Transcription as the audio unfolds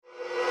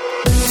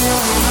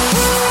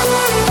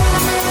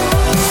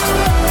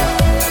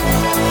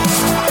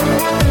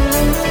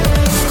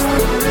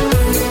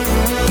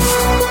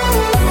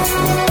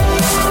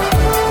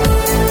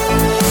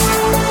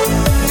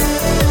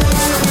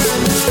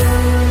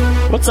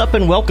What's up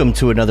and welcome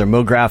to another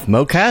MoGraph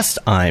MoCast.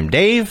 I'm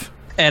Dave.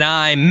 And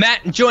I'm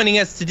Matt, joining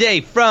us today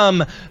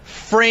from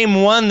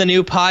Frame One, the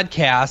new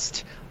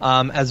podcast,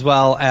 as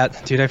well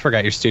at... Dude, I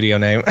forgot your studio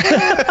name.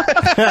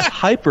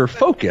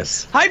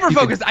 Hyperfocus.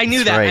 Hyperfocus. I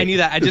knew that. right. I knew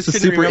that. I just It's a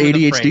couldn't super remember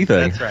the ADHD phrase.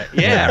 thing. That's right.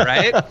 Yeah,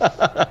 right?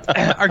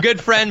 Our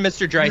good friend,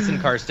 Mr. Dryson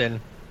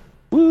Karsten.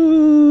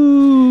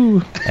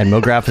 Woo! And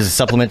MoGraph is a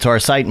supplement to our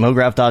site,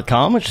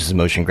 MoGraph.com, which is a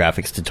motion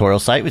graphics tutorial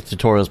site with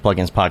tutorials,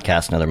 plugins,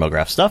 podcasts, and other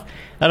MoGraph stuff.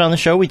 And on the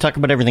show, we talk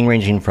about everything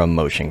ranging from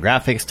motion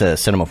graphics to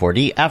Cinema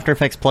 4D, After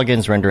Effects,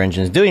 plugins, render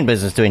engines, doing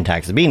business, doing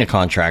taxes, being a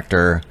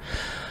contractor,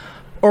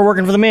 or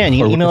working for the man.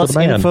 You can email us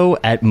info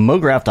at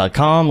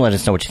MoGraph.com. Let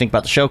us know what you think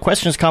about the show.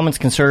 Questions, comments,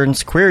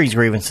 concerns, queries,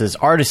 grievances,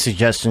 artist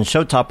suggestions,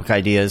 show topic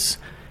ideas.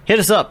 Hit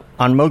us up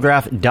on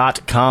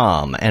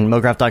MoGraph.com and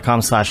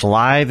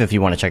MoGraph.com/live if you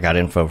want to check out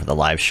info for the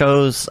live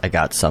shows. I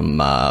got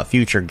some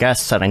future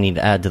guests that I need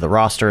to add to the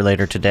roster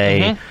later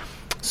today,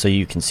 so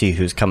you can see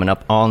who's coming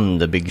up on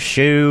the big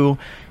show.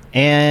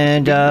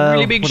 And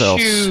Really big what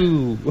else?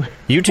 shoe.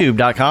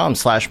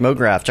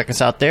 YouTube.com/MoGraph. Check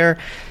us out there.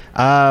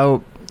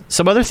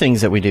 Some other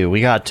things that we do.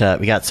 We got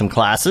some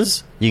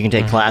classes. You can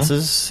take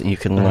classes. You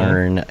can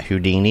learn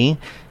Houdini.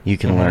 You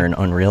can learn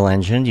Unreal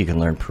Engine. You can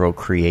learn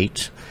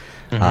Procreate.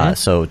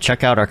 So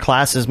check out our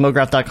classes,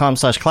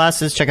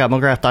 MoGraph.com/classes. Check out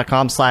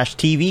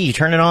MoGraph.com/TV.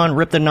 Turn it on,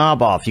 rip the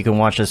knob off. You can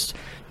watch us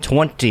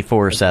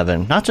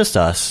 24/7. Not just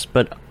us,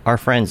 but our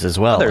friends as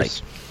well.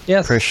 Others. Like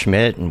Yes. Chris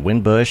Schmidt and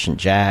Winbush and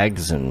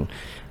Jags. And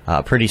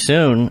pretty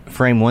soon,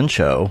 Frame One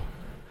Show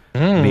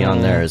will be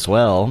on there as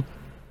well.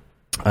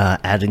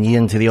 Adding you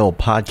into the old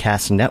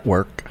podcast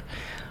network.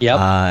 Yep.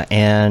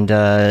 And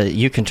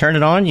you can turn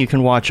it on. You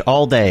can watch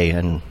all day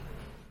and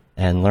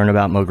learn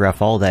about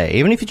MoGraph all day.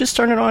 Even if you just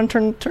turn it on,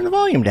 turn the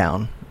volume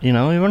down. You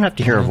know, you don't have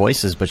to hear our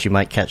voices, but you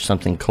might catch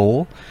something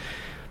cool.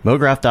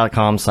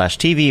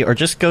 MoGraph.com/TV, or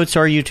just go to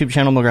our YouTube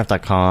channel,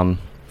 MoGraph.com.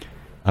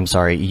 I'm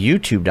sorry,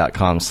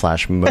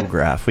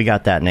 YouTube.com/MoGraph. We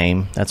got that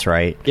name. That's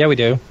right. Yeah, we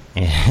do.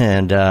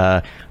 And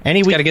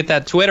any We week, got to get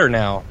that Twitter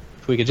now.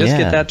 If we could just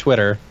get that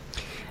Twitter.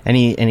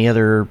 any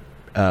other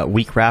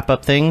week wrap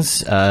up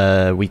things?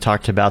 We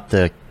talked about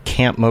the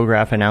Camp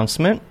MoGraph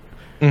announcement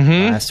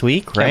last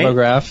week, right? Camp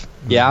MoGraph.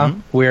 Yeah,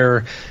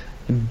 we're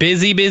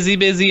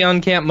busy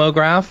on Camp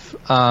MoGraph.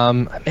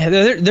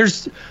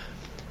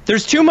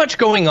 There's too much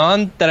going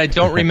on that I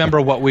don't remember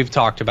what we've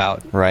talked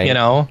about. Right. You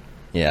know?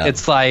 Yeah.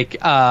 It's like,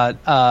 what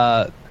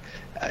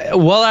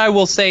I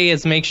will say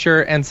is make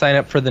sure and sign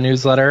up for the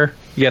newsletter,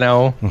 you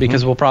know,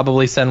 because we'll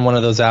probably send one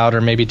of those out,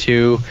 or maybe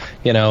two,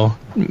 you know,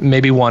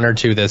 maybe one or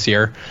two this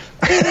year.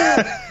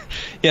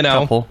 You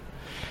know?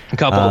 A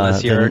couple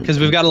this year, because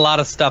we've got a lot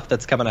of stuff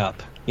that's coming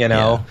up, you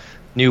know? Yeah.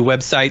 New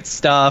website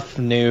stuff,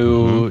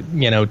 new,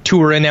 you know,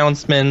 tour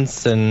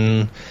announcements,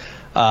 and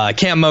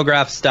Camp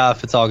MoGraph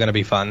stuff. It's all going to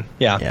be fun.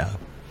 Yeah. Yeah.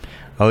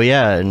 Oh,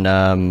 yeah,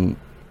 and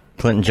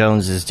Clinton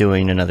Jones is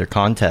doing another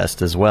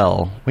contest as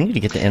well. We need to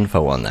get the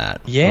info on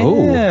that.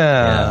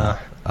 Yeah.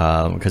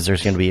 Because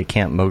there's going to be a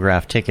Camp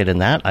MoGraph ticket in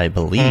that, I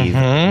believe.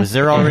 Was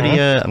there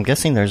already I'm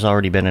guessing there's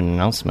already been an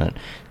announcement.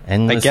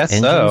 Endless guess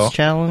Engines so.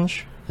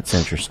 Challenge? That's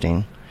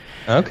interesting.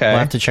 Okay. We'll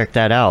have to check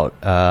that out.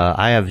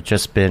 I have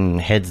just been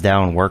heads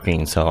down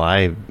working, so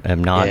I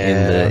am not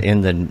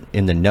in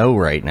the know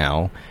right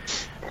now.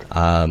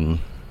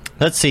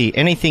 Let's see.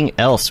 Anything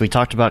else? We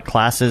talked about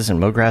classes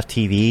and MoGraph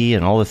TV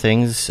and all the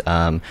things.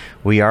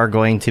 We are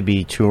going to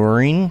be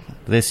touring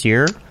this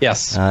year.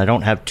 Yes. I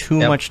don't have too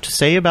much to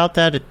say about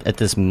that at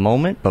this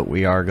moment, but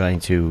we are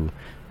going to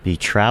be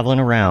traveling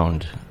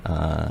around.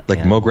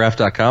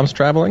 MoGraph.com's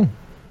traveling?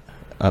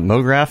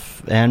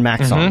 MoGraph and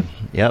Maxon.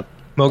 Yep.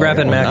 MoGraph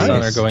and Maxon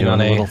nice. are going Doing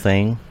on a a little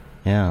thing.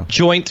 Yeah.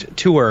 joint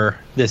tour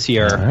this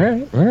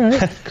year. All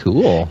right.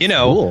 Cool. You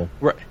know,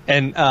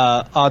 and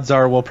odds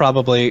are we'll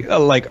probably,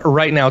 like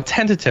right now,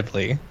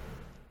 tentatively,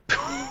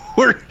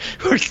 we're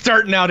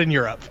starting out in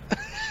Europe.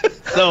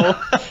 So,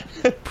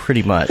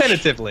 Pretty much.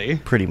 tentatively.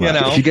 Pretty much.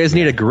 You know? If you guys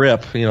need a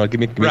grip, you know, give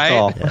me a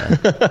call.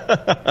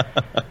 Yeah.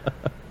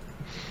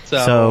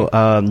 So,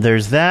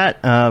 there's that.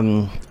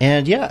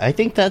 And yeah, I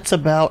think that's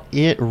about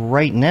it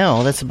right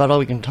now. That's about all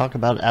we can talk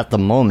about at the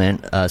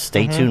moment.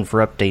 Stay tuned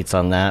for updates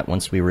on that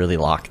once we really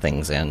lock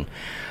things in.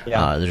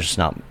 Yeah. There's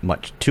not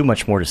too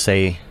much more to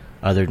say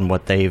other than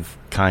what they've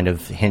kind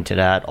of hinted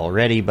at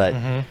already. But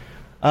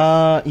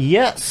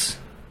yes,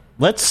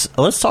 let's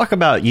talk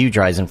about you,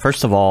 Dryzen.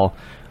 First of all,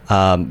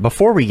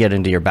 before we get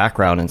into your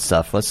background and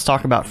stuff, let's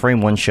talk about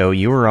Frame One Show.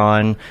 You were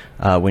on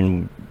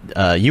when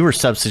you were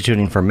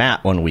substituting for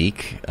Matt one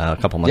week a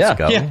couple months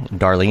ago. Yeah.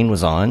 Darlene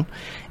was on.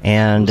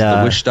 And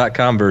The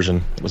Wish.com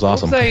version. It was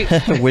awesome.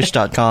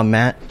 Wish.com,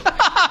 Matt.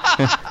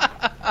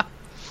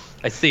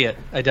 I see it.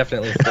 I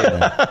definitely see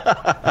it.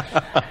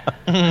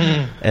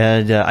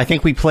 And I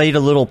think we played a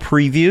little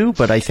preview,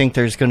 but I think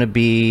there's going to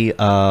be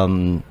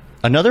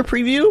another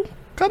preview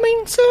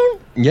coming soon.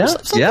 Yeah,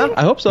 Something? yeah,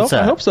 I hope so. What's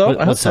that? I hope so.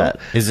 What's that?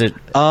 Is it?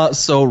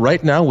 So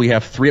right now we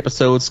have 3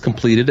 episodes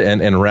completed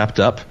and wrapped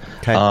up.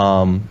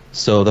 Okay.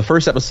 So the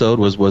first episode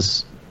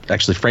was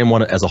actually Frame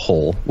One as a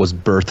whole was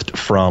birthed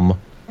from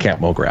Camp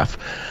MoGraph.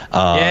 Yeah.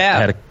 I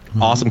had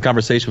an awesome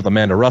conversation with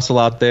Amanda Russell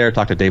out there,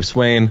 talked to Dave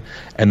Swain,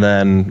 and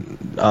then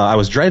I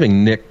was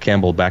driving Nick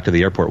Campbell back to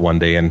the airport one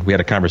day, and we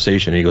had a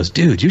conversation, and he goes,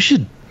 dude, you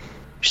should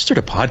start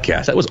a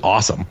podcast. That was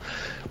awesome.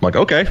 I'm like,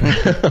 okay,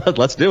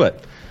 let's do it.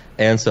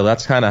 And so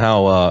that's kind of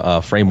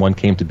how Frame One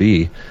came to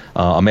be.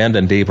 Amanda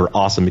and Dave are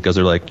awesome because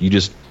they're like,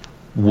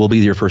 we'll be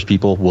your first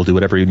people. We'll do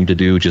whatever you need to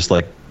do. Just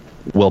like,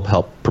 we'll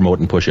help promote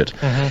and push it.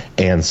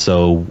 And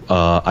so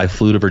I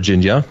flew to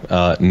Virginia.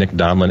 Nick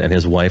Donlin and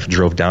his wife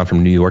drove down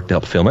from New York to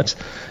help film it.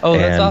 Oh,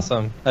 that's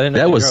awesome. I didn't know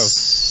that you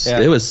was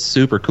drove. It was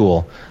super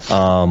cool.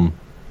 And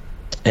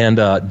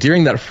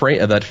during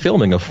that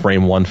filming of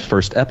Frame One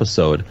first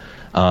episode,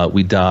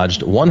 we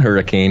dodged 1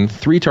 hurricane,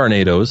 3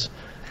 tornadoes,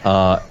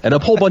 and a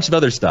whole bunch of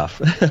other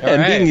stuff. And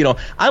right. being,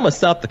 I'm a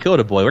South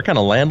Dakota boy. We're kind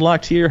of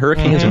landlocked here.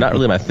 Hurricanes are not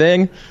really my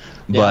thing.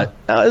 But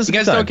you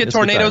guys don't get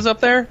tornadoes up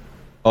there?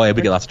 Oh yeah,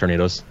 we get lots of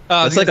tornadoes.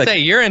 I was going to say,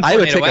 you're in I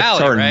would Tornado take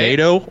Alley, a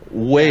tornado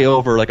way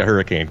over like a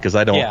hurricane because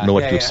I don't know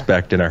what to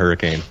expect in a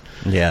hurricane.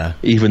 Yeah.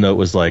 Even though it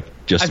was like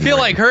just. I feel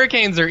like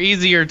hurricanes are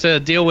easier to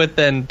deal with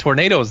than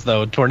tornadoes,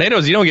 though.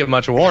 Tornadoes, you don't get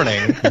much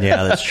warning.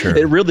 Yeah, that's true.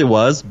 It really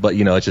was, but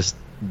it's just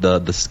the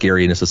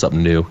scariness of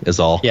something new is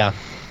all. Yeah.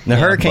 The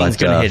hurricane's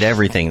going to hit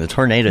everything. The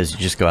tornadoes, you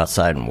just go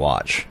outside and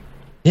watch.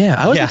 Yeah,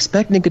 I was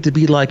expecting it to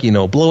be like,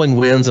 blowing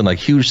winds and like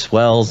huge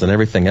swells and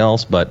everything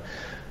else, but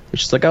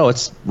it's just like, oh,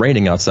 it's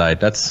raining outside.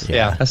 That's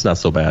not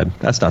so bad.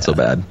 That's not so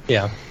bad.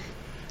 Yeah.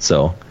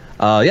 So,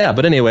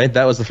 but anyway,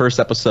 that was the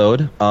first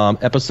episode.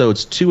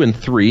 Episodes 2 and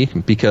 3,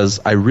 because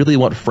I really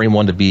want Frame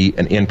One to be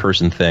an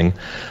in-person thing.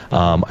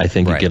 I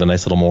think you get a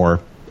nice little more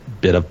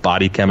bit of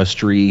body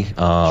chemistry,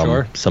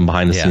 some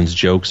behind-the-scenes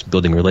jokes,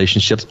 building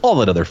relationships, all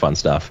that other fun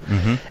stuff.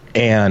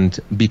 And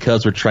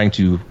because we're trying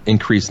to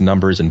increase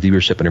numbers and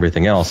viewership and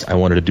everything else, I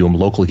wanted to do them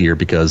local here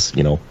because,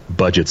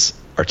 budgets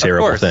are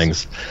terrible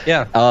things.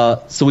 Yeah.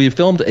 So we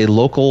filmed a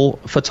local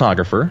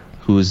photographer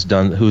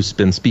who's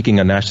been speaking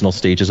on national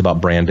stages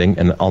about branding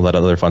and all that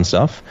other fun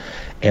stuff.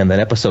 And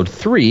then episode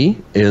 3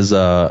 is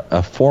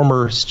a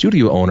former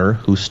studio owner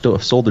who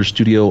sold their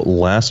studio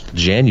last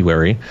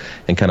January,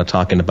 and kind of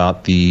talking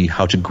about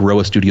how to grow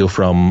a studio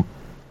from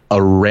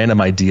a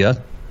random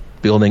idea,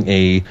 building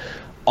a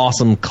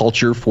awesome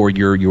culture for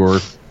your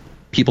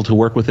people to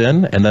work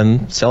within, and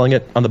then selling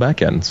it on the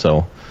back end.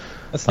 So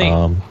that's neat.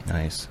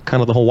 Nice.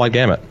 Kind of the whole wide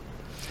gamut.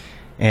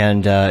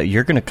 And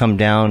you're going to come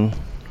down,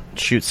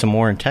 shoot some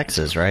more in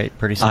Texas, right?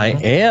 Pretty soon. I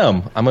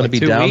am. I'm going to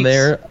be down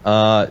there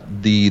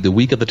the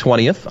week of the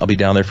 20th. I'll be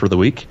down there for the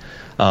week.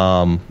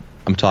 I'm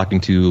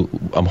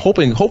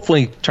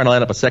hopefully trying to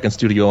line up a second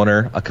studio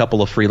owner, a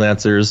couple of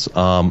freelancers,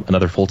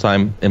 another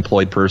full-time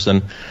employed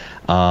person,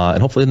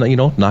 and hopefully,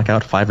 knock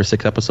out 5 or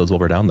 6 episodes while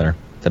we're down there.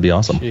 That'd be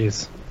awesome.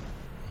 Jeez.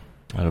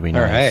 That'll be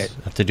nice. All right.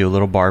 Have to do a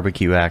little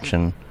barbecue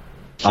action.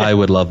 I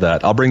would love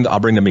that. I'll bring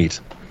the meat.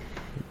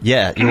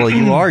 Yeah. Well,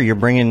 you are. You're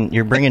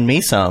bringing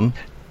me some.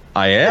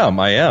 I am.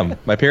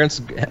 My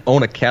parents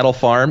own a cattle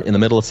farm in the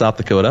middle of South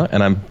Dakota,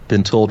 and I've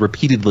been told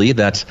repeatedly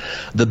that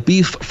the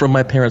beef from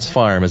my parents'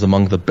 farm is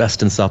among the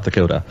best in South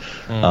Dakota.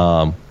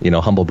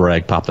 Humble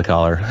brag, pop the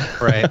collar.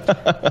 Right.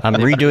 I'm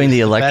redoing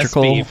the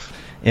electrical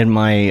in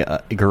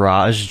my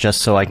garage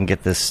just so I can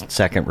get this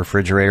second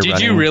refrigerator running.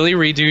 Did you really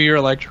redo your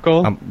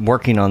electrical? I'm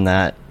working on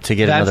that to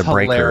get another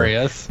breaker. That's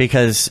hilarious.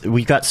 Because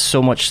we got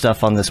so much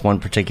stuff on this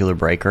one particular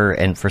breaker,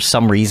 and for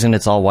some reason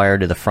it's all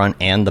wired to the front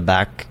and the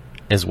back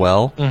as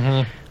well.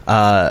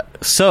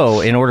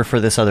 So in order for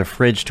this other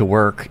fridge to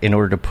work, in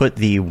order to put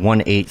the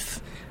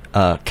 1/8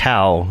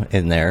 cow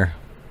in there,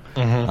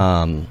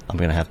 I'm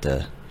gonna have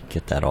to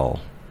get that all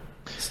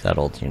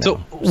settled.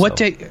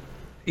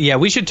 Yeah,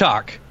 we should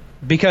talk,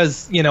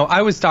 because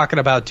I was talking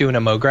about doing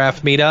a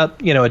MoGraph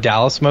meetup, a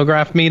Dallas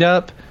MoGraph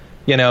meetup,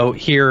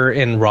 here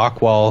in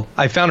Rockwall.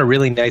 I found a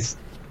really nice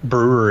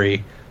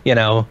brewery,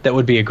 that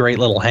would be a great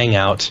little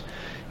hangout,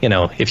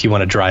 if you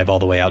want to drive all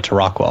the way out to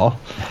Rockwall.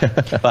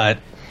 But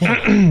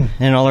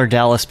and all our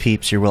Dallas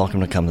peeps, you're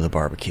welcome to come to the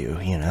barbecue,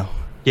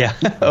 Yeah,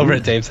 over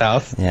at Dave's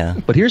house. Yeah.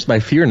 But here's my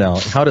fear now.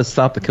 How does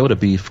South Dakota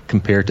beef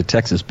compare to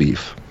Texas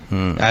beef?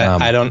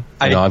 I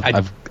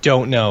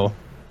don't know.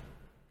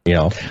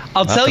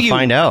 I'll tell you.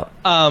 Find out.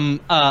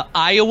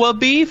 Iowa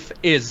beef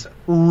is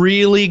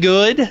really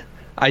good.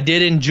 I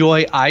did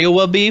enjoy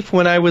Iowa beef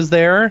when I was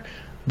there,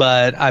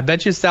 but I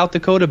bet you South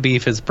Dakota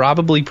beef is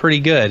probably pretty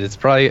good. It's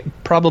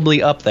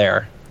probably up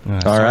there.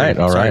 All right.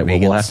 Well,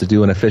 we'll have to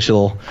do an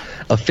official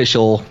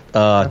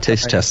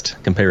taste test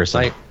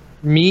comparison. Like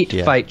meat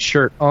fight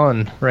shirt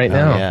on right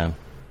now.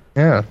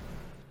 Yeah.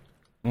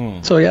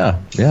 So yeah.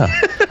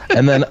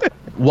 And then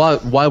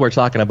while we're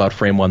talking about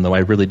Frame One, though, I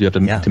really do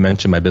have to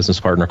mention my business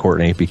partner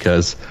Courtney,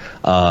 because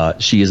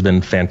she has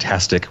been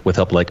fantastic with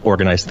help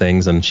organize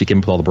things, and she came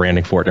up with all the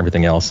branding for it and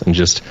everything else. And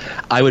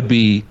I would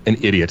be an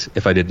idiot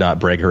if I did not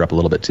brag her up a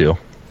little bit too.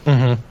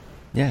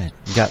 Yeah,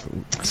 you got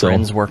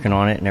friends working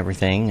on it and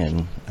everything,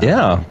 and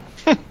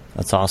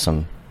that's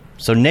awesome.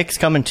 So Nick's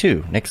coming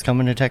too. Nick's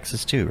coming to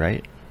Texas too,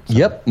 right?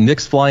 Yep,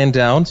 Nick's flying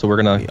down, so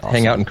we're gonna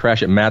hang out and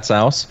crash at Matt's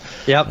house.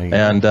 Yep,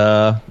 and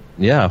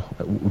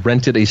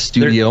rented a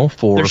studio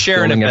for they're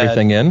sharing filming a bed.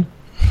 everything in.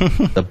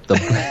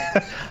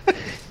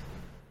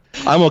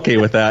 I'm okay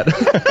with that.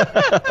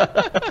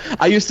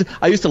 I used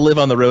to live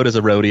on the road as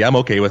a roadie. I'm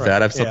okay with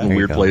that. I've slept in There you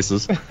weird go.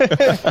 places.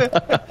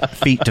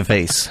 Feet to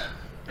face.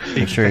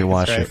 Make sure you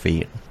wash your right.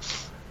 feet.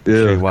 Make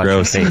sure you Ew, wash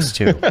gross. your face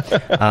too.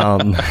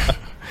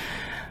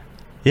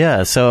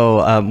 Yeah,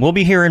 so we'll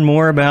be hearing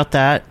more about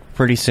that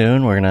pretty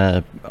soon. We're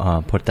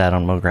gonna put that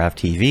on MoGraph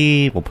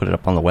TV. We'll put it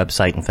up on the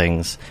website and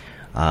things.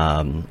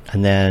 And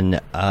then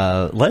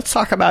let's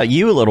talk about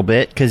you a little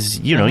bit, because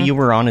you know you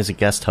were on as a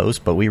guest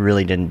host, but we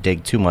really didn't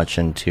dig too much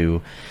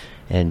into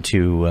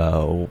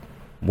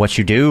what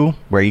you do,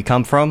 where you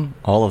come from,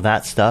 all of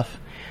that stuff.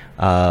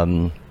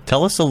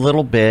 Tell us a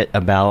little bit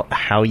about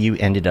how you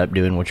ended up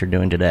doing what you're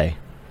doing today.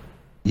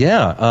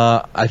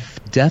 Yeah, I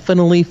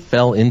definitely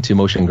fell into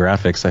motion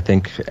graphics. I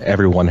think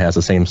everyone has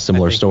the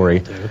similar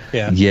story.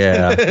 Yeah.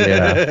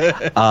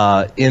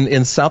 Yeah.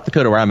 In South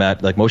Dakota, where I'm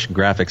at, like, motion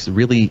graphics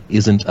really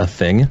isn't a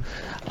thing.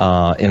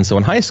 And so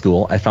in high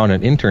school, I found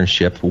an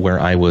internship where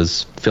I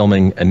was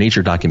filming a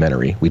nature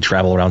documentary. We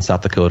travel around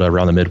South Dakota,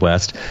 around the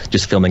Midwest,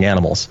 just filming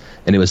animals,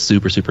 and it was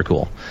super, super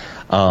cool.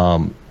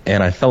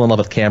 And I fell in love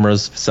with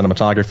cameras,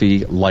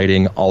 cinematography,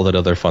 lighting, all that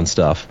other fun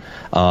stuff.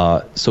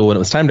 So when it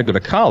was time to go to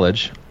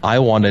college, I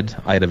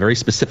had a very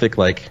specific,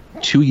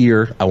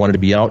 2-year, I wanted to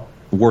be out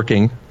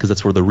working, because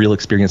that's where the real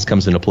experience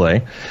comes into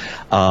play.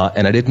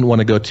 And I didn't want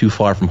to go too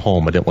far from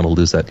home. I didn't want to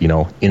lose that,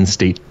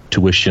 in-state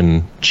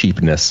tuition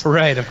cheapness.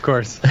 Right, of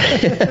course.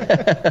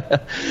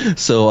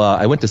 So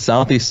I went to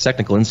Southeast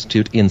Technical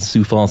Institute in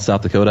Sioux Falls,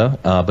 South Dakota,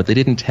 but they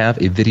didn't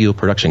have a video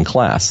production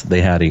class.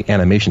 They had an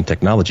animation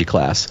technology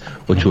class,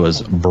 which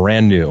was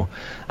brand new.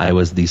 I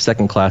was the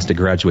second class to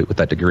graduate with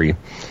that degree.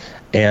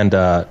 And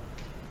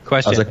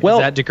Question, I was like, well,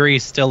 is that degree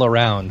still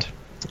around?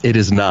 It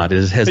is not.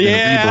 It has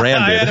been rebranded.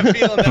 I had a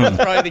feeling that was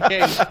probably the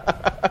case.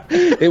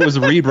 It was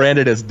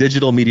rebranded as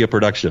digital media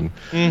production.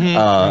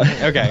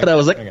 Okay. But I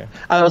was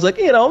like,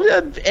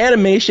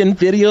 animation,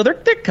 video, they're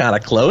kind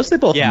of close. They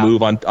both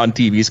move on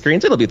TV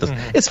screens. It'll be this.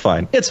 It's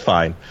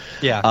fine.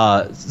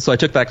 Yeah. So I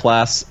took that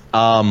class.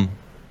 I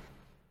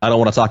don't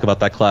want to talk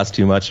about that class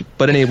too much,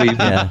 but anyway,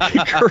 Yeah,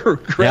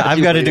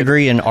 I've got a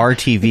degree in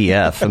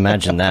RTVF.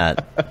 Imagine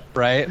that.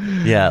 Right.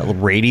 Yeah,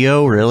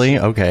 radio, really?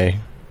 Okay.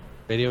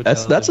 Video,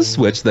 That's a television,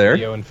 switch there.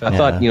 video and film. I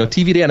thought,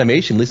 TV to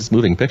animation, at least it's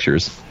moving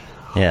pictures.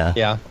 Yeah.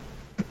 Yeah.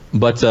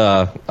 But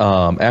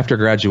after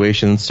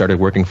graduation, started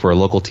working for a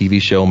local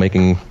TV show,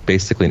 making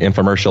basically an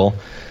infomercial.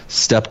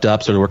 Stepped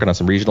up, started working on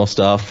some regional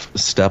stuff.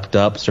 Stepped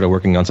up, started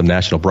working on some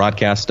national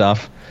broadcast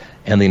stuff.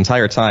 And the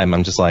entire time,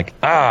 I'm just like,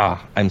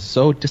 I'm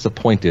so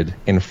disappointed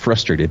and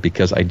frustrated,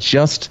 because I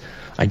just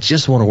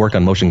want to work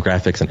on motion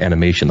graphics and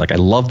animation. Like, I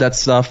love that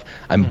stuff.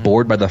 I'm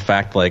bored by the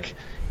fact,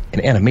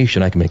 in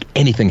animation, I can make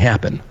anything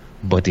happen.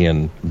 But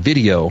in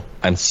video,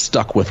 I'm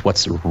stuck with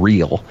what's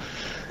real.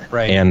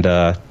 Right. And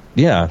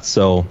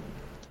so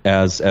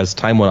as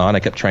time went on, I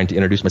kept trying to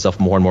introduce myself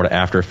more and more to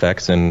After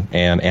Effects and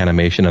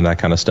animation and that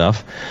kind of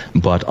stuff.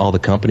 But all the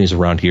companies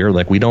around here,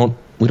 we don't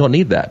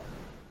need that.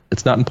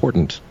 It's not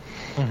important.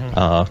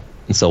 And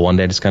so one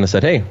day I just kind of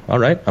said, hey, all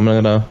right, I'm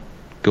going to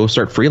go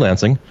start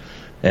freelancing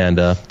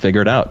and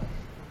figure it out.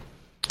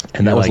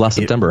 And that was last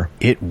September.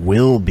 It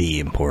will be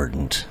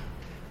important.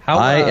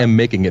 I am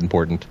making it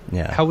important.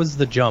 Yeah. How was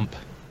the jump?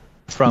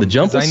 The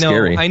jump was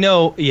scary. I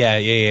know.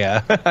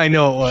 Yeah. I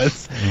know it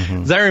was.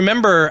 'Cause I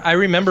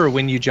remember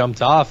when you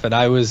jumped off, and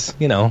I was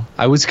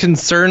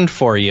concerned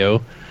for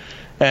you.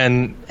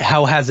 And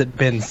how has it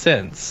been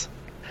since?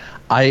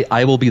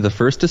 I will be the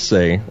first to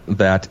say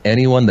that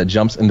anyone that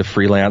jumps into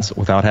freelance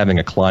without having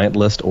a client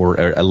list or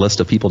a list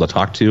of people to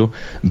talk to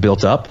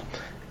built up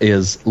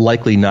is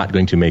likely not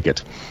going to make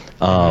it.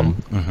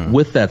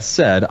 With that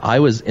said, I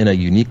was in a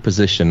unique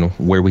position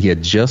where we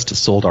had just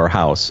sold our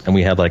house and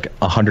we had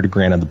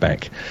 $100,000 in the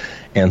bank.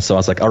 And so I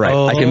was like, all right,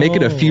 I can make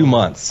it a few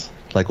months.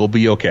 We'll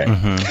be okay.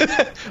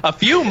 A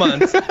few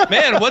months?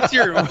 Man, what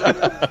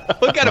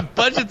kind of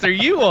budgets are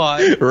you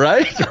on?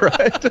 Right.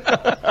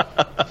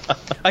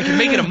 I can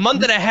make it a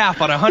month and a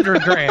half on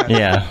 $100,000.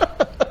 Yeah.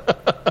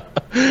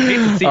 Hate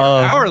to see your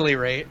hourly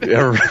rate.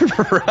 Yeah,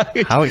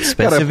 right. How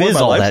expensive is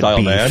all that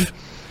beef? Man.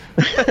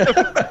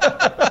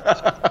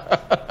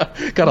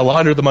 Got to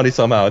launder the money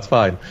somehow. It's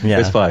fine. Yeah.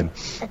 It's fine.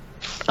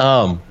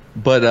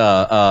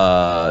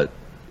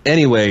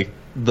 Anyway,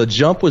 the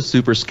jump was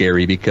super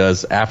scary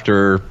because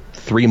after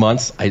 3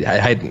 months, I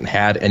hadn't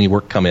had any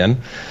work come in.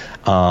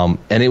 And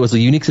it was a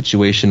unique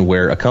situation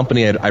where a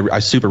company I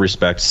super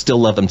respect, still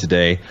love them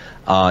today.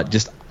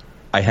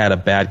 I had a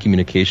bad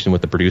communication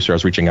with the producer I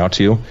was reaching out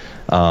to,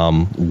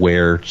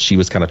 where she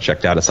was kind of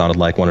checked out. It sounded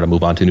like wanted to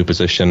move on to a new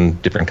position,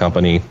 different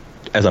company,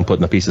 as I'm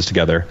putting the pieces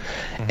together.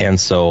 And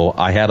so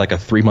I had a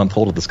 3-month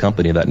hold of this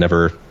company that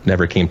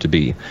never came to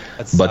be.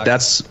 But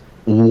that's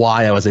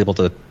why I was able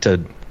to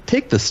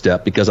take this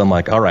step, because I'm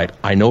like, all right,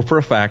 I know for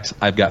a fact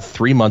I've got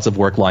 3 months of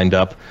work lined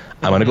up.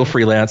 I'm going to go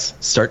freelance,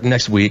 start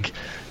next week.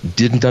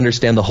 Didn't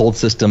understand the hold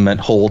system meant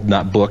hold,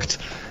 not booked,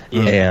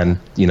 and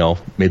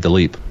made the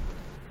leap.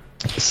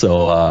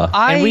 So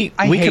I we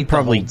hate could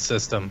probably the hold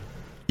system.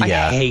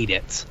 Yeah. I hate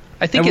it.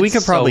 I think and we it's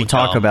could probably so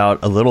talk dumb. about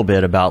a little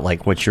bit about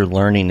like what you're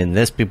learning in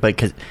this,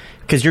 because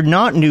you're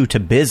not new to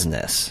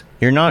business.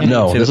 You're not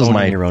No, new to this is owning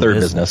my your own third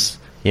business.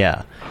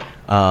 Yeah.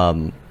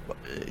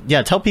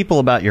 Yeah, tell people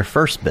about your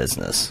first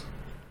business.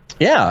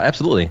 Yeah,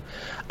 absolutely.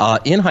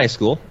 In high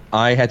school,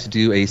 I had to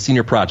do a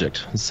senior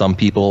project. Some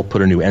people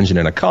put a new engine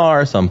in a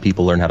car. Some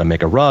people learn how to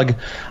make a rug.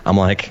 I'm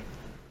like,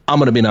 I'm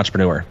going to be an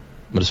entrepreneur.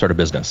 I'm going to start a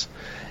business.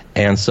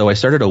 And so I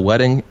started a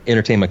wedding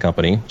entertainment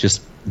company,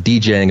 just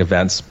DJing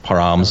events,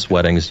 params,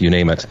 weddings, you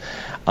name it.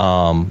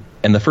 And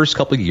the first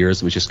couple of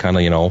years was just kind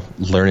of,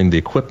 learning the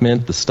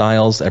equipment, the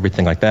styles,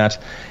 everything like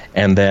that.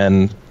 And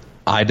then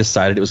I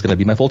decided it was going to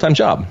be my full-time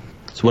job.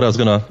 So what I was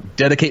going to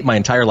dedicate my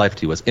entire life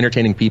to was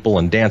entertaining people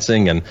and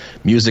dancing and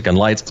music and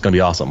lights. It's going to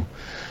be awesome.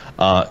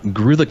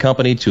 Grew the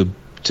company to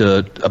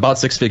about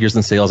 6 figures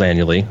in sales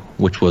annually,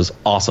 which was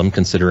awesome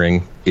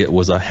considering it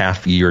was a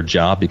half-year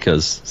job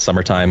because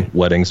summertime,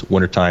 weddings,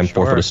 wintertime,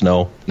 4 foot of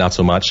snow, not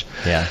so much.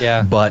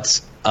 Yeah.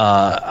 But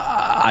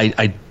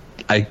I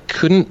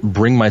couldn't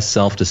bring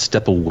myself to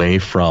step away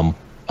from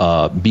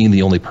being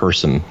the only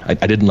person.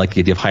 I didn't like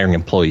the idea of hiring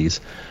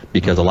employees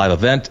because a live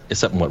event, if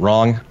something went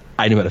wrong,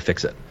 I knew how to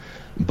fix it.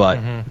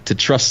 But to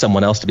trust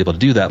someone else to be able to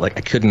do that, like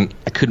I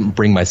couldn't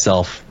bring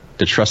myself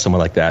to trust someone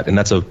like that, and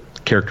that's a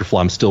character flaw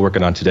I'm still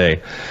working on today.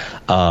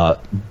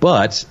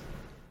 But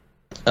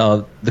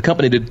the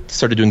company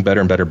started doing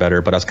better and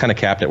better, but I was kind of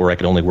capped at where I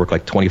could only work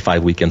like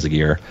 25 weekends a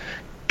year.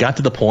 Got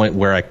to the point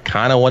where I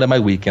kind of wanted my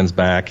weekends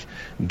back.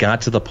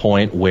 Got to the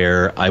point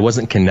where I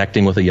wasn't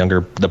connecting with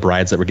the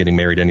brides that were getting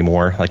married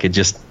anymore. Like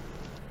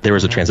there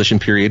was a transition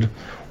period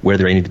where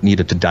they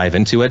needed to dive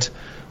into it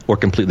or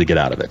completely get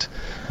out of it.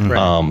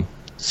 Right.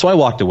 So I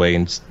walked away,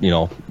 and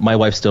my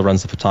wife still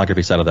runs the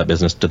photography side of that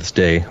business to this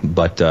day,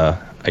 but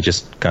I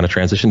just kind of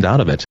transitioned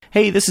out of it.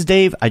 Hey, this is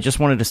Dave. I just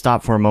wanted to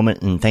stop for a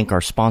moment and thank our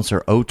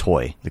sponsor,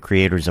 Otoy, the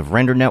creators of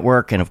Render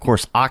Network and, of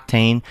course,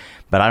 Octane.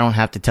 But I don't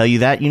have to tell you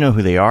that. You know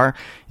who they are.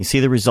 You see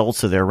the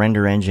results of their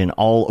render engine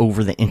all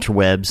over the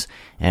interwebs,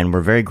 and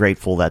we're very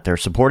grateful that they're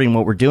supporting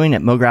what we're doing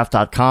at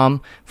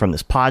MoGraph.com, from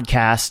this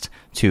podcast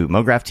to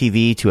MoGraph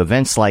TV to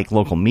events like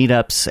local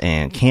meetups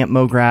and Camp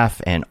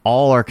MoGraph and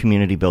all our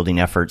community building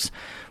efforts.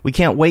 We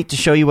can't wait to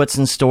show you what's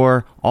in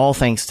store, all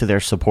thanks to their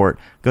support.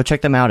 Go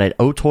check them out at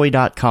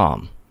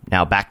otoy.com.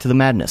 Now back to the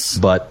madness.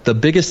 But the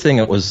biggest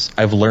thing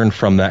I've learned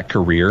from that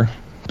career,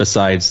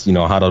 besides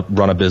how to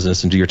run a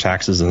business and do your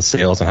taxes and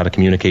sales and how to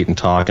communicate and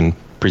talk and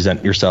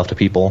present yourself to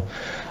people,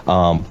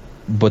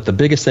 but the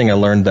biggest thing I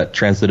learned that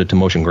translated to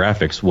motion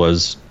graphics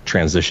was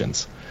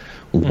transitions,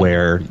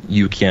 where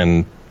you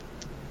can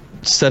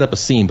set up a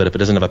scene, but if it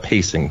doesn't have a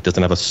pacing,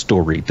 doesn't have a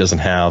story, doesn't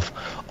have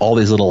all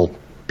these little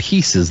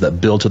pieces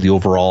that build to the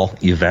overall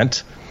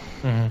event,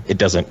 it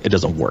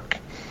doesn't work.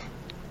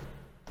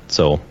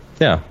 So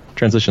yeah,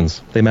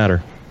 transitions, they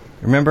matter.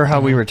 Remember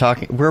how we were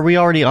talking? Were we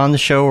already on the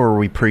show, or were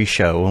we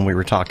pre-show when we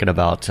were talking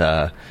about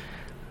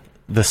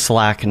the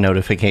Slack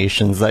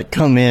notifications that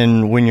come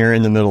in when you're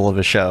in the middle of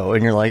a show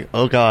and you're like,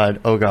 oh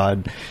god,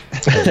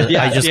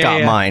 I just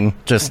got mine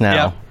just now.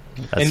 Yep.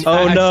 And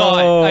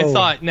I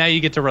saw it. Now you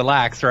get to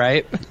relax,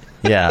 right?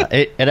 Yeah,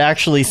 it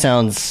actually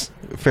sounds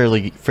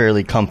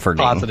fairly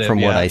comforting. Positive,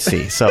 from what I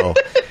see. So,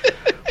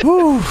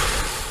 whew,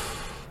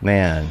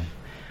 man,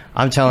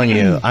 I'm telling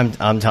you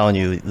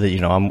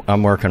that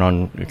I'm working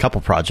on a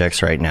couple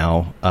projects right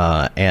now,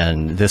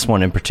 and this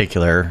one in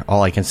particular,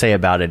 all I can say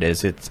about it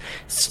is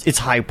it's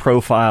high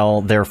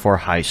profile, therefore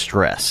high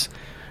stress.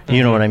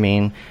 You know what I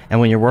mean? And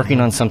when you're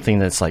working on something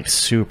that's like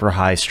super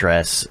high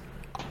stress,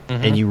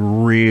 and you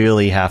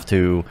really have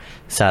to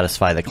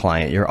satisfy the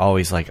client, you're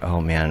always like, oh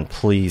man,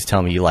 please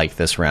tell me you like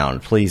this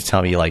round. Please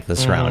tell me you like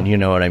this round. You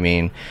know what I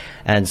mean?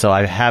 And so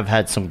I have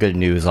had some good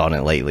news on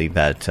it lately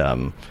that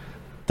I'm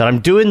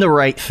doing the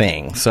right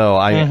thing. So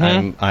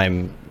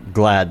I'm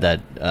glad that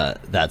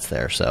that's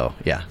there. So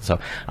yeah, so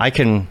I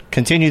can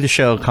continue the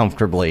show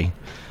comfortably,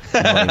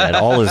 knowing that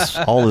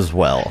all is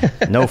well.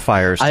 No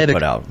fires to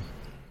put out.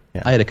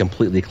 Yeah. I had to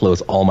completely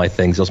close all my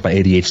things, else my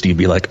ADHD would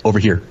be like, over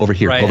here.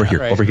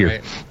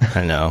 Right.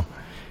 I know.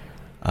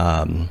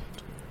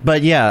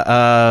 But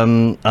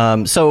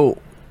yeah,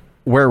 so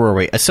where were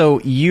we?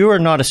 So you are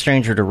not a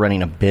stranger to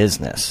running a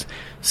business.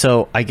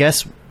 So I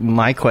guess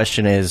my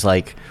question is,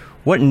 like,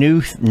 what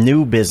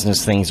new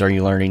business things are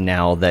you learning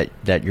now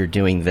that you're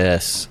doing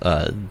this?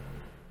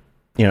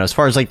 As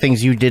far as like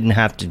things you didn't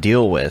have to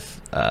deal with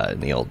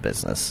in the old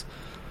business.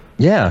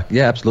 Yeah,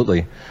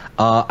 absolutely.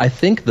 I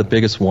think the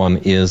biggest one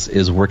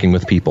is working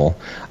with people.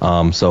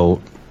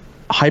 So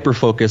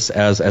Hyperfocus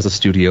as a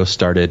studio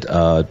started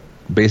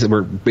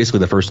we're basically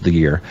the first of the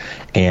year,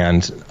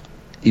 and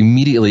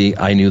immediately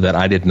I knew that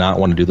I did not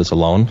want to do this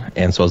alone.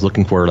 And so I was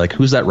looking for like,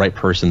 who's that right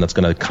person that's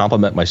going to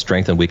complement my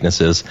strengths and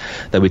weaknesses,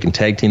 that we can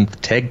tag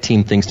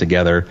team things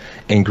together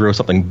and grow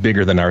something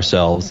bigger than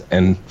ourselves,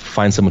 and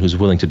find someone who's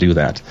willing to do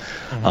that.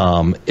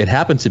 It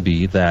happened to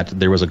be that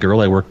there was a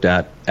girl I worked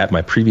at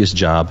my previous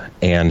job,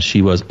 and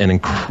she was an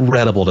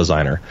incredible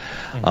designer,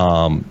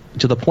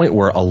 to the point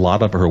where a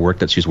lot of her work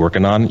that she's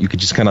working on, you could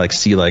just kind of like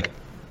see like,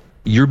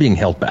 you're being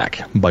held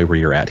back by where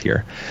you're at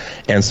here.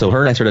 And so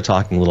her and I started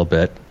talking a little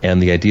bit,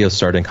 and the idea of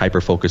starting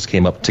Hyperfocus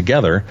came up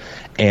together,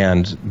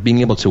 and being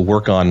able to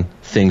work on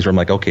things where I'm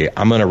like, okay,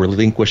 I'm going to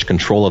relinquish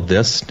control of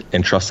this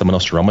and trust someone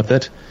else to run with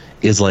it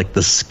is like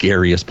the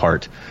scariest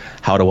part.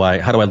 How do I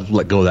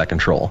let go of that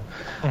control?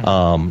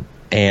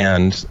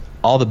 And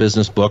all the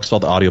business books, all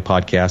the audio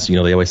podcasts,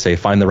 they always say,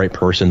 find the right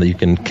person that you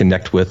can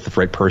connect with, the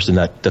right person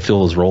to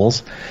fill those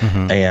roles.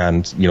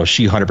 And,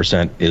 she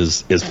 100%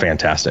 is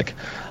fantastic.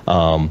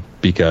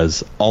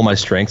 Because all my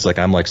strengths, like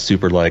I'm like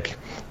super like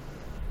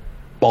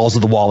balls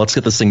of the wall, let's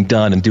get this thing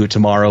done and do it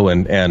tomorrow,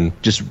 and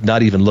just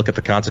not even look at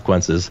the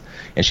consequences.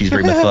 And she's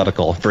very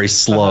methodical, very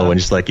slow, and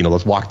just like,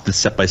 let's walk this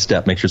step by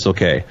step, make sure it's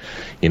okay.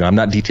 I'm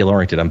not detail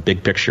oriented, I'm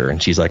big picture.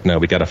 And she's like, no,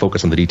 we got to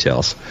focus on the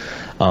details.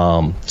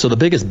 So the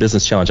biggest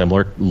business challenge I'm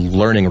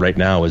learning right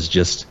now is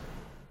just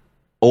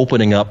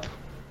opening up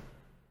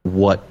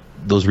what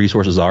those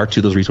resources are to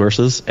those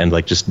resources, and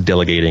like just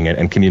delegating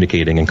and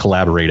communicating and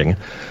collaborating.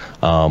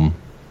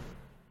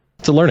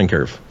 It's a learning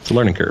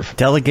curve.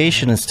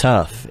 Delegation is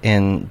tough,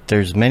 and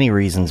there's many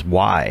reasons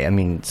why. I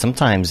mean,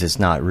 sometimes it's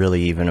not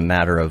really even a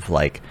matter of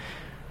like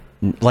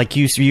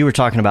you were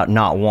talking about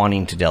not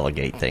wanting to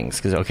delegate things,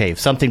 because okay, if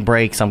something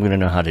breaks, I'm going to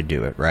know how to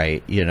do it,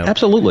 right?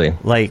 Absolutely.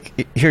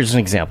 Like, here's an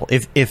example.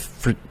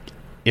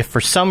 If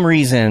for some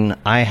reason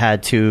I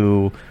had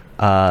to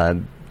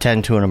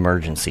tend to an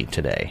emergency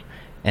today,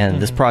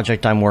 and this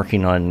project I'm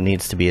working on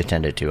needs to be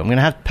attended to, I'm going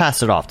to have to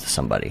pass it off to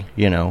somebody,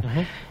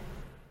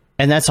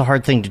 And that's a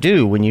hard thing to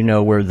do when you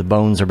know where the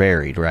bones are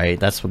buried, right?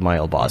 That's what my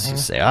old boss used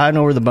to say. I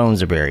know where the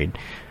bones are buried.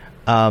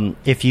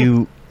 If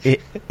you...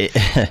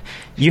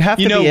 you have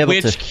to be able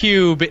which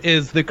cube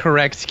is the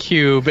correct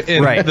cube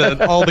in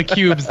all the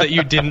cubes that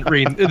you didn't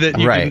read, that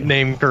you didn't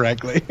name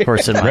correctly. Of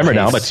course, remember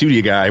now, I'm a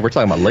 2D guy. We're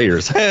talking about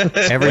layers.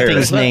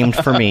 Everything's named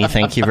for me.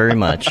 Thank you very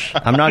much.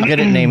 I'm not good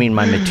at naming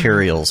my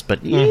materials,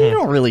 but you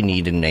don't really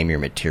need to name your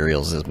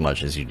materials as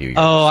much as you do yours.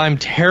 Oh, I'm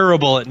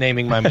terrible at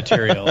naming my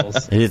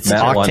materials. It's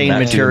Matt Octane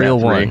 1, Material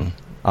 1.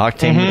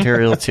 Octane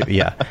Material 2.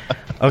 Yeah.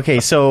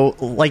 Okay, so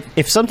like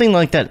if something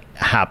like that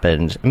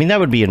happened, I mean, that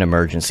would be an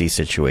emergency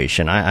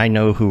situation. I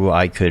know who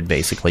I could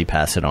basically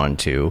pass it on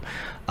to.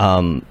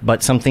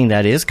 But something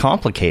that is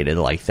complicated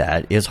like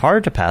that is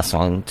hard to pass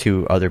on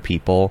to other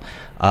people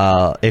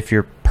if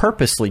you're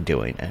purposely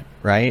doing it,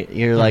 right?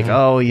 You're like,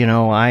 oh,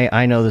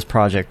 I know this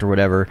project or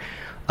whatever.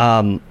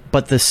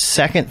 But the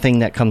second thing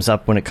that comes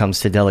up when it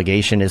comes to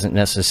delegation isn't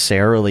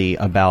necessarily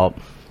about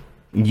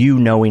you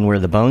knowing where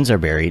the bones are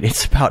buried.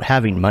 It's about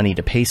having money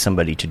to pay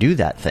somebody to do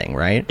that thing,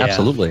 right? Yeah.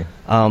 Absolutely.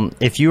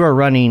 If you are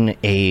running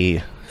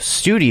a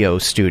studio,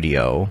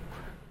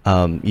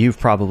 you've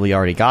probably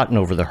already gotten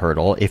over the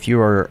hurdle. If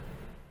you are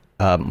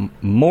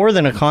more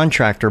than a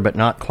contractor but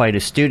not quite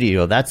a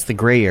studio, that's the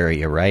gray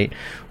area, right?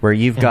 Where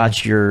you've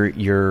got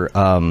your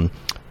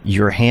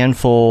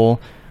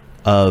handful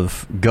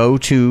of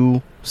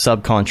go-to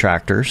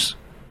subcontractors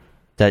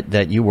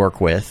that you work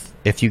with.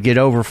 If you get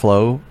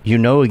overflow, you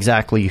know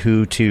exactly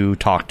who to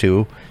talk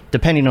to,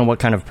 depending on what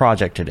kind of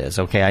project it is.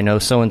 Okay, I know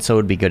so-and-so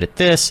would be good at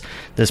this.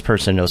 This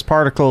person knows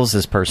particles.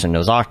 This person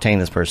knows Octane.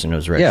 This person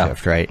knows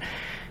Redshift, right?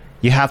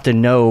 You have to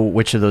know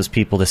which of those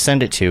people to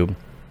send it to.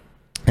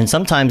 And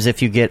sometimes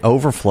if you get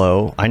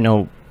overflow, I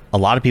know a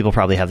lot of people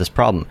probably have this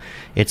problem.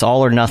 It's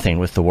all or nothing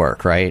with the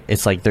work, right?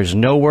 It's like there's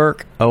no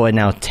work. Oh, and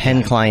now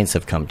 10 clients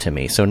have come to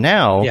me. So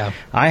now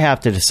I have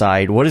to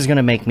decide what is going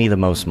to make me the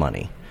most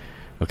money.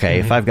 Okay,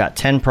 if I've got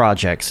 10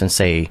 projects and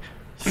say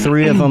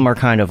 3 of them are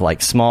kind of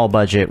like small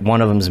budget,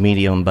 1 of them's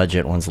medium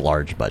budget, 1's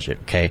large budget,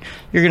 okay,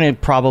 you're going to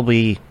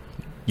probably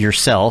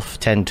yourself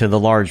tend to the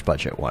large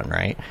budget one,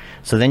 right?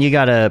 So then you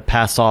got to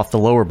pass off the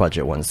lower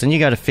budget ones. Then you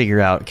got to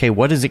figure out, okay,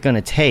 what is it going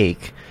to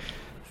take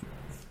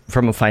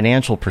from a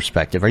financial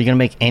perspective? Are you going to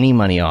make any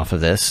money off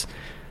of this?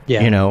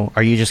 Yeah.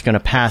 Are you just going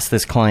to pass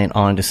this client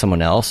on to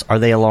someone else? Are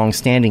they a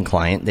long-standing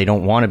client? They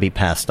don't want to be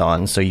passed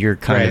on, so you're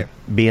kind of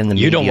being the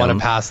medium. You don't want to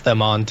pass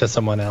them on to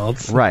someone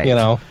else, right?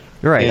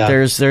 Right. Yeah.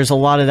 There's a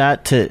lot of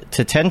that to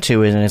tend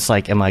to, and it's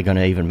like, am I going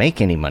to even make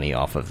any money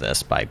off of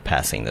this by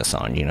passing this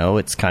on?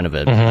 It's kind of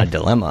a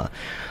dilemma.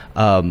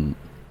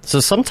 So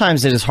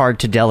sometimes it is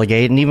hard to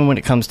delegate, and even when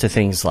it comes to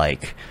things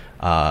like,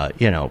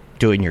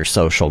 doing your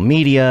social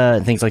media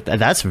and things like that,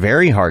 that's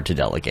very hard to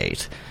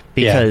delegate.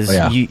 Because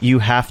you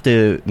have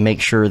to make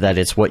sure that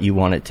it's what you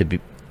want it to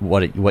be,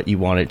 what you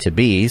want it to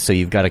be. So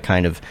you've got to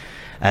kind of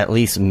at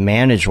least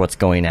manage what's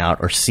going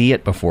out or see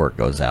it before it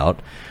goes out.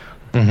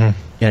 And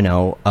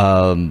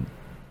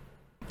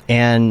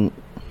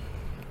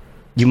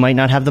you might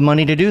not have the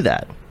money to do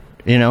that.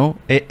 You know,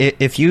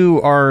 if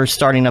you are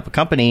starting up a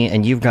company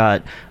and you've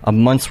got a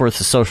month's worth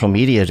of social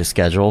media to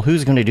schedule,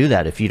 who's going to do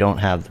that if you don't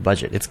have the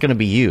budget? It's going to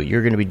be you.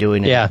 You're going to be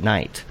doing it at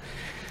night.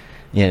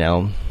 You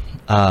know,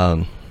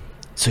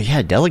 so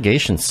yeah,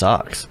 delegation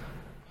sucks.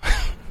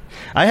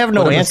 I have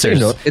no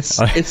answers.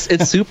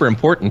 It's super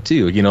important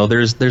too. You know,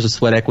 there's a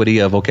sweat equity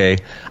of, okay,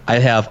 I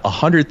have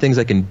 100 things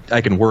I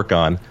can work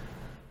on,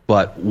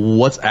 but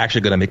what's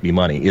actually going to make me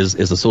money? Is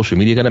the social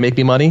media going to make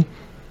me money?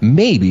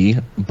 Maybe,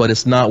 but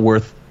it's not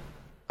worth.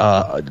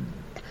 There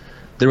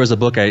was a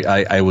book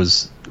I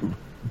was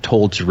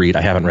told to read.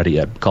 I haven't read it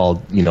yet.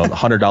 Called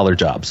 $100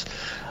 Jobs.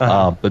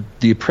 But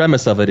the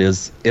premise of it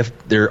is, if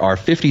there are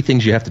 50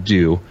 things you have to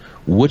do,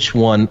 which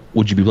one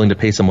would you be willing to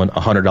pay someone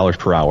 $100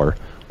 per hour?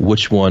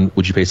 Which one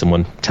would you pay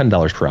someone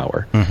 $10 per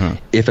hour?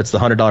 Mm-hmm. If it's the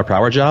 $100 per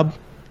hour job,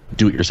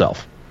 do it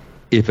yourself.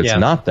 If it's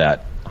not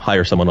that,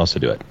 hire someone else to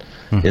do it.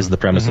 Mm-hmm. Is the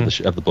premise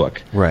of the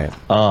book. Right.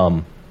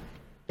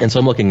 And so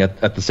I'm looking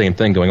at the same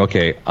thing going,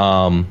 okay,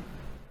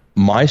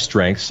 my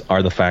strengths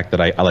are the fact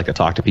that I like to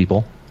talk to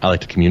people. I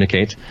like to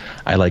communicate.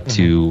 I like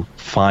to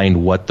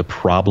find what the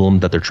problem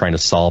that they're trying to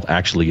solve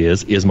actually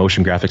is. Is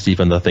motion graphics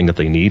even the thing that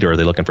they need, or are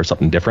they looking for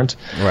something different?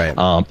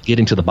 Right.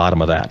 Getting to the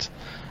bottom of that.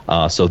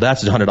 So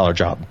that's a $100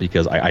 job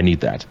because I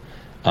need that.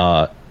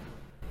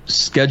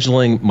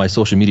 Scheduling my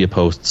social media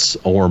posts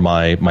or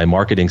my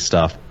marketing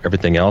stuff,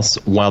 everything else,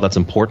 while that's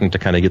important to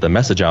kind of get the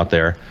message out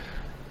there,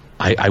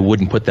 I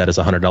wouldn't put that as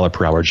a $100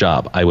 per hour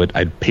job.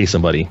 I'd pay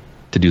somebody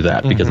to do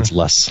that because it's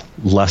less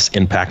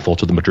impactful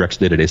to the direct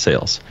day-to-day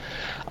sales.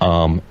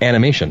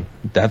 Animation,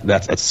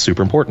 that's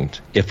super important.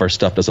 If our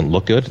stuff doesn't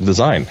look good,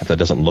 design, if that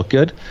doesn't look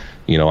good,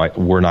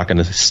 we're not going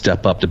to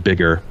step up to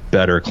bigger,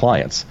 better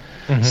clients.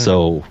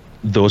 So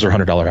those are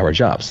 $100 hour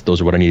jobs.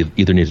 Those are what I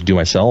either need to do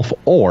myself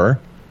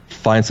or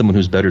find someone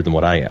who's better than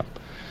what I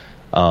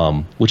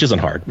am. Which isn't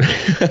hard.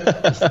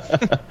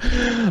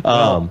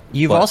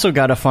 You've also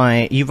got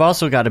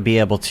to be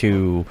able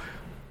to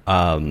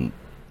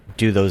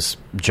do those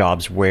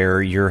jobs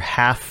where you're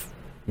half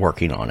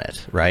working on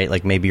it, right?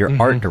 Like maybe you're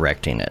art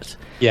directing it.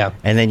 Yeah.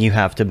 And then you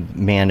have to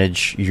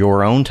manage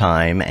your own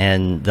time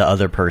and the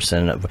other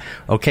person.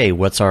 Okay,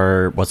 what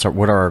are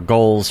our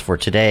goals for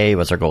today?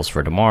 What's our goals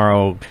for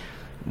tomorrow?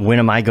 When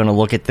am I going to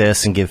look at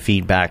this and give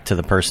feedback to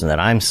the person that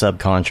I'm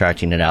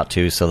subcontracting it out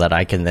to so that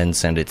I can then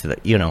send it to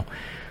the,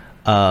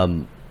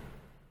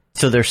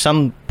 so there's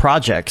some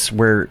projects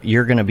where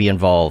you're going to be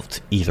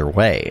involved either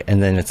way.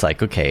 And then it's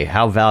like, okay,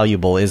 how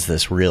valuable is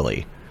this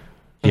really?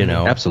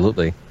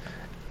 Absolutely.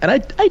 And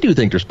I do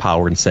think there's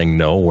power in saying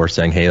no, or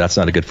saying, hey, that's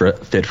not a good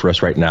fit for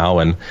us right now.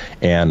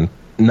 And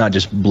not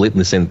just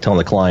blatantly telling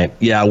the client,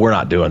 yeah, we're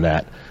not doing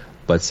that.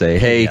 But say,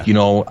 hey, I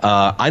know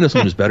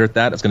someone who's better at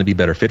that. It's going to be a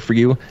better fit for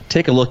you.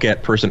 Take a look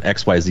at person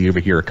XYZ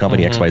over here, or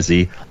company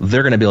XYZ.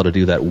 They're going to be able to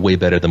do that way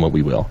better than what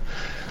we will.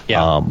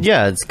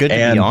 Yeah, it's good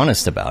to be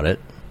honest about it.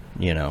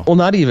 Well,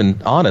 not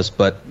even honest,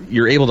 but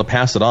you're able to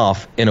pass it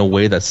off in a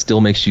way that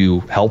still makes you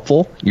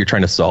helpful. You're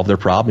trying to solve their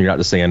problem. You're not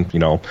just saying,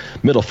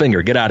 middle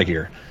finger, get out of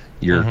here.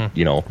 You're,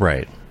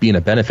 right, being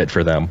a benefit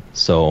for them.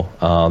 So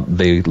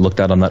they looked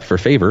out on that for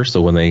favor.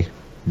 So when they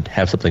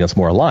have something that's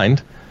more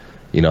aligned,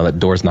 that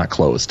door's not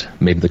closed.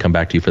 Maybe they come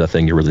back to you for the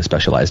thing you're really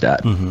specialized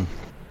at.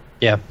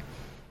 Yeah.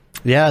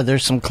 Yeah,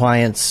 there's some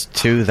clients,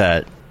 too,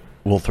 that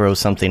will throw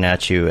something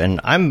at you. And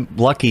I'm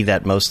lucky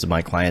that most of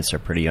my clients are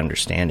pretty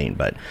understanding,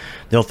 but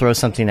they'll throw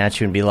something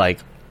at you and be like,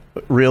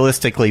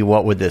 realistically,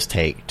 what would this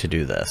take to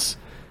do this?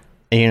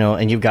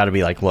 And you've got to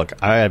be like, look,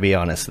 I got to be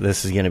honest,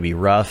 this is going to be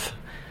rough.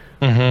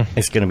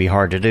 It's going to be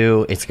hard to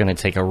do. It's going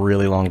to take a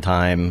really long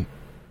time.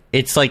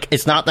 It's like,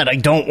 it's not that I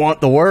don't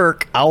want the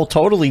work. I'll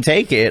totally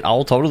take it.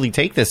 I'll totally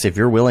take this if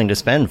you're willing to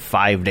spend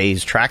 5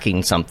 days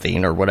tracking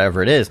something or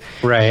whatever it is.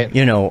 Right.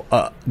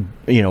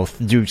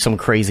 Do some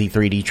crazy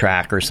 3D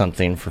track or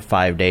something for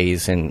 5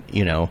 days. And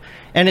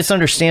it's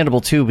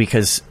understandable too,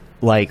 because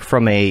like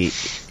from a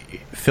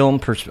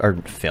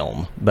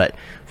but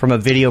from a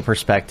video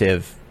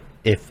perspective,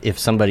 if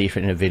somebody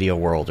in a video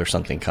world or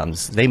something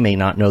comes, they may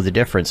not know the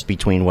difference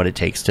between what it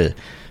takes to,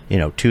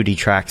 2D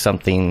track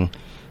something,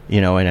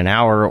 in an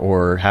hour,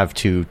 or have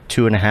to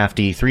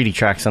 2.5D 3D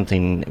track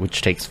something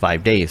which takes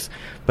 5 days.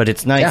 But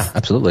it's nice, yeah,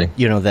 absolutely.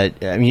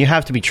 You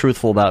have to be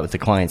truthful about it with the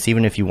clients,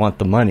 even if you want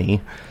the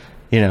money.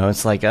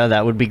 It's like, oh,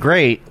 that would be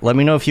great. Let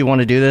me know if you want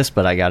to do this,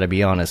 but I got to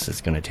be honest,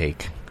 it's going to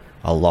take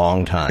a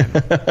long time.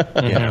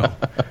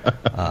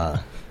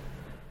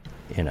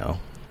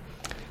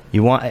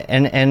 You want,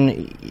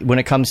 and when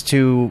it comes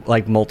to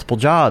like multiple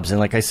jobs, and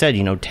like I said,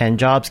 10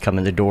 jobs come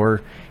in the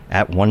door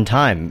at one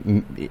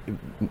time.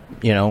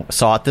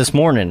 Saw it this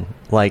morning,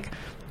 like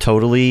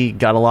totally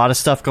got a lot of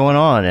stuff going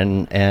on,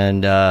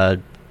 and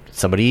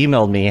somebody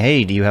emailed me,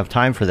 hey, do you have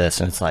time for this?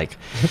 And it's like,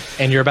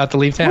 and you're about to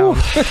leave town.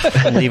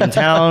 I'm leaving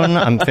town.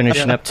 I'm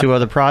finishing up 2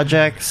 other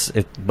projects,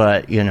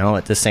 but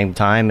at the same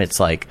time, it's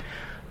like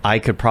I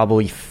could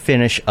probably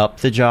finish up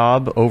the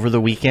job over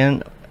the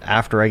weekend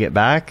after I get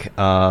back.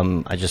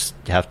 I just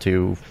have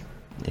to,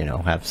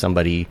 have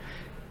somebody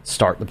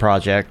start the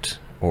project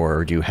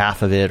or do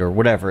half of it or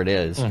whatever it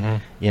is,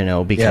 you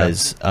know,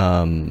 because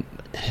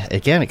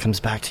again, it comes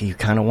back to you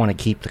kind of want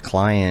to keep the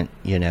client,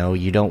 you know,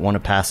 you don't want to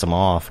pass them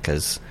off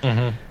because,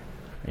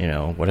 you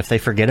know, what if they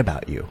forget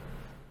about you?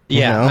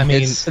 Yeah, You know? I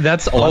mean,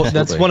 that's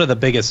one of the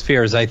biggest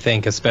fears, I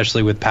think,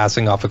 especially with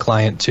passing off a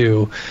client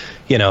to,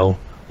 you know,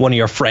 one of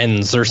your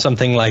friends or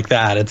something like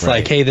that. It's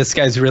like, hey, this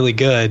guy's really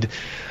good.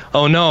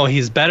 Oh, no,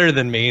 he's better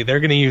than me. They're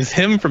going to use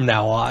him from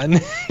now on,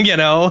 you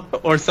know,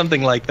 or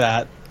something like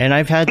that. And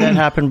I've had that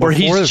happen before. Or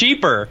he's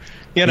cheaper,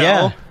 you know.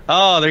 Yeah.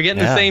 Oh, they're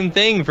getting the same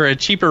thing for a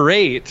cheaper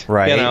rate,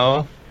 Right. you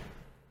know.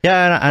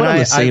 Yeah, and But on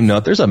the same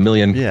note, there's a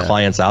million Yeah.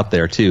 clients out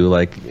there too.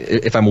 Like,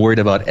 if I'm worried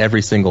about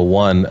every single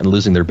one and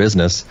losing their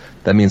business,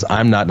 that means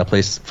I'm not in a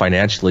place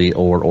financially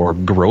or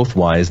growth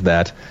wise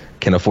that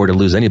can afford to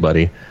lose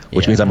anybody,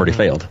 which means I'm already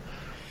failed.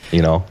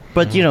 You know.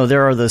 But you know,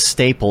 there are the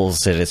staples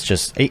that it's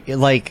just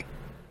like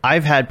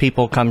I've had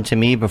people come to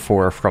me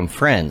before from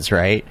friends,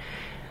 right?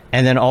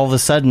 And then all of a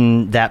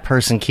sudden, that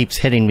person keeps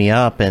hitting me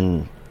up,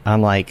 and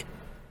I'm like,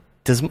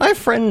 "Does my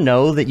friend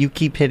know that you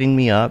keep hitting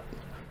me up?"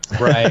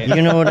 Right.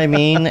 You know what I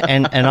mean?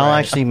 And I'll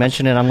actually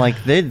mention it. I'm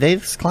like,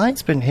 this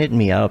client's been hitting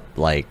me up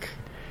like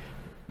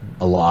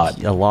A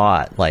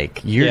lot.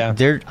 Like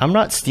I'm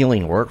not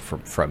stealing work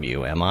from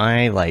you, am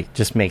I? Like,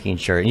 just making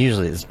sure. And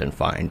usually it's been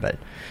fine, but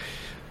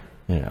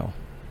you know.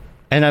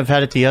 And I've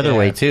had it the other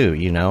way too.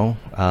 You know,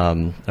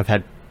 I've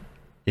had,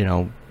 you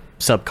know,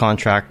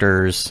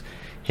 subcontractors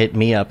hit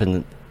me up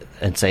and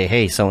say,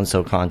 hey, so and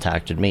so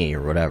contacted me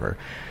or whatever.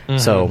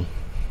 So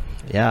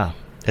yeah,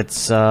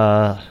 it's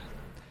the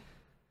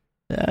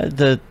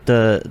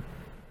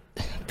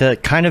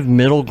kind of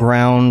middle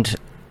ground.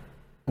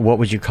 What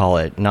would you call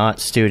it? Not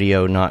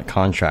studio, not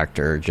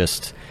contractor,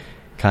 just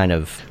kind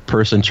of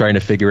Person trying to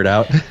figure it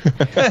out.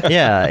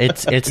 yeah.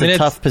 It's a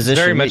tough position.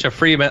 Very much a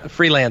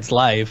freelance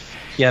life.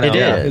 You know? It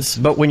is,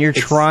 but when you're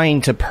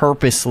trying to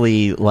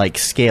purposely like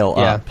scale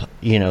up,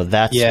 you know,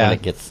 that's when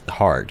it gets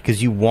hard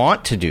because you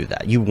want to do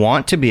that. You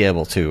want to be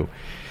able to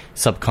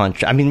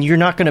subcontract. I mean, you're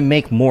not going to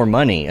make more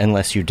money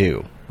unless you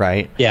do,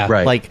 right? Yeah,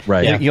 Right. Like,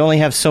 right. you only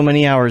have so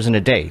many hours in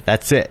a day.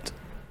 That's it.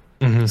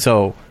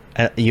 So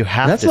you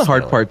have. That's to the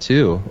hard scale part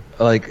too.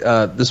 Like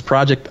this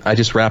project, I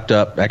just wrapped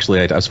up. Actually,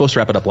 I was supposed to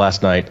wrap it up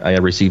last night. I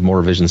received more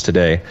revisions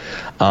today,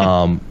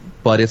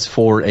 but it's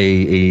for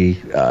a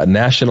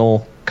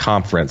national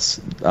conference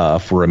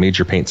for a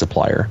major paint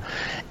supplier,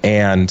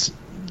 and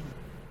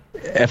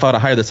if I were to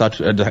hire this out,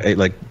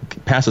 like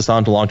pass this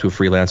on along to a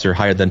freelancer,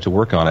 hire them to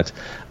work on it,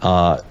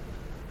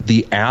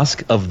 the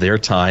ask of their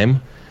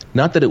time.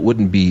 Not that it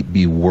wouldn't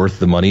be worth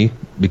the money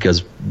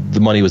because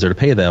the money was there to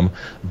pay them,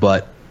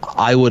 but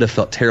I would have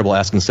felt terrible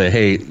asking, say,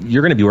 hey,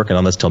 you're going to be working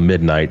on this till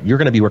midnight. You're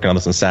going to be working on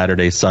this on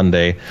Saturday,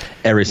 Sunday,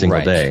 every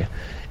single day.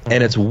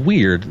 And it's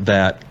weird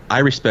that I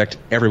respect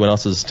everyone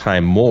else's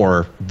time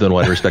more than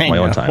what I respect my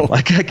own time.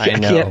 Like I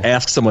can't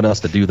ask someone else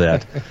to do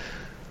that.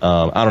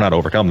 I don't know how to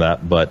overcome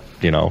that, but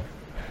you know,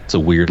 it's a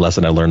weird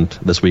lesson I learned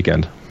this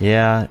weekend.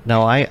 Yeah,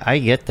 no, I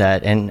get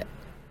that, and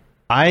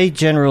I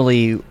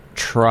generally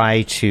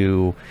try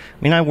to.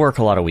 I mean, I work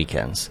a lot of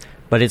weekends.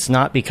 But it's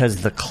not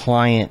because the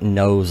client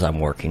knows I'm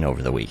working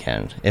over the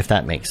weekend, if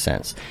that makes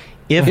sense.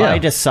 If I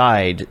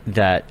decide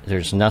that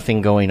there's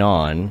nothing going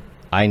on,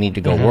 I need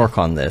to go work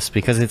on this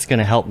because it's going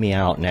to help me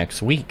out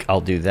next week,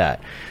 I'll do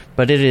that.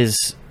 But it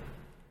is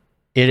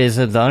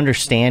the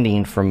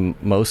understanding from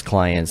most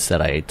clients that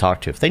I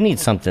talk to. If they need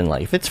something,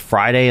 like if it's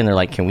Friday and they're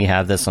like, can we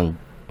have this on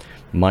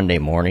Monday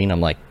morning?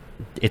 I'm like,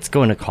 it's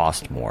going to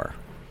cost more.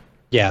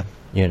 Yeah.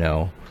 You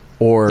know?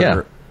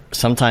 Or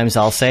sometimes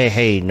I'll say,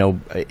 hey,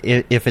 no,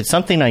 if it's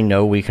something I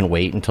know we can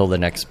wait until the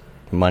next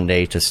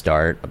Monday to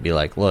start, I'll be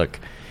like, look,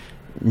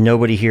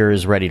 nobody here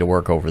is ready to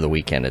work over the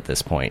weekend at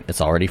this point. It's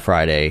already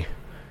Friday.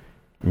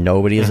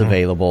 Nobody is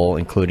available,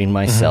 including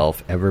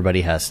myself.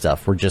 Everybody has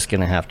stuff. We're just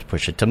going to have to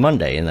push it to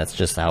Monday, and that's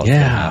just how it's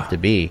going to have to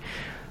be.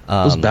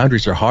 Those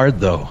boundaries are hard,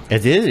 though.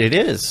 It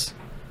is.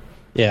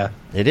 Yeah.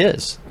 It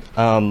is.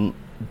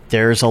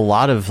 There's a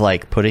lot of,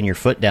 like, putting your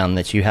foot down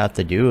that you have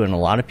to do, and a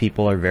lot of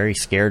people are very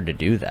scared to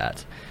do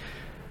that.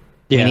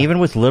 Yeah. And even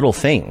with little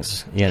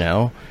things, you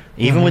know,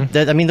 even with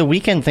that, I mean, the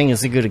weekend thing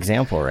is a good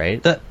example,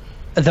 right?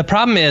 The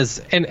problem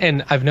is,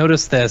 and I've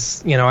noticed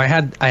this, you know, I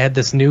had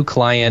this new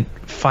client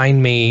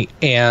find me,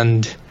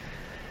 and,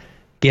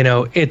 you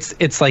know,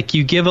 it's like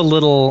you give a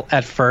little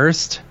at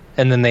first,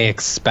 and then they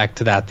expect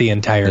that the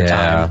entire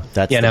time.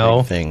 That's you the know,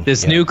 big thing.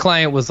 This new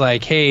client was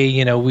like, hey,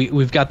 you know,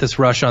 we've got this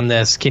rush on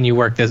this. Can you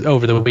work this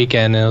over the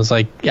weekend? And I was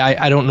like, yeah,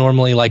 I don't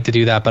normally like to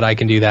do that, but I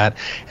can do that.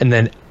 And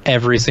then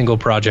every single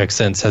project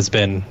since has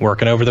been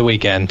working over the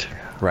weekend.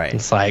 Right.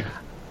 It's like,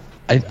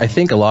 I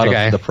think a lot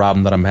of the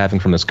problem that I'm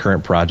having from this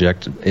current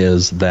project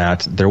is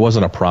that there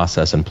wasn't a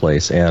process in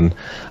place. And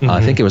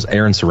I think it was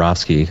Aaron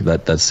Sorofsky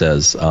that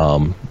says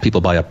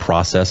people buy a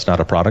process, not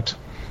a product.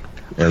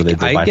 Or they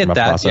buy get from a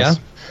that, process.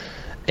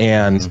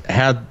 And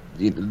had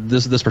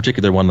this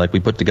particular one, like we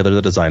put together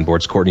the design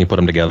boards. Courtney put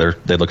them together.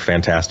 They look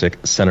fantastic.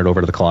 Sent it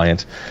over to the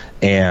client,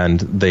 and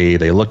they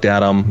looked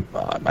at them.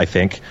 I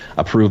think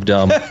approved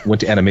them.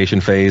 Went to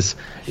animation phase.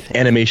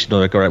 Animation,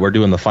 like, all right, we're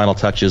doing the final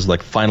touches,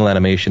 like final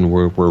animation.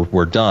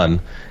 We're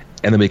done,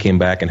 and then we came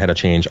back and had to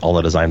change all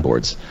the design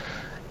boards.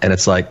 And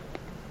it's like,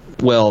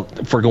 well,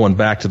 if we're going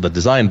back to the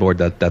design board,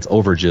 that's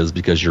overages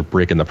because you're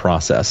breaking the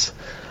process.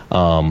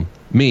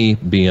 Me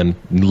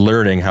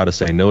learning how to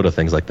say no to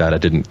things like that,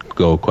 it didn't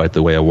go quite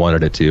the way I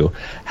wanted it to.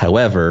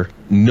 However,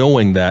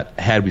 knowing that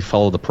had we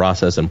followed the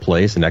process in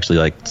place and actually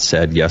like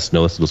said yes,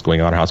 no, this is what's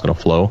going on, or how it's going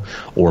to flow,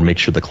 or make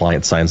sure the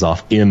client signs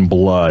off in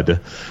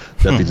blood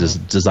that these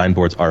design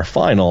boards are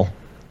final,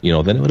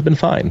 then it would have been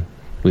fine.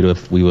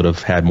 We would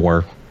have had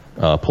more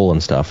pull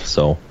and stuff.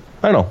 So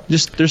I don't know.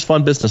 Just there's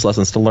fun business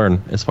lessons to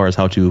learn as far as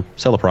how to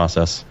sell a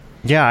process.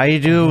 Yeah, I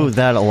do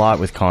that a lot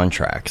with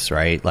contracts,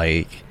 right?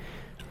 Like,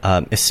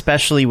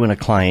 especially when a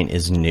client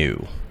is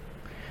new.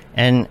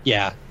 And,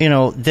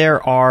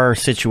 there are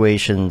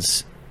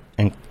situations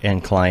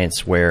and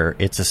clients where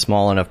it's a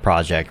small enough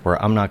project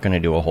where I'm not going to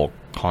do a whole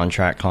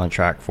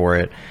contract for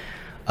it.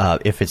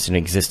 If it's an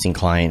existing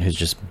client who's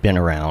just been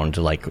around,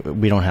 like,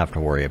 we don't have to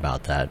worry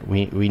about that.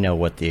 We know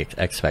what the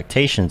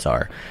expectations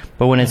are.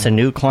 But when it's a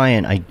new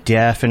client, I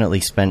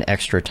definitely spend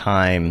extra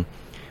time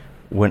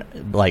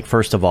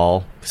first of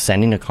all,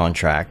 sending a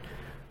contract.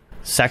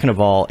 Second of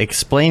all,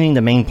 explaining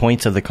the main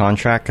points of the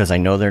contract, because I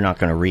know they're not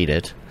going to read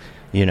it.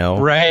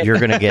 Right. You're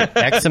going to get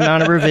X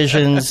amount of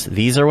revisions.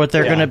 These are what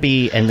they're going to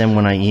be. And then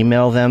when I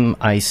email them,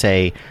 I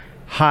say,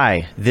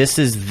 hi, this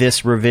is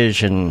this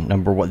revision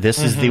number one. This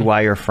is the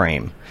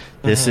wireframe.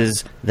 This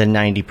is the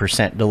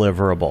 90%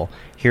 deliverable.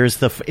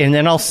 Here's and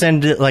then I'll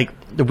send it, like,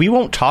 we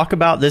won't talk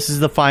about this is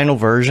the final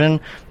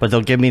version, but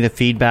they'll give me the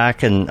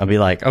feedback and I'll be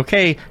like,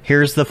 okay,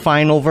 here's the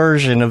final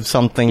version of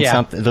something.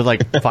 They're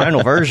like,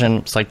 final version?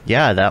 It's like,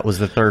 yeah, that was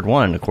the third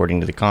one according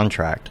to the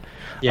contract.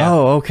 Yeah.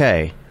 Oh,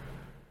 okay.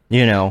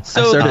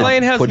 So the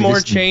client has more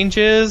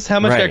changes. How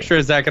much extra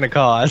is that going to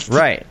cost?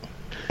 Right.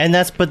 And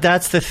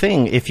that's the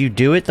thing. If you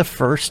do it the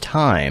first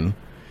time,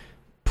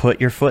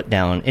 put your foot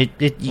down.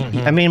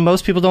 I mean,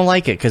 most people don't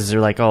like it because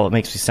they're like, oh, it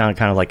makes me sound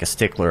kind of like a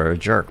stickler or a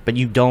jerk. But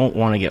you don't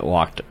want to get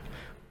walked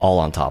all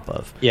on top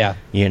of. Yeah.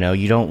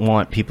 You don't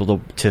want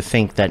people to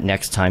think that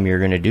next time you're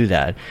going to do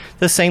that.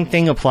 The same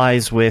thing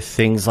applies with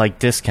things like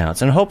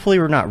discounts. And hopefully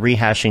we're not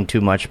rehashing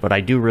too much, but I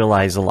do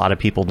realize a lot of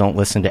people don't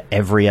listen to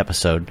every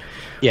episode.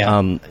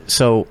 Yeah.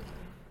 So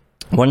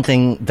one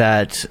thing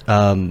that...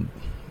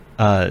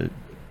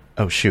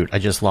 oh, shoot, I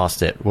just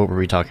lost it. What were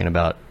we talking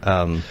about?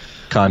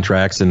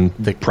 Contracts and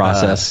the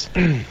process.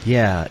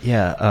 Yeah.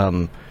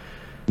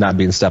 Not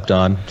being stepped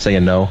on,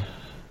 saying no.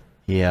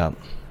 Yeah.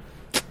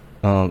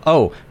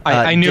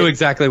 I knew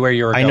exactly where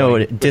you were going. I know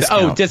it.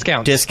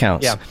 Discounts.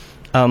 Discounts. Yeah.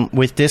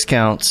 With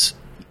discounts,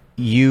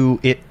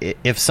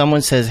 if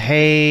someone says,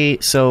 hey,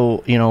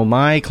 so,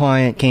 my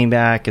client came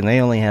back and they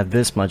only have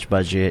this much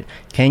budget,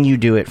 can you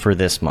do it for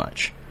this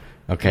much?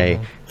 Okay.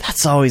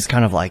 That's always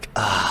kind of like,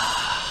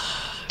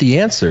 The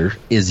answer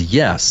is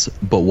yes,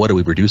 but what are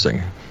we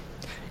reducing?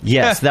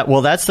 Yes,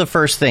 that's the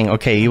first thing.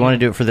 Okay, you want to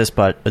do it for this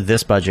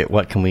budget,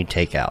 what can we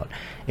take out?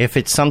 If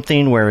it's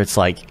something where it's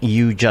like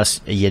you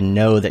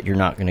know that you're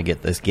not going to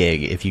get this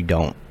gig if you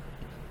don't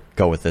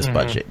go with this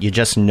budget. You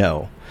just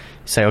know.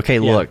 Say, okay,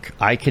 look,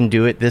 I can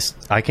do it this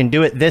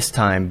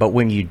time, but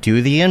when you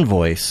do the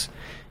invoice,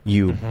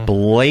 you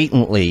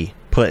blatantly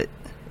put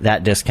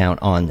that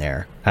discount on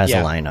there as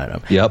a line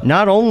item. Yep.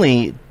 Not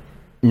only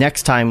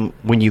next time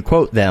when you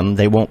quote them,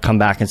 they won't come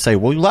back and say,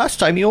 well, last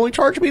time you only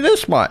charged me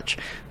this much.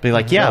 Be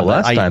like, yeah,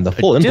 last time the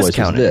full invoice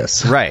was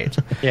this. Right.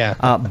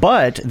 Yeah.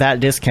 But that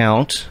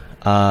discount,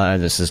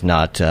 this is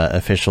not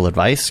official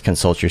advice,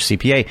 consult your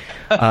CPA,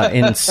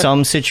 in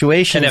some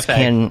situations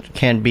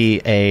can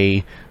be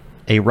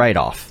a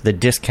write-off. The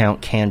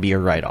discount can be a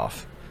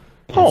write-off.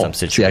 Oh,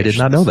 see, I did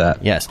not know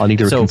that. Yes. I'll need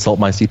to consult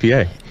my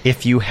CPA.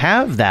 If you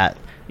have that,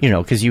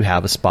 because you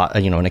have a spot,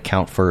 an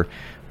account for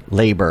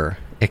labor,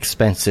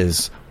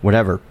 expenses,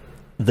 whatever,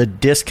 the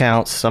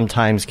discounts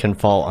sometimes can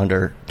fall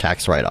under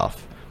tax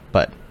write-off.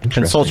 But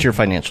consult your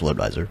financial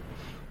advisor.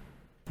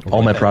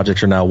 All my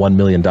projects are now $1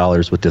 million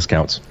with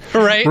discounts.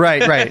 Right.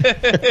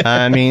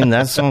 I mean,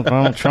 that's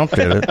Donald Trump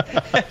did it.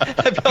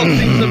 I've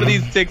seen some of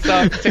these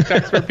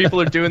TikToks where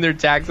people are doing their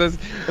taxes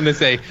and they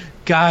say,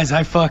 guys,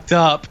 I fucked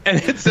up.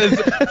 And it says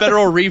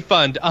federal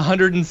refund,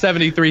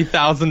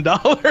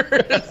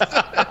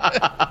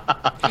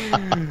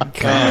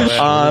 $173,000.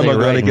 I'm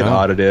going to get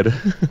audited.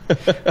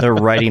 They're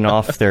writing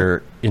off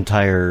their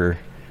entire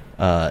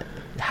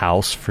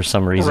house for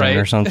some reason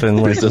or something.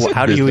 Like,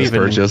 how do you even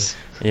purchase?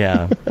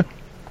 Yeah.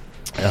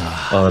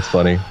 Oh, that's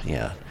funny.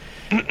 Yeah.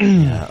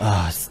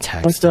 Oh, it's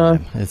tax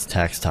time. It's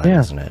tax time,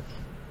 isn't it?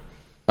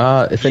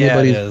 If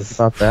anybody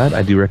thought that,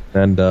 I do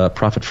recommend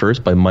Profit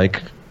First by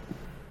Mike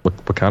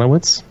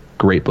Wakanowitz.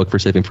 Great book for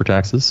saving for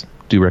taxes.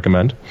 Do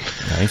recommend.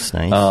 Nice.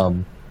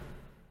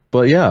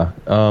 But yeah,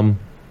 talk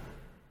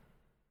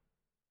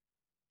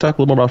a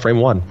little more about Frame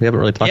One. We haven't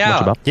really talked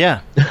much about.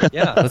 Yeah.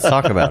 Let's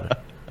talk about it.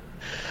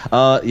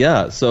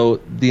 Yeah.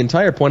 So the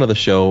entire point of the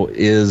show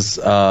is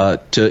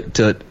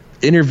to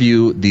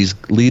interview these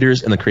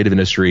leaders in the creative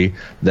industry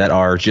that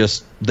are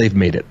they've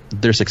made it.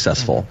 They're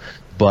successful.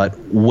 But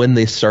when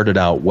they started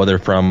out, whether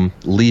from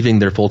leaving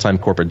their full-time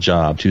corporate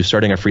job to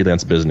starting a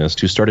freelance business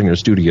to starting their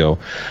studio,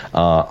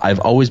 I've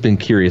always been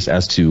curious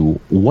as to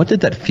what did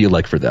that feel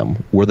like for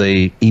them? Were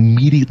they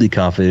immediately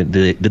confident?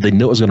 Did they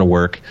know it was going to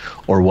work?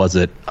 Or was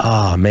it,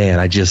 oh, man,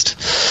 I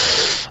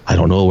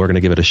don't know. We're going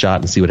to give it a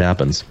shot and see what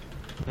happens.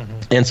 Mm-hmm.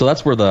 And so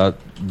that's where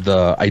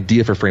the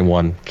idea for Frame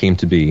One came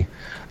to be.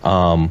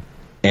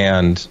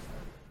 And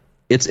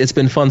it's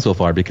been fun so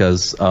far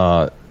because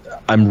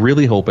I'm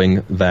really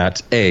hoping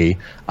that I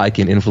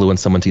can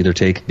influence someone to either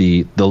take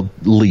the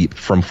leap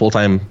from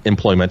full-time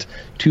employment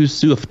to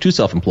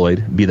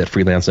self-employed, be that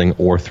freelancing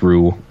or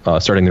through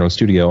starting their own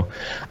studio.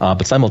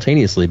 But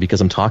simultaneously,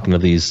 because I'm talking to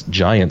these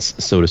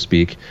giants, so to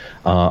speak,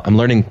 I'm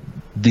learning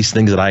these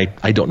things that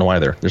I don't know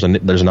either. There's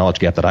a knowledge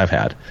gap that I've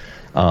had.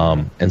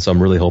 And so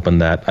I'm really hoping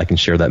that I can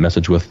share that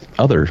message with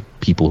other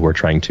people who are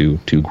trying to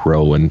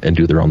grow and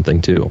do their own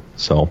thing too.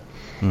 So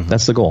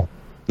that's the goal.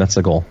 That's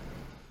cool.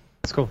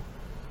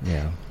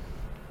 Yeah.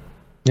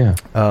 Yeah.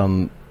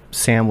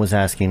 Sam was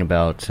asking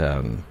about,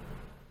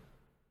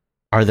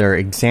 are there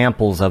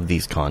examples of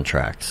these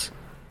contracts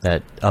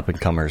that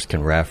up-and-comers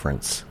can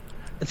reference?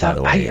 By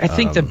the way, I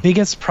think the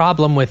biggest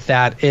problem with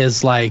that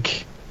is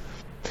like...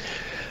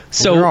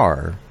 So there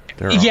are.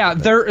 Yeah,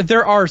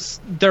 there are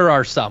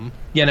some,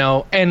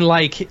 and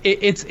like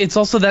it's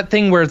also that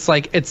thing where it's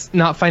like it's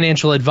not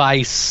financial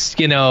advice,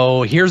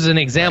 here's an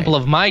example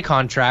of my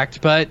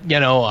contract, but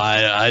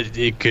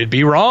it could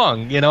be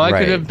wrong, I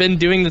could have been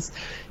doing this,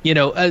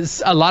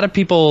 as a lot of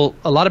people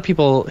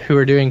who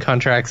are doing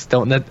contracts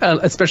don't,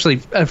 especially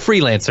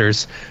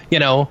freelancers,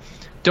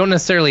 don't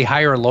necessarily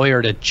hire a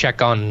lawyer to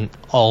check on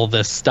all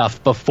this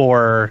stuff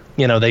before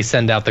they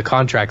send out the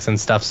contracts and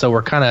stuff. So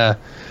we're kind of,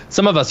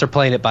 some of us are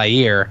playing it by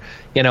ear.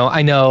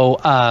 I know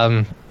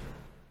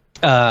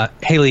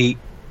Haley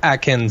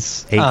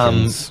Akins,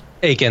 with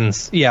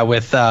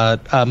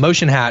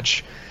Motion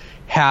Hatch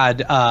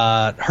had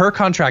her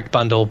contract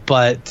bundle,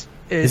 but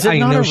is it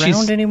not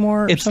around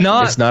anymore? It's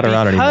not. It's not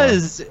around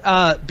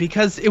anymore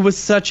because it was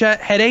such a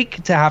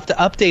headache to have to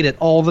update it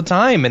all the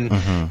time, and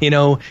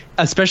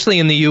especially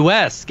in the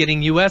U.S.,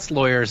 getting U.S.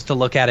 lawyers to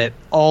look at it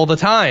all the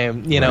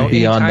time.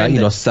 Beyond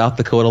that, South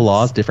Dakota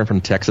law is different from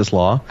Texas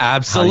law.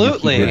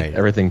 Absolutely,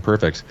 everything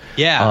perfect.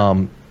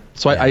 Yeah.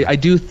 So I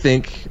do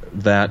think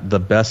that the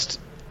best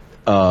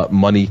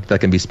money that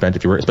can be spent,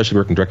 if you're especially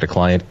working direct to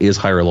client, is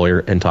hire a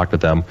lawyer and talk to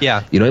them.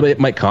 Yeah. It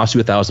might cost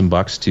you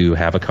 $1,000 to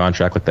have a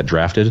contract like that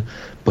drafted,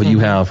 but you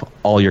have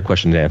all your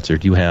questions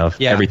answered. You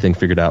have everything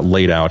figured out,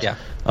 laid out. Yeah.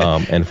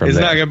 And from it's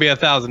there, not going to be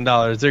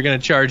 $1,000. They're going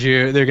to charge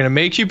you. They're going to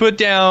make you put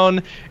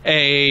down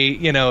a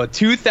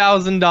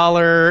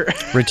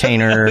 $2,000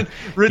 retainer.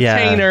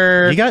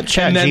 Yeah. You got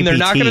ChatGPT. And then they're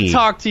not going to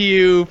talk to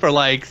you for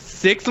like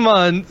 6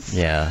 months.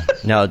 Yeah.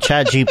 No,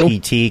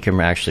 ChatGPT can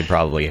actually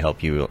probably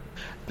help you.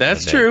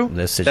 That's true.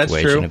 This situation.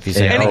 That's true. If you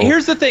say, and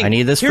here's the thing. I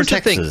need this for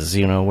Texas,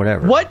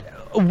 whatever.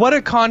 What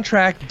a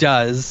contract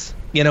does,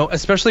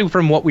 especially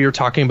from what we were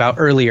talking about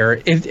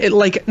earlier,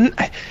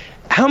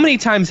 how many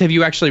times have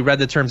you actually read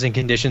the terms and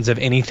conditions of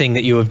anything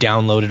that you have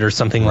downloaded or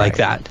something like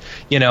that?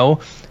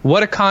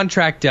 What a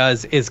contract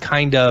does is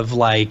kind of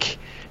like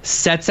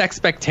sets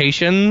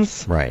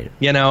expectations. Right.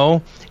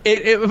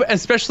 It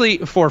especially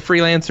for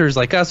freelancers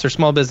like us or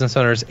small business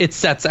owners, it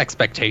sets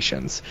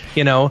expectations,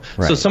 Right.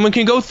 So someone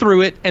can go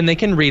through it and they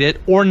can read it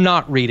or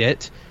not read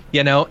it,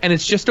 and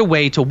it's just a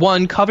way to,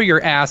 one, cover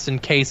your ass in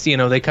case,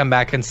 they come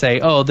back and say,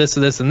 oh, this,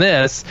 and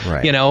this,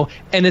 right.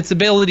 And its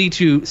ability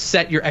to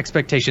set your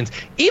expectations.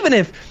 Even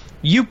if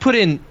you put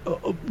in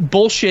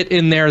bullshit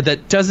in there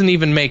that doesn't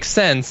even make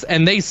sense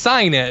and they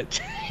sign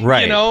it,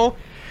 right.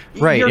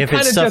 Right, if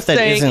it's stuff that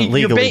isn't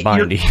legally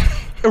binding.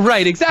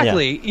 Right,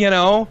 exactly,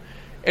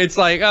 It's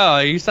like, oh,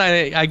 you sign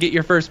it, I get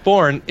your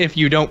firstborn if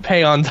you don't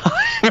pay on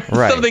time,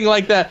 or something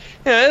like that.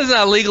 It's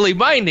not legally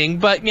binding,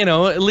 but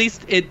at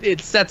least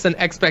it sets an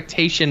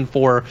expectation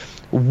for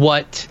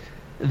what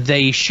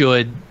they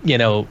should,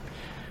 how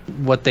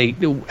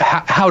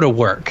to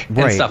work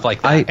and stuff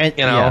like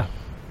that.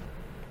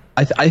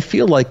 I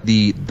feel like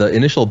the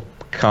initial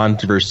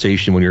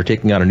conversation when you're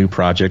taking on a new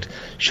project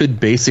should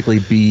basically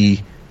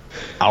be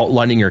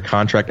outlining your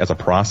contract as a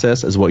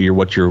process as what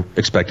you're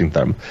expecting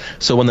them.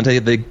 So when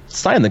they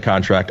sign the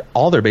contract,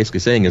 all they're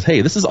basically saying is,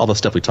 hey, this is all the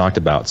stuff we talked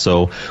about.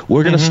 So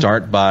we're going to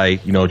start by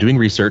doing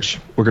research.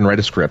 We're going to write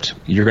a script.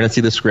 You're going to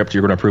see the script.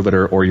 You're going to approve it,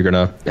 or you're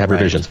going to have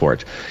revisions for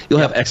it. You'll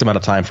have X amount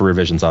of time for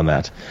revisions on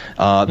that.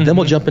 Then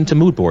we'll jump into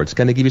mood boards,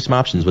 kind of give you some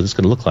options what it's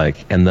going to look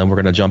like, and then we're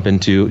going to jump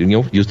into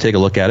you take a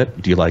look at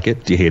it. Do you like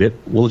it? Do you hate it?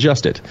 We'll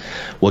adjust it.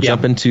 We'll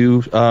jump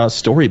into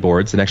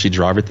storyboards and actually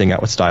draw everything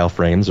out with style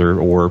frames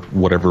or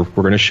whatever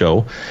we're going to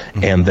show,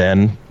 and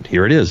then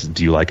here it is.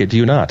 Do you like it? Do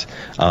you not?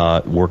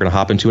 We're going to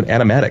hop into an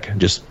animatic.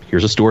 Just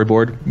here's a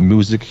storyboard,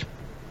 music,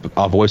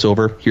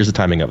 voiceover. Here's the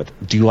timing of it.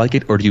 Do you like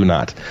it or do you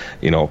not?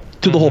 You know,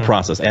 through the whole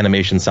process,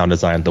 animation, sound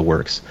design, the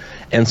works.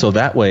 And so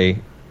that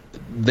way,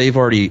 they've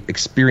already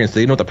experienced,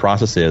 they know what the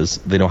process is,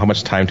 they know how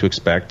much time to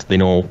expect, they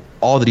know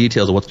all the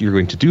details of what you're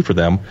going to do for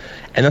them,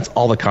 and that's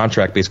all the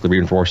contract basically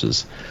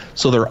reinforces.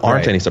 So there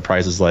aren't any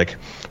surprises like,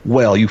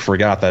 well, you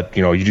forgot that,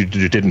 you know, you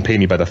didn't pay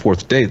me by the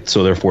 4th date,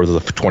 so therefore the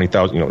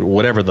 20,000, you know,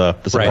 whatever the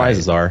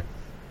surprises are,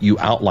 you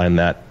outline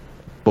that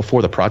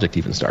before the project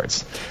even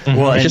starts.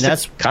 Well, it's and just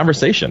that's a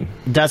conversation.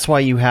 That's why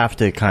you have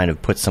to kind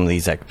of put some of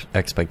these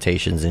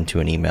expectations into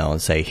an email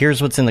and say,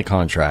 here's what's in the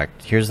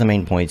contract. Here's the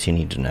main points you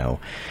need to know.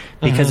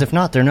 Because if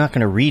not, they're not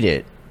going to read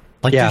it.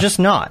 Like, they're just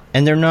not.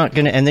 And they're not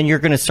going to, and then you're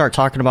going to start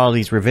talking about all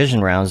these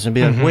revision rounds and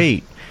be like,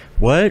 wait,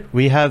 what?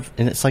 We have,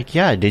 and it's like,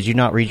 yeah, did you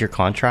not read your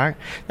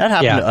contract? That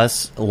happened to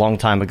us a long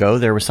time ago.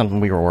 There was something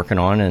we were working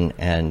on,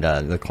 and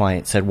the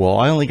client said, well,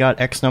 I only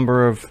got X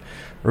number of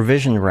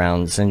revision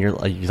rounds, and you're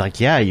like,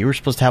 yeah, you were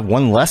supposed to have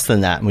one less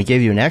than that, and we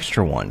gave you an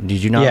extra one.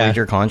 Did you not read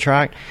your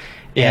contract?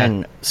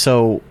 And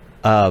so,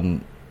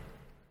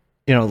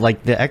 you know,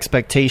 like the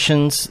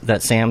expectations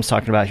that Sam's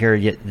talking about here,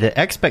 the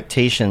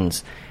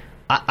expectations,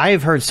 I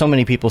have heard so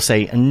many people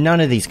say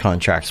none of these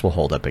contracts will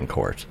hold up in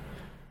court.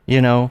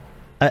 You know,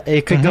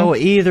 it could go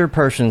either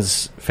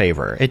person's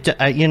favor.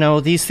 You know,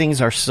 these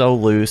things are so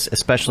loose,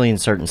 especially in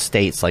certain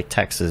states like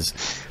Texas.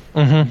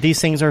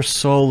 These things are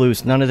so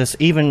loose. None of this,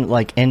 even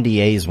like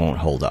NDAs won't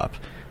hold up,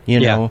 you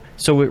know?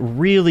 So it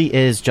really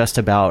is just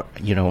about,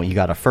 you know, you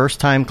got a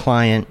first-time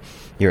client,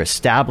 you're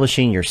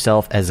establishing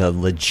yourself as a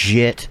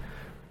legit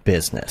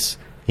business.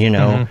 You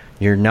know,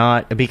 you're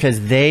not, because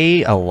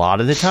a lot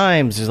of the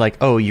times is like,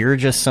 oh, you're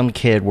just some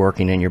kid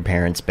working in your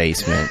parents'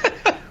 basement.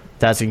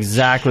 That's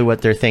exactly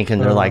what they're thinking.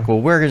 They're like, well,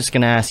 we're just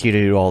going to ask you to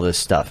do all this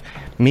stuff.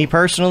 Me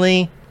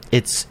personally,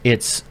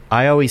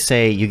 I always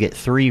say you get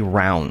 3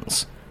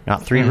 rounds.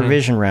 Not 3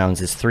 revision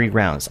rounds, it's 3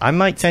 rounds. I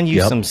might send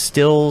you some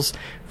stills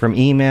from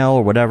email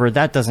or whatever.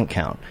 That doesn't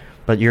count.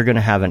 But you're going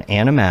to have an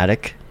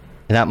animatic.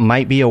 That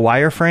might be a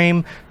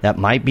wireframe. That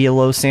might be a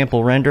low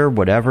sample render.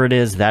 Whatever it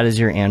is, that is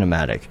your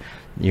animatic.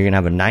 You're going to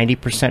have a 90%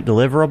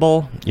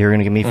 deliverable. You're going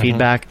to give me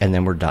feedback, and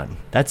then we're done.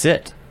 That's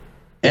it.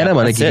 And I'm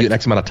going to give you an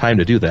X amount of time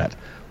to do that.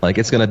 Like,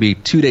 it's going to be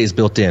 2 days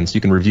built in, so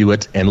you can review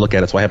it and look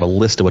at it. So I have a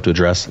list of what to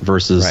address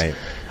versus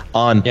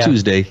on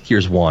Tuesday,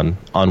 here's one.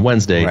 On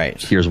Wednesday,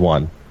 here's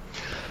one.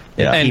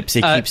 Yeah. It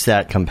keeps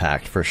that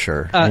compact for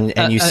sure.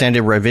 And you send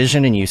a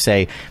revision and you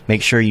say,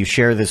 make sure you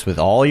share this with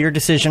all your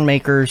decision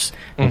makers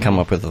and come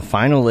up with a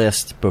final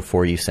list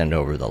before you send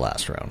over the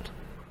last round.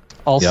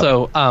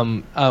 Also,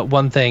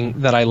 one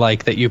thing that I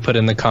like that you put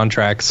in the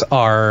contracts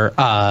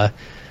are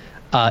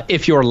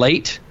if you're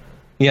late,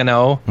 you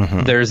know,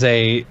 there's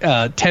a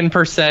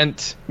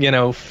 10%, you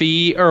know,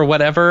 fee or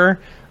whatever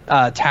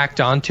tacked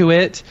onto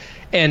it.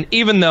 And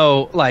even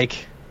though,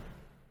 like,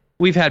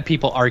 we've had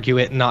people argue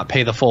it and not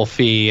pay the full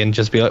fee and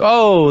just be like,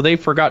 oh, they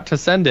forgot to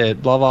send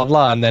it, blah, blah,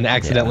 blah, and then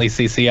accidentally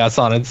CC us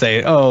on and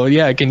say, oh,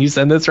 yeah, can you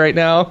send this right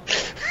now?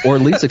 Or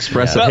at least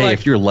express that, hey, like,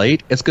 if you're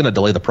late, it's going to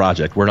delay the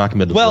project. We're not going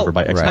to deliver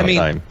by X amount of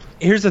time.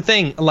 Here's the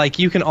thing. Like,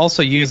 you can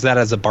also use that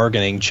as a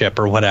bargaining chip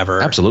or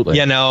whatever. Absolutely.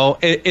 You know,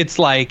 it's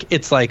like,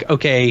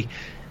 okay,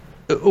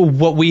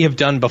 what we have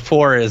done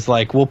before is,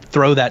 like, we'll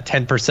throw that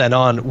 10%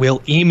 on.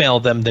 We'll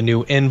email them the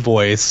new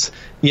invoice,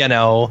 you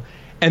know,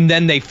 and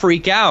then they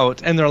freak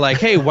out and they're like,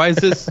 hey, why is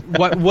this?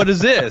 What is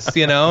this?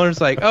 You know, and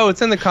it's like, oh,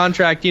 it's in the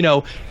contract. You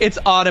know, it's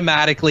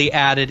automatically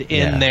added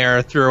in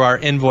there through our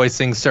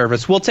invoicing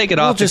service. We'll take it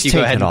off if you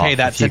go ahead and pay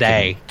that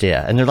today.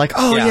 And they're like,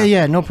 oh,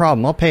 yeah, no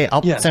problem. I'll pay.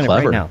 I'll send it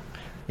right now.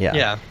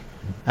 Yeah.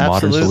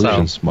 Absolutely.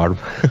 Modern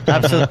solutions.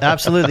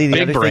 Absolutely.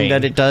 The other thing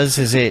that it does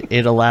is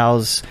it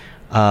allows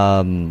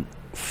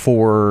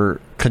for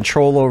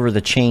control over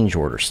the change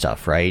order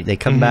stuff, right? They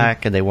come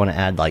back and they want to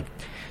add like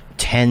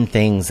 10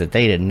 things that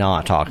they did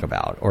not talk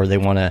about, or they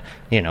want to,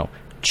 you know,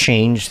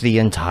 change the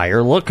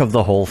entire look of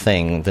the whole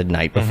thing the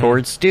night before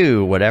it's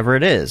due, whatever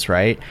it is,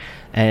 right?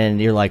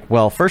 And you're like,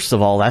 well, first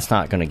of all, that's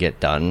not going to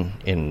get done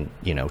in,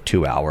 you know,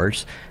 2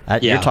 hours.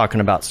 You're talking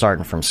about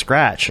starting from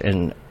scratch,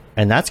 and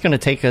that's going to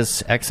take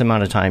us X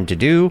amount of time to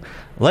do.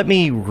 Let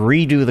me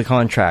redo the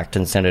contract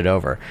and send it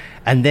over.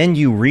 And then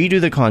you redo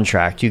the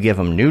contract, you give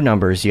them new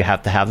numbers, you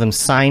have to have them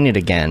sign it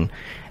again.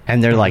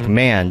 And they're like,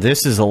 man,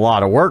 this is a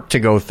lot of work to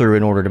go through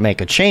in order to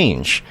make a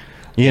change,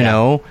 you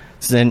know?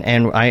 And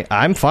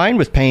I'm fine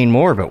with paying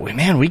more, but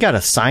man, we got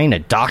to sign a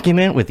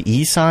document with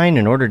e-sign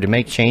in order to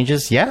make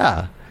changes.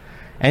 Yeah.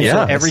 And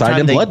so every time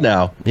in blood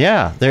now.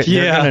 Yeah. They're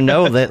going to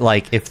know that,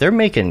 like, if they're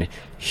making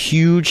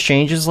huge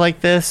changes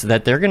like this,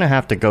 that they're going to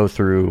have to go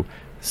through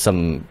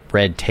some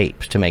red tape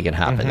to make it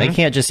happen. They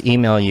can't just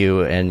email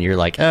you and you're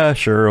like,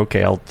 sure,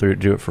 okay, I'll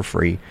do it for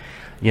free,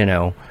 you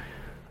know?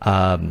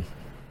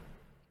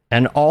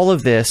 And all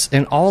of this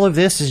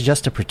is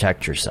just to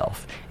protect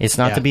yourself. It's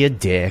not to be a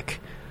dick,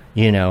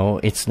 you know.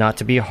 It's not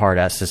to be a hard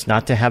ass. It's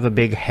not to have a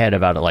big head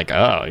about it, like,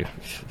 oh,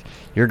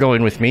 you're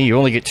going with me. You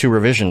only get 2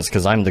 revisions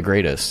because I'm the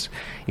greatest,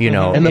 you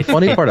know. And the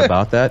funny part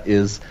about that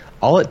is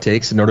all it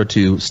takes in order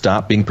to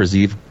stop being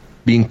perceived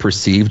being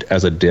perceived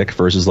as a dick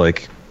versus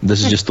like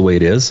this is just the way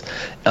it is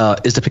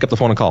to pick up the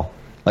phone and call.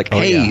 Like,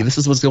 hey, this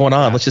is what's going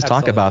on. Let's just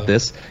talk about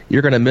this.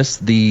 You're going to miss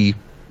the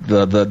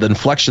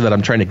inflection that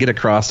I'm trying to get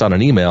across on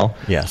an email.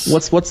 Yes.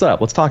 What's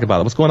up? Let's talk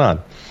about it. What's going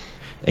on?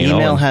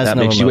 Email has that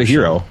no makes emotion. you a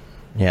hero.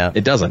 Yeah.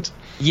 It doesn't.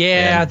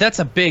 Yeah, that's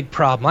a big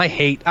problem. I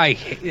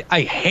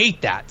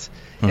hate that.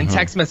 In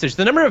text message,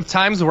 the number of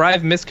times where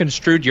I've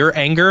misconstrued your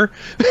anger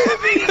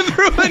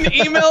through an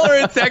email or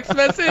a text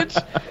message,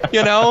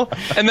 you know,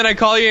 and then I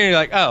call you and you're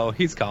like, oh,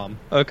 he's calm.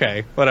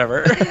 Okay,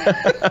 whatever.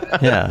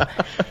 Yeah.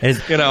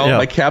 You know,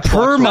 my caps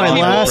per lock my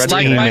people last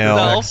like email.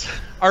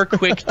 myself are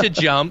quick to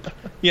jump,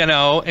 you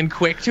know, and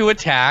quick to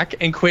attack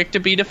and quick to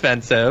be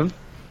defensive.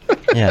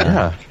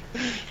 Yeah.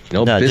 You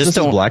know, No, just business is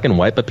don't- black and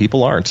white, but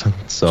people aren't.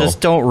 So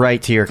Just don't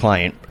write to your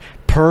client.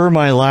 Per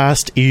my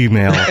last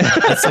email.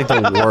 That's like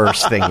the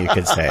worst thing you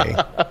could say.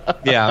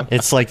 Yeah.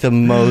 It's like the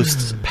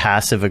most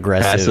passive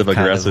aggressive.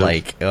 Passive-aggressive.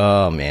 Like,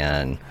 oh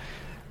man.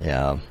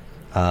 Yeah.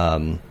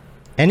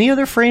 Any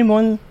other frame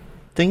one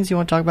things you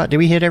want to talk about? Did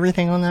we hit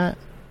everything on that?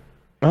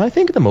 I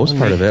think the most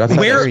part of it. I think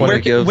I just wanted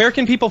to give Where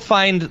can people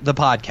find the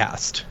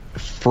podcast?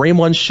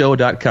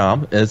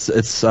 frameoneshow.com.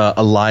 It's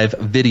a live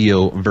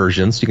video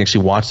version, so you can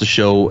actually watch the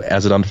show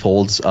as it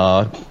unfolds.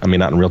 I mean,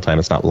 not in real time.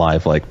 It's not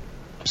live, like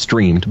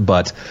streamed,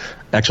 but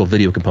actual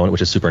video component,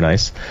 which is super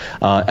nice.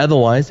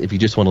 Otherwise, if you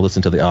just want to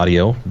listen to the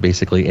audio,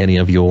 basically any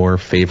of your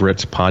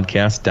favorite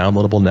podcast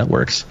downloadable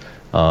networks,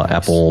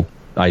 Apple,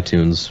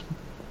 iTunes,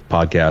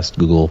 Podcast,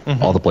 Google,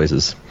 all the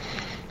places.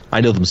 I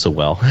know them so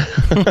well.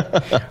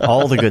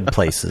 All the good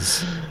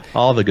places.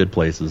 All the good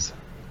places.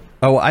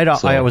 Oh,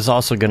 I was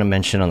also going to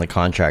mention on the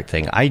contract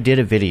thing. I did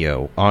a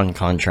video on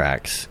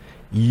contracts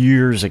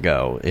years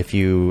ago. If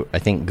you, I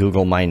think,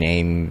 Google my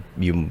name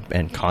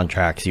and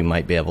contracts, you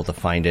might be able to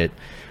find it.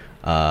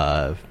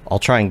 I'll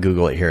try and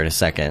Google it here in a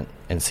second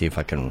and see if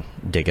I can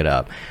dig it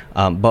up.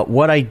 But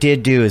what I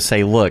did do is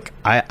say, look,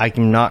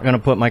 I'm not going to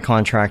put my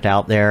contract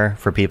out there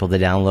for people to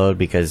download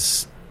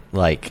because,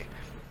 like,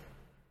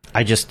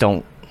 I just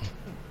don't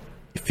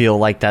feel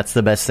like that's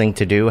the best thing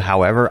to do.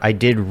 However, I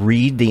did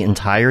read the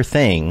entire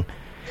thing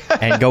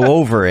and go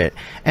over it.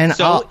 And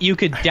So you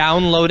could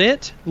download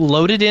it,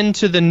 load it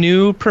into the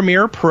new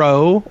Premiere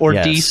Pro or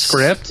Yes.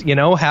 Descript, you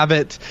know, have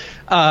it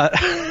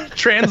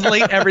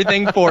translate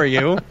everything for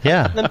you.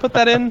 Yeah. And then put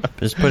that in.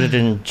 Just put it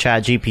in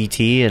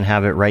ChatGPT and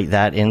have it write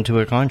that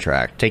into a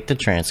contract. Take the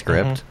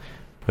transcript,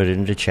 put it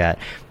into chat.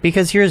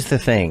 Because here's the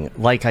thing,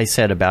 like I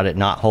said about it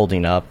not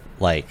holding up,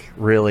 like,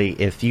 really,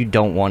 if you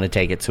don't want to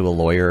take it to a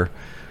lawyer,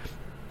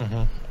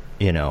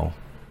 you know,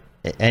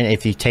 and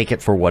if you take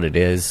it for what it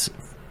is,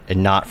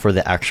 and not for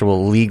the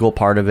actual legal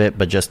part of it,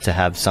 but just to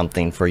have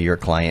something for your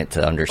client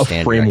to A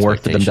understand, framework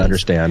for them to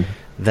expectations,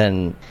 understand.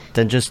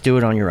 then just do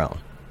it on your own,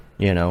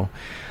 you know.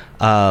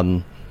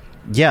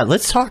 Yeah,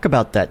 let's talk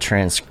about that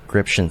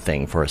transcription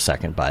thing for a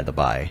second, by the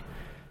by.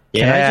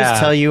 Can I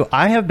just tell you,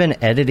 I have been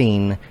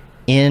editing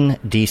in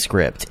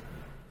Descript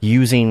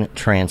using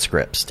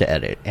transcripts to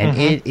edit, and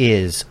it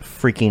is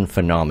freaking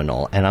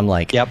phenomenal. And I'm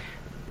like,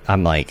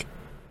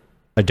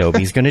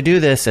 Adobe's going to do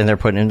this, and they're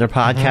putting in their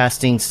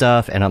podcasting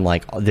stuff, and I'm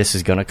like, oh, this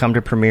is going to come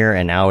to Premiere,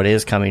 and now it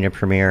is coming to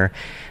Premiere.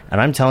 And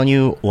I'm telling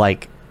you,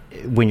 like,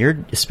 when you're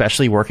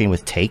especially working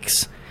with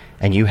takes,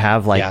 and you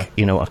have, like,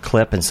 you know, a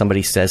clip, and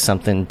somebody says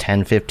something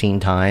 10, 15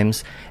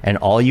 times, and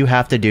all you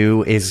have to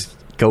do is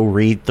go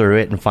read through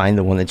it and find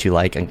the one that you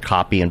like and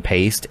copy and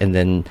paste, and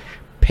then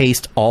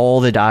paste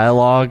all the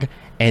dialogue,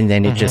 and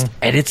then it just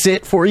edits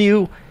it for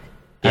you.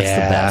 That's the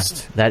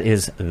best. That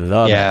is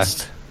the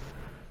best.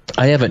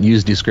 I haven't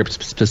used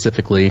Descript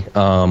specifically.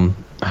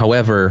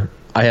 However,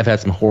 I have had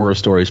some horror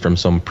stories from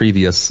some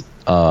previous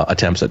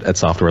attempts at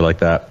software like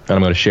that that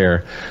I'm going to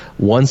share.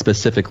 One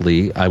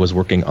specifically, I was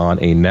working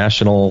on a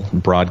national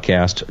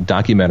broadcast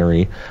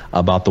documentary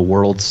about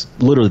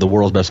literally the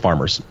world's best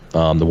farmers,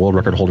 the world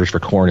record holders for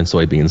corn and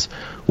soybeans,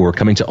 who were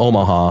coming to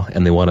Omaha,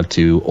 and they wanted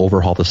to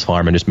overhaul this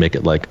farm and just make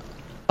it like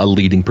a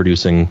leading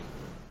producing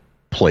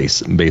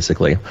place,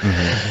 basically.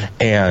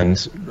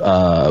 And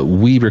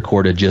we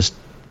recorded just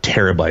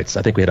terabytes.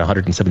 I think we had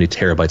 170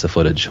 terabytes of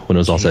footage when it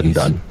was all said and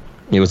done.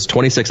 It was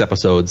 26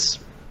 episodes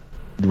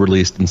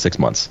released in 6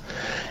 months.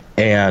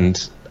 And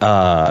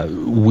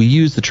we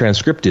used the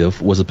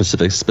Transcriptive, was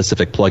a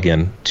specific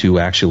plugin to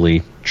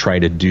actually try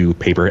to do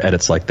paper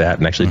edits like that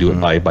and actually do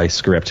it by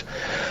script.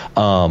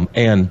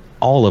 And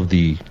all of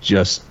the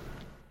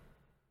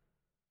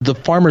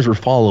farmers were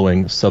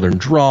following Southern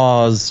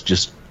draws,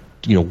 just,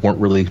 you know, weren't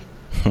really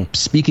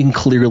speaking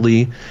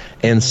clearly.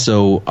 And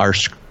so our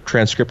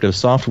transcriptive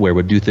software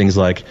would do things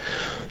like,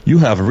 you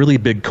have really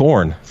big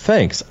corn.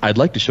 Thanks. I'd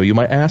like to show you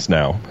my ass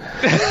now.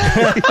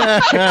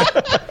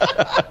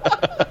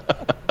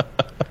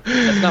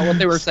 That's not what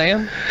they were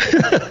saying?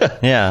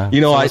 Yeah.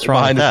 You know, so what's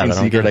wrong behind with the that? scenes I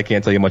don't secret, get I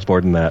can't tell you much more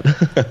than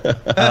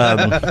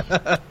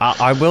that.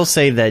 I will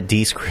say that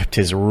Descript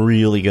is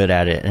really good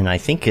at it, and I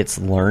think it's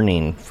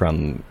learning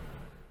from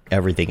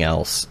everything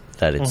else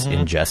that it's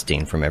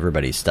ingesting from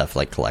everybody's stuff,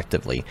 like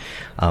collectively.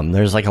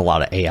 There's like a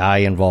lot of AI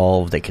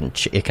involved. It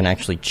can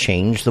actually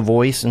change the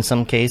voice in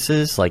some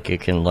cases. Like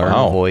it can learn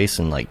the voice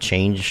and like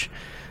change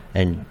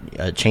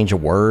a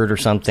word or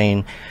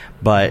something.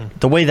 But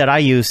the way that I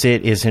use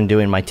it is in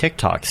doing my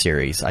TikTok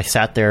series. I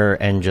sat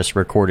there and just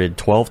recorded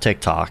 12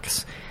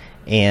 TikToks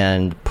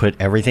and put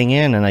everything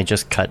in, and I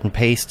just cut and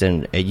paste,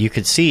 and you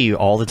could see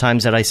all the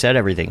times that I said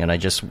everything, and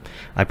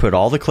I put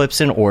all the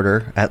clips in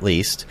order, at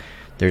least.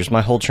 There's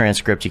my whole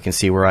transcript. You can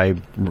see where I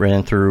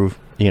ran through,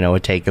 a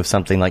take of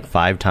something like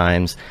 5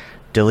 times.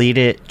 Delete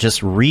it,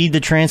 just read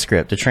the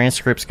transcript. The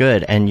transcript's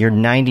good, and you're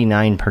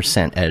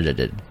 99%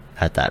 edited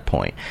at that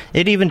point.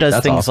 It even does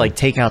things like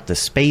take out the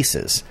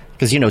spaces,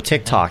 because,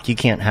 TikTok, you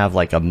can't have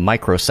like a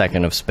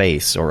microsecond of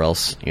space, or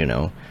else,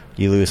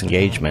 you lose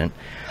engagement.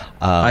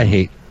 I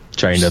hate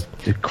trying to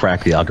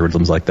crack the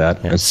algorithms like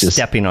that. It's just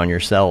stepping on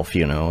yourself,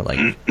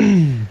 like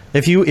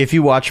if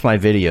you watch my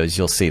videos,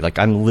 you'll see like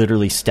I'm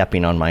literally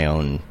stepping on my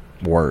own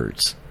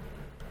words,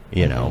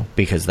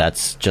 because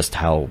that's just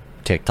how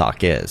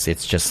TikTok is.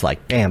 It's just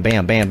like bam,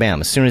 bam, bam,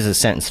 bam. As soon as a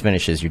sentence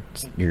finishes,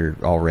 you're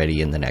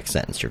already in the next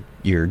sentence.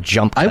 You're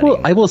jump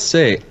cutting. I will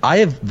say I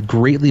have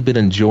greatly been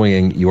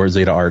enjoying your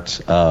Zeta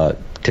Art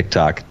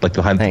TikTok, like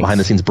behind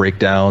the scenes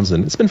breakdowns,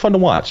 and it's been fun to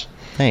watch.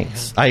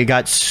 Thanks. I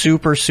got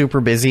super,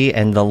 super busy,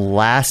 and the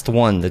last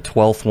one, the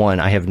 12th one,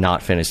 I have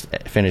not finished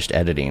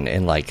editing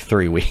in like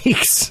 3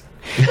 weeks.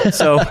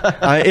 So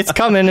it's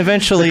coming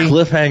eventually. It's a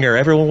cliffhanger.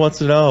 Everyone wants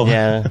to know.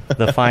 Yeah,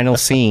 the final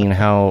scene,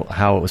 how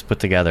it was put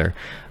together.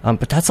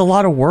 But that's a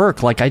lot of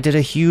work. Like I did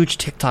a huge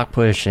TikTok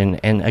push, and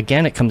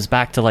again, it comes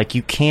back to like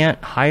you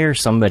can't hire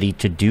somebody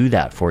to do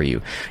that for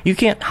you. You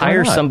can't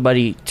hire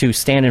somebody to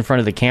stand in front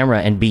of the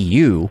camera and be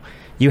you.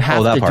 You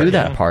have to do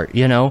that part,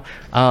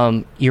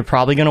 You're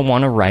probably going to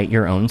want to write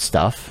your own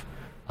stuff.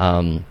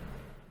 I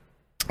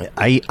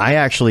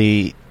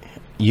actually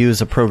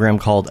use a program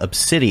called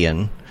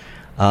Obsidian,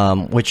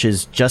 which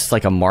is just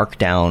like a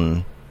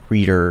Markdown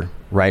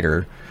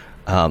writer.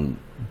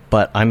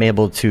 But I'm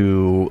able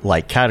to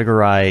like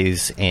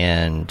categorize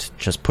and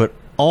just put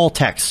all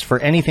text for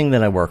anything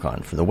that I work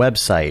on, for the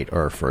website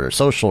or for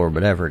social or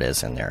whatever it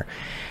is in there.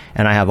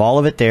 And I have all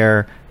of it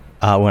there.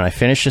 When I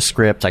finish a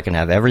script, I can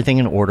have everything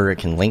in order. It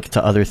can link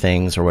to other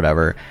things or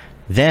whatever.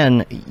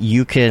 Then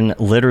you can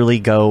literally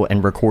go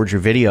and record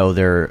your video.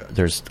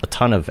 There's a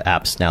ton of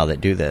apps now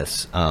that do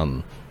this,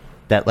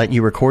 that let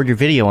you record your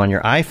video on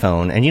your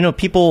iPhone. And,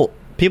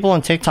 people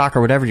on TikTok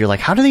or whatever, you're like,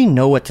 how do they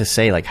know what to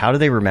say? Like, how do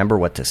they remember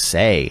what to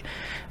say?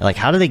 Like,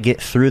 how do they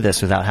get through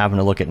this without having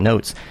to look at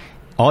notes?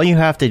 All you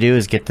have to do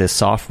is get this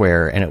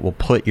software, and it will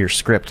put your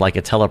script like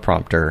a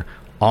teleprompter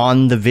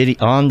on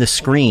the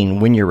screen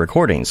when you're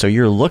recording. So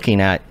you're looking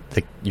at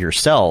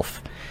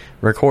yourself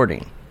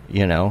recording,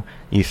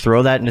 You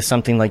throw that into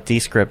something like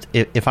Descript.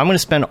 If I'm going to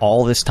spend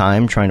all this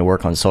time trying to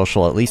work on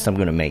social, at least I'm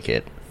going to make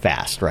it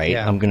fast, right?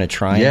 Yeah. I'm going to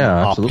try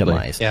and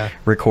optimize. Yeah.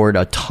 Record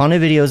a ton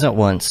of videos at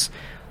once,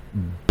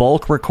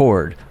 bulk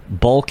record,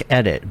 bulk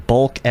edit,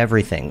 bulk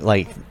everything.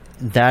 Like,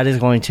 that is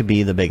going to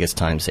be the biggest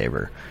time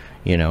saver.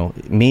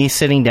 Me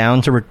sitting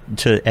down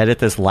to edit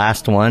this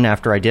last one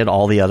after I did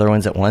all the other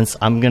ones at once,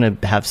 I'm going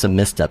to have some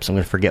missteps. I'm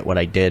going to forget what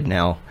I did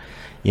now,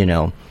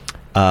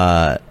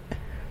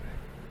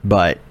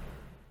 But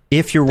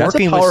if you're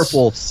working with... That's a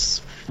powerful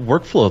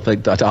workflow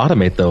to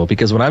automate, though,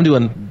 because when I'm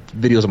doing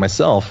videos of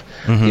myself,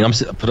 I'm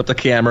put up the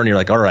camera and you're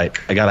like, all right,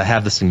 I got to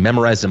have this thing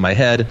memorized in my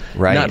head,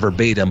 right? Not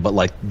verbatim, but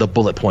like the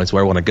bullet points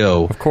where I want to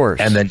go. Of course.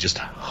 And then just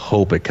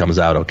hope it comes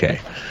out okay.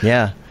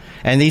 Yeah.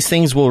 And these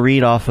things will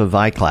read off of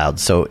iCloud.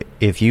 So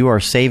if you are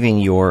saving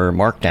your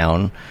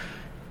Markdown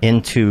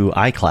into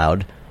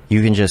iCloud,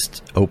 you can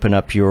just open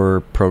up your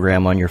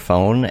program on your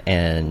phone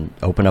and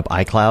open up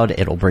iCloud.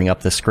 It'll bring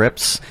up the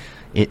scripts,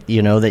 that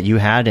you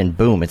had, and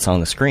boom, it's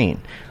on the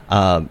screen.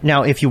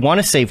 Now, if you want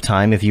to save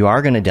time, if you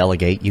are going to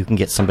delegate, you can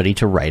get somebody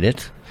to write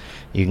it.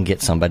 You can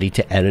get somebody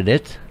to edit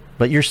it.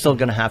 But you're still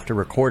going to have to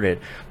record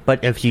it.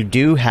 But if you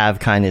do have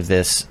kind of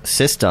this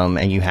system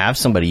and you have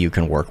somebody you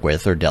can work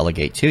with or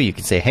delegate to, you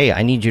can say, hey,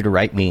 I need you to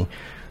write me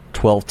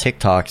 12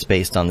 TikToks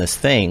based on this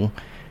thing,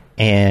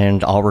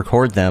 and I'll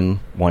record them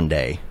one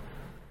day.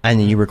 And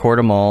then you record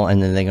them all,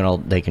 and then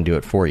they can do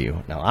it for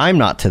you. Now, I'm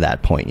not to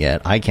that point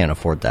yet. I can't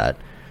afford that.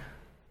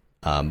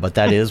 But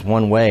that is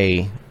one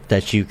way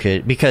that you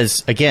could,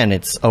 because, again,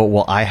 it's,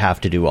 I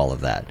have to do all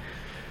of that.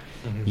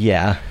 Mm-hmm.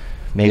 Yeah.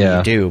 Maybe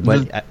you do,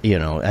 but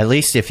at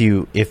least if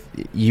you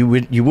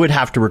would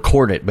have to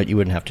record it, but you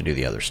wouldn't have to do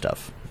the other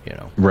stuff.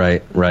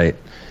 Right.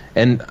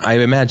 And I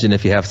imagine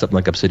if you have something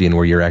like Obsidian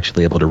where you're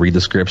actually able to read the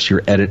scripts,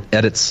 your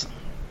edits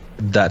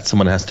that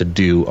someone has to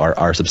do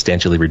are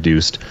substantially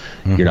reduced.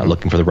 Mm-hmm. You're not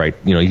looking for the right,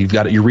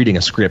 you're reading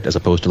a script as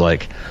opposed to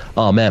like,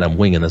 oh man, I'm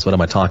winging this. What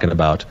am I talking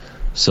about?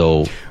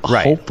 So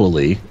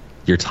hopefully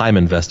your time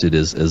invested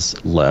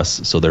is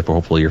less. So therefore,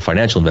 hopefully your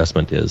financial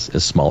investment is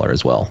smaller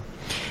as well.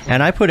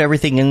 And I put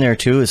everything in there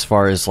too, as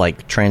far as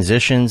like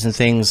transitions and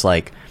things.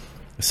 Like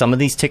some of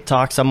these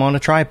TikToks, I'm on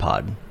a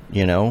tripod.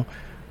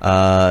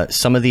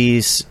 Some of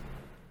these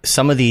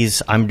some of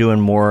these I'm doing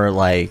more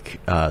like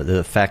the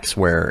effects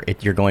where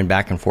you're going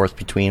back and forth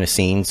between a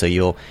scene. So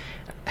you'll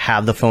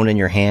have the phone in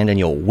your hand and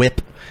you'll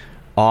whip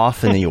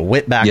off and then you'll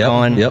whip back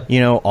on. Yep.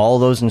 You know, all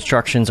those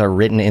instructions are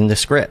written in the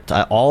script.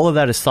 All of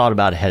that is thought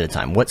about ahead of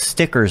time. What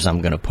stickers I'm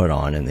going to put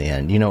on in the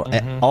end, you know,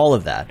 all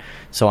of that.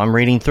 So I'm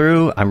reading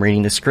through, I'm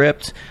reading the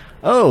script.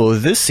 Oh,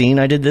 this scene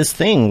I did this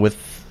thing with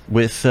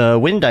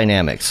wind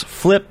dynamics.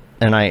 Flip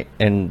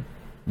and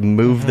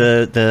move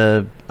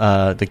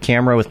the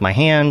camera with my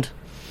hand.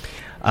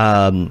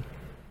 And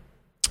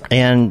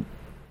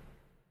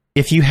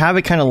if you have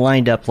it kind of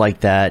lined up like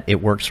that,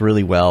 it works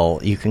really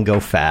well. You can go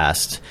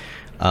fast.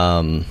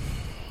 There's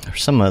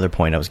some other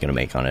point I was going to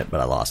make on it, but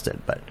I lost it.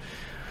 But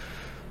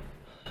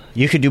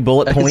you could do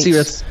bullet points. See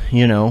that's,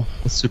 you know,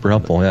 that's super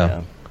helpful.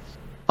 Yeah,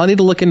 I need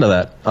to look into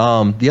that.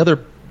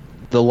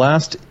 The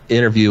last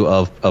interview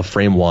of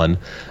Frame One,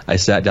 I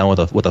sat down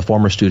with a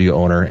former studio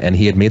owner, and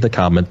he had made the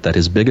comment that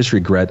his biggest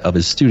regret of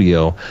his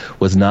studio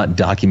was not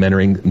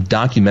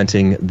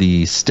documenting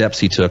the steps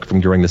he took from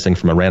growing this thing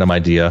from a random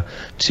idea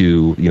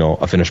to, you know,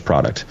 a finished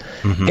product.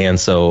 And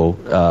so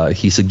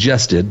he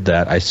suggested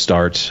that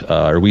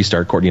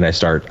Courtney and I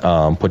start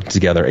putting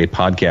together a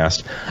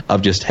podcast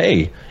of just,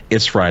 hey,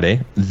 it's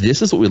Friday.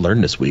 This is what we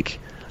learned this week.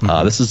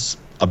 This is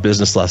a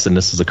business lesson,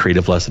 this is a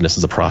creative lesson, this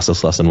is a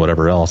process lesson,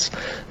 whatever else.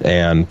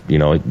 And, you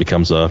know, it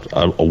becomes a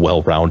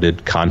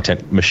well-rounded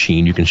content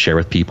machine you can share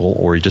with people,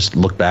 or you just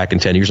look back in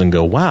 10 years and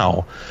go,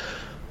 wow,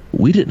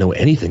 we didn't know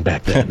anything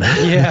back then.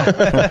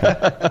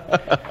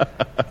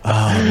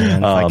 Oh,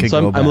 man,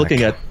 so I'm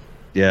looking at,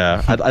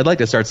 I'd like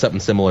to start something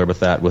similar with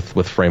that,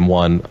 with Frame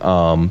One,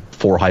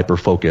 for hyper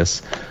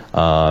focus.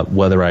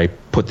 Whether I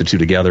put the two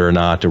together or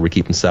not, or we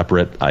keep them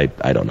separate, I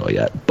don't know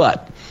yet.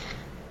 But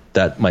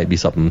that might be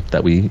something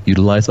that we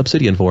utilize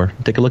Obsidian for.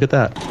 Take a look at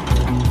that.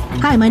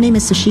 Hi, my name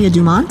is Sashia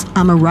Dumont.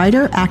 I'm a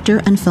writer, actor,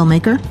 and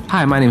filmmaker.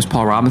 Hi, my name is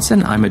Paul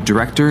Robinson. I'm a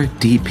director,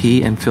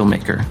 DP, and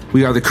filmmaker.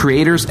 We are the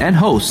creators and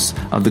hosts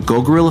of the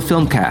Go Gorilla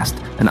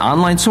Filmcast, an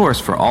online source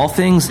for all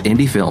things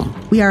indie film.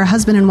 We are a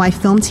husband and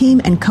wife film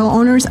team and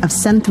co-owners of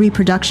Send 3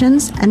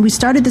 Productions, and we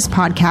started this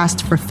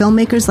podcast for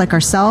filmmakers like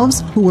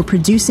ourselves who were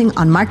producing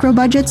on micro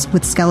budgets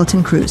with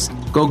skeleton crews.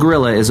 Go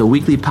Gorilla is a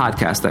weekly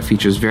podcast that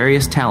features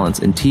various talents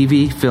in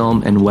TV,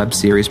 film, and web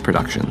series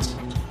productions.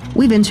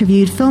 We've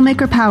interviewed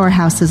filmmaker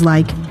powerhouses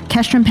like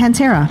Kestrom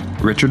Pantera,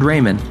 Richard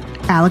Raymond,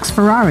 Alex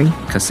Ferrari,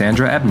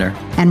 Cassandra Ebner,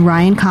 and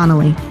Ryan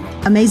Connolly.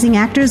 Amazing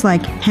actors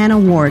like Hannah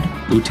Ward,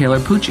 Lou Taylor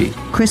Pucci,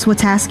 Chris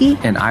Wataski,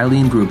 and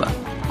Eileen Gruba.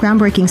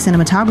 Groundbreaking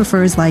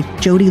cinematographers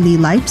like Jody Lee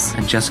Lipes,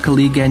 and Jessica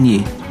Lee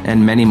Gagné,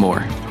 and many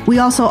more. We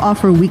also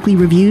offer weekly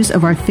reviews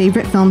of our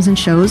favorite films and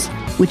shows,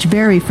 which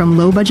vary from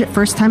low-budget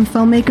first-time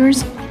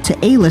filmmakers to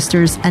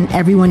A-listers and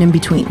everyone in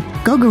between.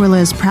 Go Gorilla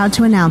is proud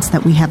to announce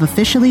that we have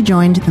officially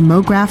joined the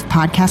MoGraph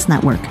Podcast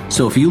Network.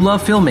 So if you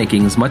love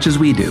filmmaking as much as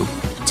we do,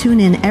 tune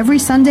in every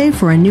Sunday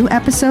for a new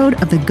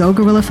episode of the Go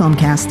Gorilla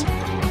Filmcast,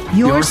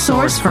 your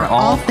source for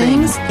all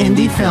things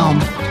indie film.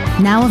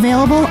 Now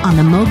available on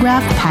the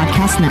MoGraph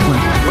Podcast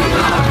Network.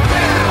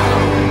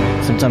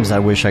 Sometimes I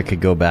wish I could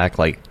go back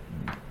like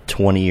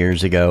 20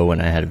 years ago when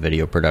I had a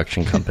video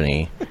production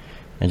company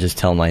and just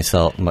tell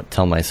myself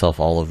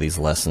all of these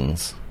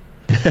lessons.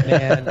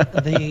 Man,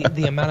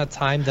 the amount of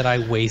time that I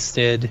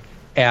wasted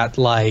at,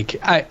 like,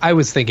 I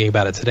was thinking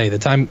about it today.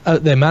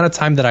 The amount of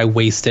time that I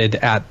wasted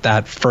at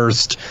that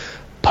first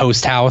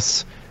post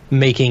house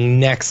making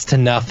next to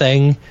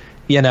nothing,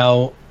 you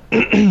know,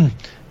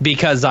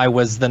 because I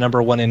was the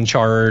number one in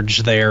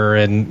charge there,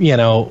 and, you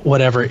know,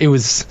 whatever. It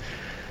was,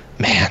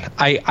 man,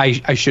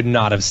 I should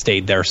not have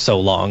stayed there so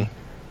long.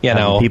 You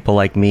know, people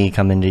like me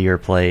come into your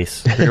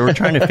place. We were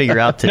trying to figure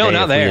out today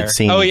if we had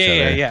seen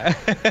each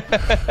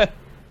other.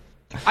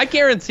 I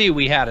guarantee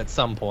we had at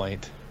some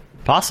point.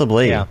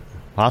 Possibly. Yeah.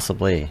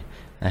 Possibly.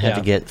 I had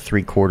to get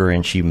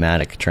 3/4-inch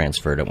U-matic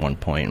transferred at one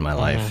point in my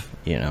life,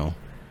 you know.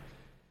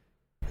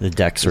 The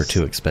decks were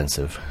too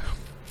expensive.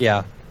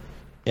 Yeah.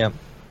 Got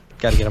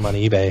to get them on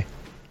eBay.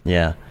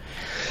 Yeah.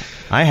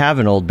 I have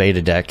an old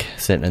beta deck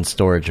sitting in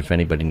storage if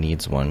anybody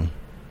needs one.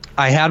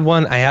 I had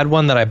one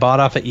that I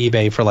bought off of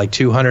eBay for like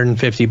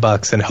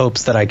 $250 in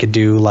hopes that I could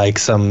do like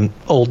some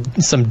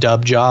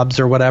dub jobs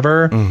or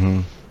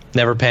whatever.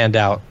 Never panned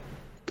out.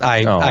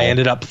 I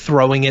ended up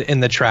throwing it in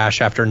the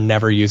trash after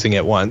never using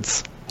it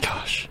once.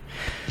 Gosh.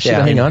 You should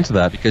hang on to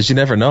that, because you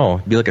never know.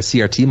 It'd be like a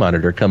CRT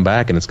monitor, come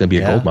back and it's going to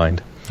be a gold mine.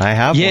 I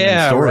have one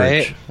in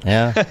storage. Right?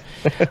 Yeah.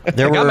 I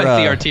got my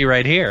CRT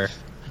right here.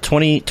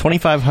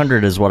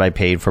 $2,500 is what I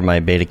paid for my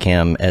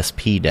Betacam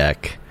SP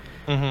deck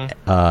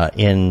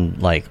in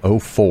like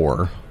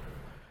 04.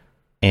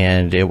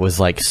 And it was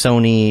like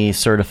Sony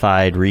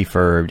certified,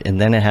 refurbed,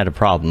 and then it had a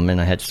problem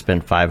and I had to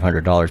spend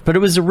 $500. But it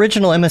was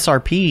original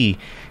MSRP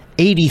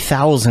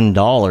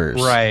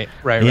 $80,000.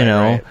 Right. You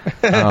know?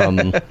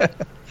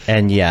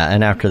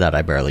 And after that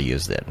I barely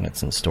used it, and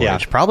it's in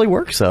storage. Probably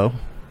works though.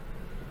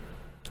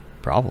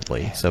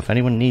 Probably. So if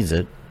anyone needs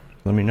it,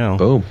 let me know.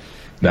 Boom.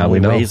 Now we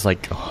know. It weighs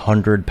like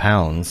 100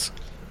 pounds.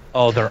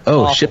 Oh, they're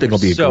shipping will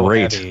be so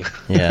great. heavy.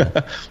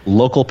 Yeah.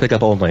 Local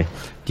pickup only.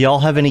 Do y'all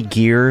have any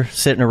gear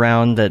sitting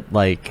around that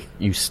like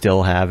you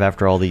still have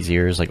after all these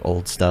years, like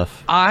old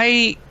stuff?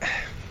 I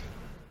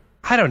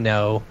don't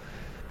know.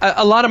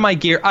 A lot of my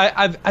gear,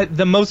 I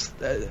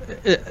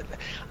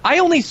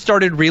only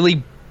started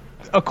really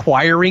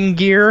acquiring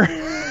gear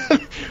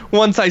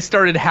once I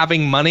started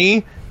having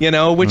money,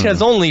 which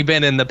has only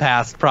been in the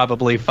past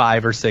probably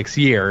 5 or 6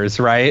 years,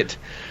 right?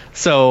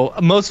 So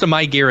most of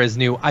my gear is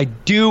new. I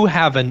do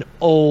have an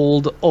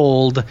old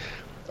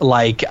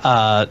like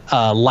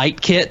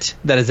light kit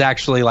that is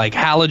actually like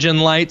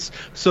halogen lights,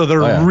 so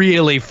they're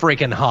really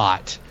freaking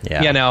hot.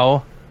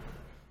 Yeah.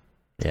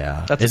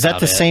 Yeah. That's is that about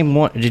the it. same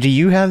one? Did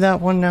you have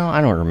that one now?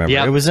 I don't remember.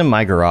 Yep. It was in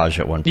my garage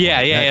at one point.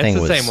 Yeah, that it's thing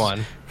the was same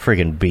one.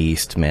 Friggin'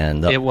 beast,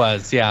 man. It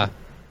was, yeah.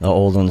 The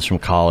old ones from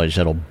college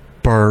that'll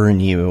burn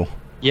you.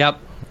 Yep.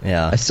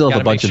 Yeah. I still have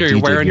Gotta a bunch make sure of you're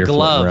DJ wearing gear floating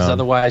gloves, around.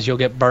 otherwise you'll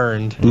get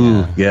burned.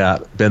 Ooh, yeah,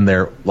 been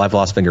there. I've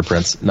lost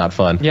fingerprints. Not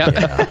fun. Yeah.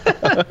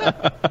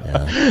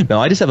 No,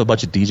 I just have a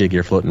bunch of DJ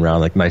gear floating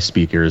around, like nice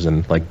speakers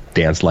and like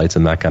dance lights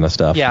and that kind of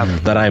stuff. Yeah.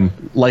 That I'm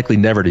likely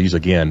never to use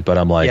again. But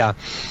I'm like, Yeah.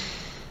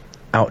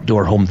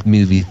 outdoor home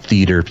movie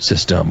theater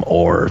system,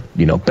 or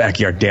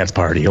backyard dance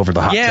party over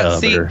the hot tub.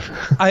 See, or,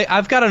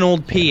 I've got an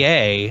old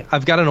PA.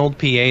 I've got an old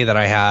PA that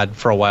I had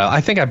for a while.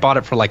 I think I bought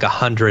it for like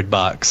 $100,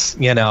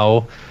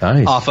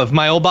 Nice. off of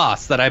my old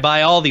boss that I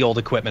buy all the old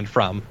equipment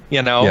from,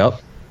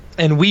 Yep.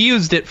 And we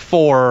used it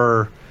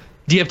for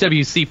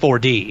DFW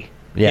C4D,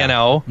 Yeah.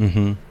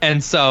 Mm-hmm.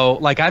 And so,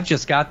 like, I've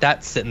just got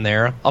that sitting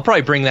there. I'll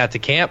probably bring that to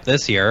camp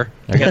this year.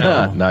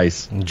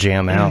 Nice.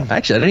 Jam out.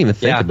 Actually, I didn't even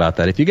think Yeah. about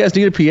that. If you guys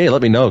need a PA,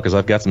 let me know, because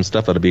I've got some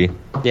stuff that'll be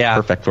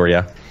perfect for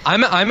you.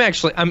 I'm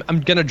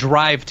gonna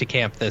drive to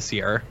camp this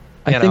year.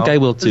 I think I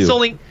will, too.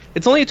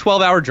 It's only a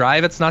 12-hour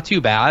drive. It's not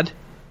too bad,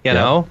 you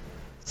know.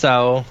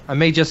 So I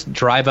may just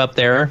drive up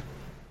there,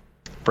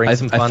 bring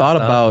some fun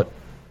stuff.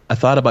 I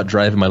thought about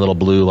driving my little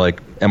blue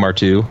like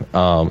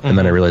MR2, and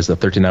then I realized that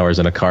 13 hours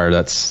in a car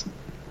that's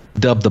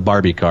dubbed the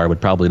Barbie car would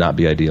probably not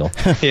be ideal.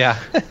 Yeah.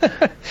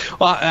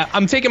 Well,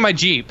 I'm taking my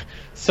Jeep,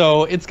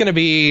 so it's gonna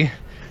be,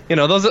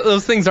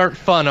 those things aren't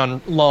fun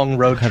on long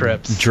road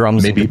trips.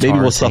 Drums. Maybe and guitars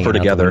we'll suffer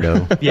hanging out the together.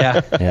 window.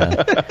 Yeah.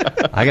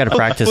 Yeah. I got to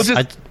practice. We'll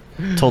I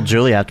told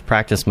Julie I have to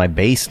practice my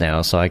bass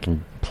now so I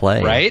can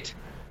play. Right.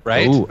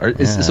 Ooh,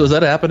 so is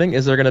that happening?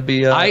 Is there going to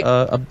be a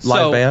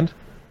live band?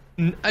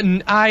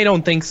 I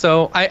don't think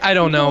so. I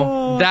don't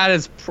know. That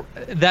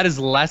is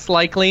less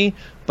likely,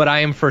 but I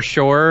am for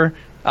sure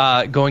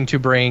going to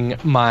bring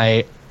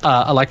my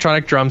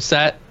electronic drum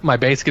set, my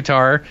bass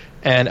guitar,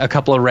 and a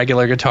couple of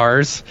regular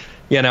guitars,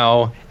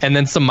 and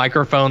then some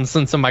microphones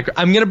and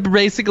I'm going to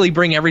basically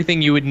bring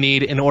everything you would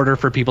need in order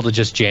for people to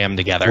just jam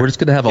together. We're just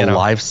going to have a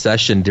live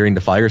session during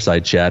the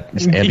fireside chat.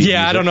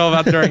 Yeah, I don't know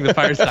about during the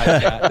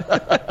fireside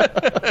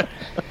chat.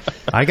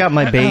 I got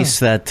my bass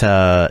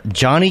that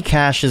Johnny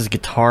Cash's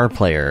guitar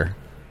player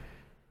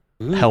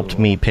helped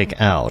me pick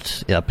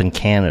out up in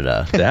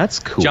Canada. That's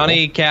cool.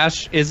 Johnny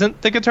Cash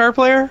isn't the guitar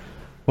player?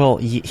 Well,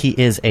 he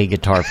is a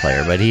guitar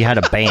player, but he had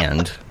a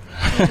band.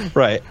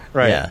 Right.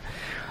 Yeah.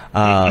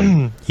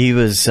 He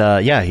was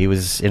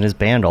in his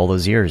band all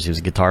those years. He was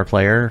a guitar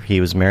player.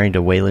 He was married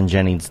to Waylon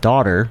Jennings'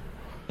 daughter.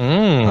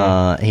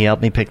 He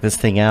helped me pick this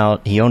thing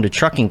out. He owned a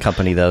trucking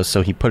company, though,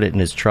 so he put it in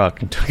his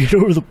truck and took it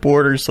over the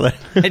border so that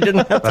I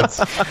didn't have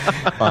to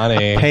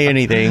Funny. pay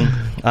anything.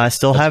 I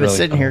still have it really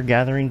sitting funny. here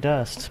gathering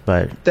dust.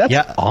 But That's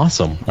yeah,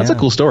 awesome. That's Yeah. a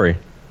cool story.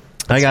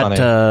 I got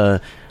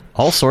funny.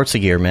 all sorts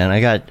of gear, man.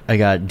 I got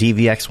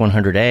DVX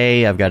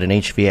 100A. I've got an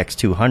HVX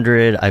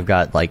 200. I've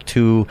got like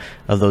 2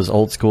 of those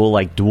old school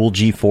like dual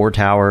G4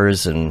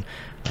 towers and.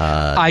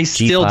 I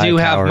still G5 do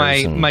have towers my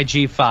and-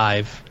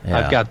 G5. Yeah.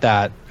 I've got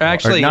that.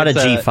 Actually, not it's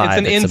a G5. It's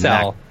an it's a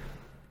Mac- Intel.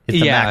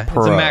 It's a Mac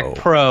Pro. It's a Mac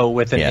Pro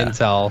with an Yeah.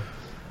 Intel.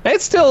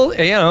 It's still,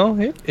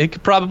 it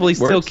could probably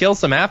still Works. kill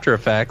some After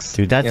Effects.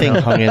 Dude, that thing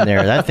hung in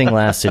there. That thing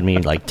lasted me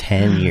like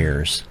 10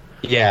 years.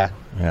 Yeah.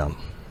 Yeah.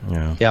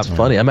 Yeah. Yep.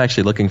 Funny. I'm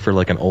actually looking for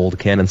like an old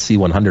Canon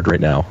C100 right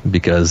now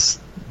because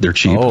they're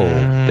cheap. Oh.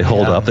 They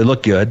hold up. They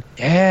look good.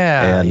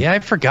 Yeah. And- I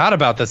forgot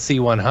about the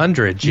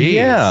C100. Jeez.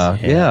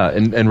 Yeah.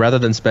 And rather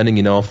than spending,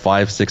 $5,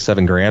 $6,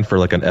 $7 grand for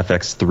like an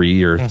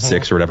FX3 or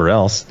 6 or whatever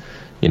else,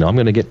 I'm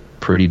going to get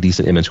pretty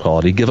decent image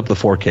quality. Give up the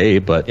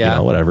 4K, but Yeah.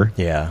 whatever.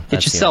 Yeah. Get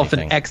that's the yourself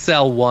only an thing.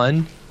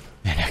 XL1.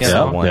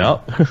 XL1.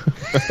 Yeah.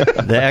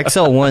 The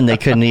XL1, they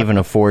couldn't even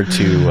afford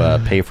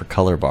to pay for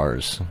color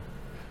bars.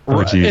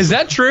 Oh, geez. Is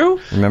that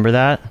true? Remember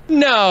that?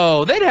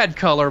 No, they'd had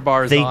color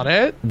bars on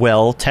it.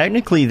 Well,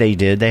 technically they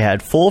did. They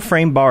had full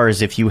frame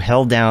bars. If you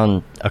held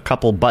down a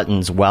couple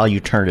buttons while you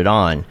turned it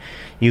on,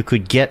 you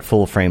could get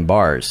full frame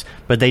bars.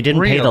 But they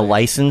didn't pay the Really?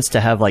 license to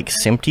have like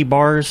SMPTE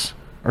bars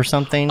or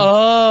something.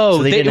 Oh,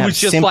 so they didn't it have was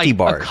just SMPTE like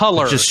bars. a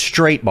color. Just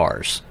straight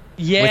bars.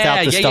 Yeah,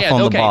 without the stuff on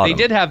the okay, bottom.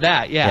 they did have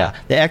that. Yeah.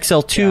 The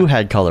XL2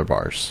 had color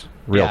bars,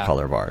 real Yeah.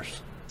 color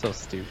bars. So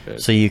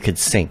stupid. So you could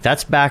sync.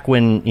 That's back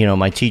when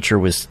my teacher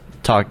was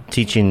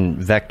teaching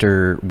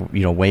vector,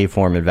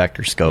 waveform and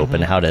vector scope,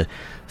 and how to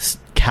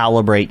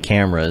calibrate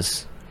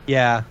cameras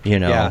Yeah. You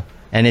know? Yeah.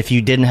 And if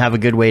you didn't have a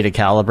good way to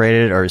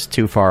calibrate it or it's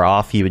too far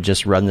off, you would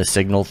just run the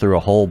signal through a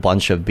whole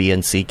bunch of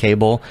BNC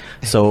cable.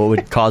 So it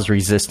would cause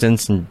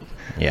resistance. And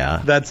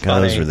yeah, That's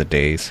God, those funny. were the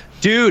days.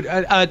 Dude,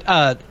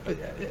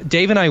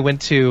 Dave and I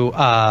went to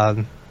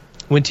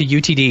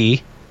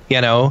UTD,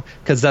 you know,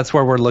 because that's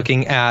where we're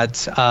looking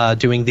at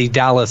doing the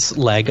Dallas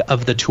leg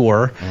of the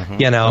tour,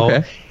 you know.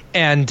 Okay.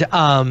 And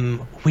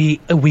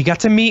we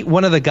got to meet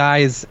one of the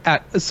guys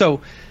at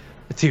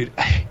dude,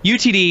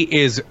 UTD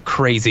is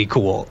crazy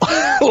cool.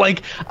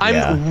 Like,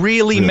 I'm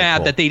really mad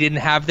cool. that they didn't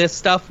have this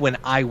stuff when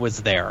I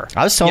was there.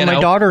 I was telling You my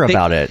know? daughter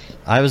about it.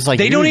 I was like,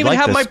 They "You don't would even like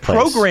have this my place."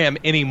 program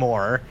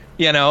anymore.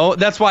 You know,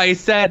 that's why I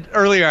said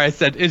earlier. I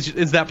said,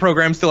 "Is that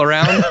program still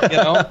around?" You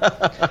know,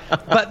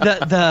 but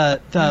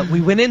the we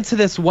went into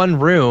this one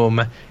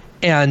room,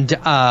 and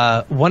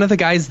one of the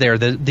guys there,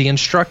 the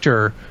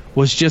instructor,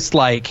 was just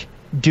like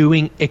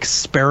doing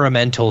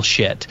experimental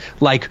shit,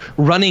 like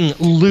running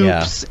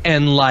loops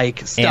and like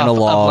stuff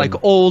Analog. of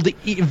like old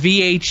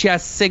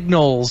VHS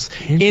signals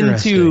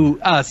into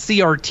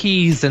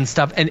CRTs and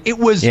stuff, and it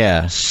was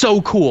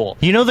so cool.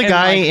 You know the And,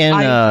 guy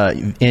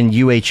like, in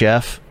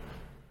UHF?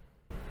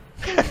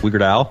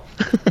 Weird Al.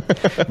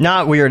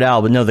 Not Weird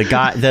Al, but no, the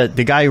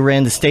guy who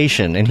ran the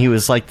station, and he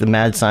was like the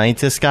mad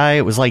scientist guy.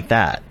 It was like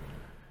that.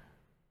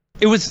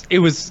 It was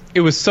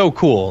so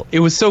cool. It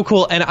was so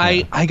cool, and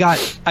I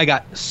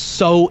got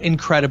so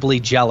incredibly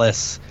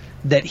jealous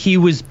that he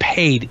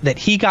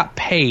got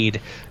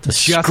paid To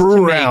just screw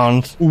to make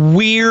around.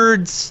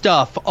 weird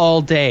stuff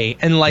all day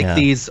and like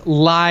these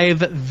live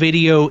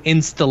video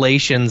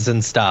installations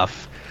and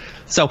stuff.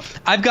 So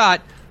I've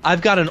got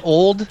an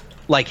old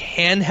like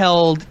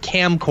handheld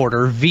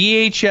camcorder,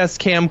 VHS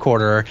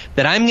camcorder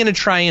that I'm gonna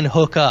try and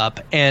hook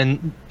up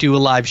and do a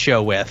live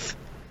show with.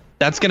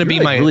 That's going to be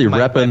my really my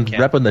repping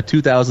webcam. the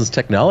 2000s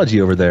technology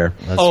over there.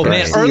 That's Oh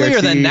right. man, earlier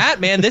CRT. than that,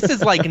 man. This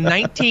is like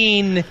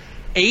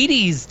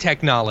 1980s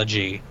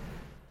technology.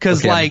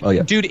 Because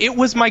Okay. dude, it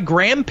was my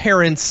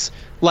grandparents'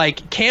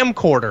 like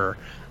camcorder.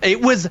 It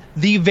was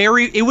the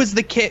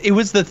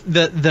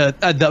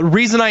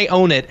reason I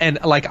own it, and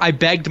like I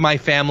begged my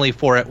family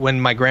for it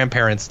when my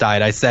grandparents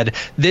died. I said,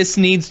 this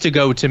needs to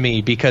go to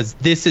me because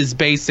this is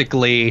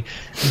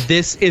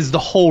the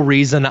whole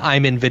reason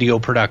I'm in video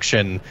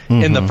production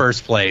in the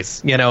first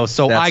place. You know,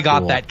 so That's I got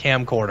cool. that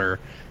camcorder.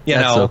 You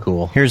That's know, so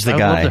cool. Here's the I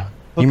would love to guy. hook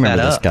You remember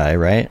that this up. guy,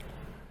 right?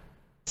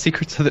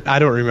 Secrets of the. I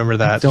don't remember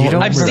that. don't I've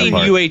remember seen that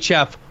part.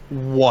 UHF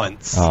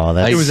once. Oh,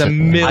 that's it was a so-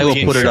 million. I will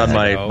put it on years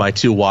my ago. my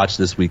to watch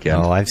this weekend.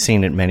 Oh, I've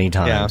seen it many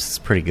times. Yeah. It's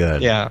pretty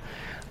good. Yeah.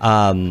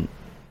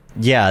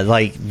 Yeah,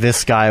 like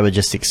this guy would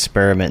just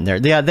experiment there.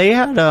 Yeah, they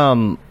had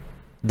the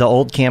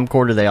old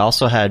camcorder. They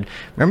also had,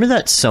 remember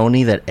that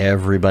Sony that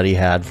everybody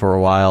had for a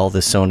while, the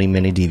Sony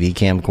Mini DV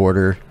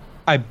camcorder?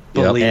 I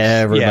believe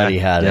Everybody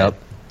had Yep. it.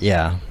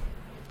 Yeah.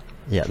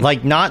 Yeah,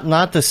 like not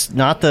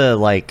the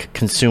like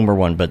consumer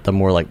one, but the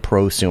more like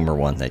prosumer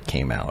one that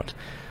came out.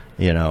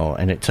 You know,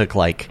 and it took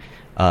like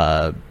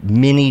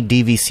mini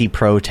DVC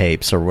Pro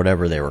tapes or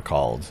whatever they were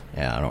called.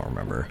 Yeah, I don't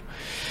remember.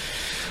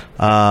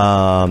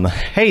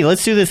 Hey,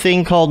 let's do the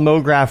thing called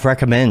MoGraph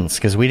Recommends,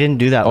 because we didn't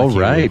do that with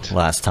you right.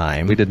 last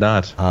time. We did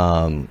not.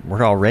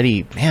 We're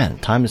already, man,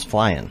 time is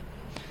flying.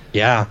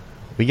 Yeah.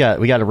 We got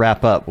to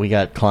wrap up. We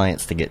got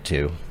clients to get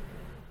to.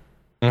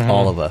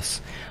 All of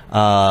us.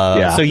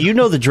 So you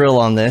know the drill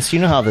on this. You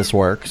know how this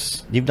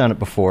works. You've done it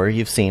before.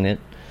 You've seen it.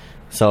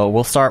 So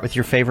we'll start with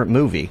your favorite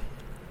movie.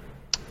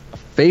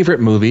 Favorite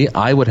movie,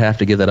 I would have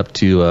to give that up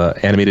to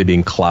animated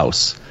being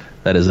Klaus.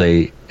 That is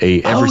a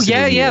every Oh single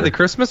yeah, year. the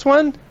Christmas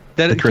one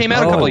that The came Christmas-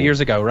 out a couple Oh. of years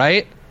ago,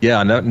 right?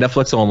 Yeah,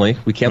 Netflix only.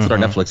 We canceled our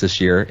Netflix this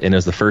year, and it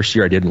was the first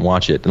year I didn't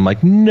watch it. And I'm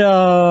like,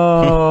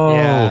 no.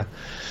 Yeah.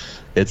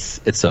 It's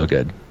so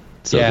good,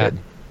 so Yeah. good.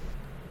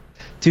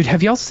 Dude,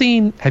 have y'all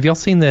seen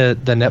the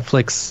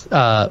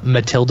Netflix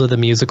Matilda the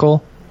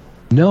musical?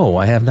 No,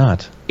 I have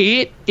not.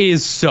 It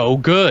is so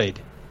good.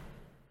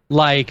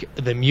 Like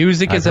the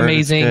music I've is heard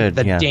it's amazing. good,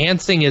 The yeah.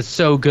 dancing is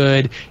so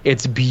good.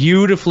 It's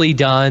beautifully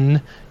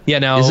done. You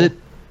know,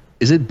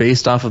 Is it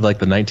based off of like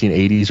the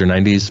 1980s or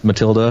 90s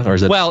Matilda, or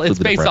is it? Well, it's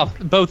completely based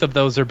different? off. Both of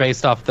those are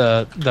based off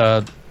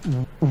the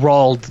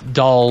Roald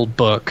Dahl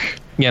book.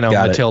 You know,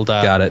 Got Matilda.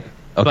 It. Got it.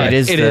 Okay. But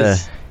It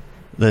is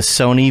the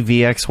Sony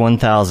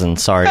VX1000.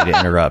 Sorry to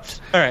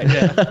interrupt. All right.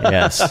 Yeah.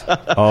 Yes.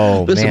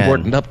 Oh, This man.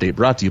 important update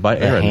brought to you by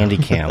The Aaron.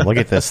 Handycam. Look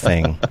at this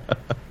thing.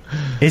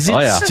 Is it Oh,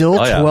 yeah. still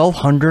Oh, yeah.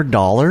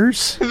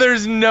 $1,200?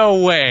 There's no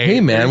way. Hey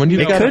man, when you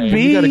It got could when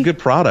be. you got a good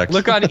product,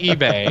 Look on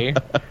eBay.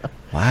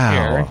 Wow.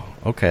 Here.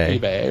 Okay.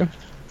 eBay.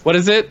 What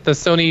is it? The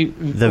Sony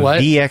The what?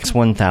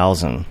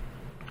 VX1000.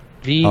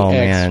 VX Oh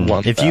man,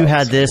 1000. if you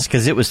had this,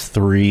 because it was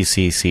 3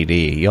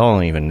 CCD, y'all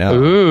don't even know.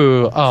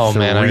 Ooh, oh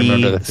man, I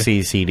remember that.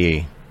 3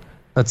 CCD.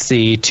 Let's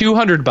see,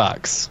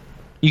 $200.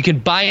 You can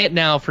buy it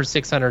now for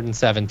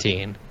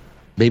 $617.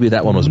 maybe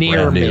that one was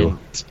Near brand new.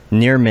 mint.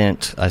 Near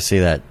mint, I see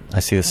that. I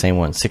see the same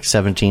one,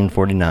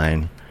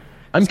 617.49.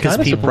 I'm 'cause kind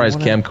of people surprised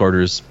wanna-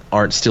 camcorders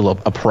aren't still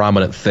a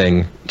prominent thing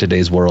in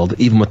today's world,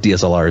 even with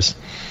DSLRs.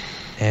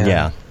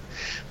 Yeah.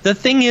 The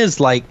thing is,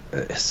 like,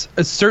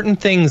 certain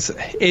things,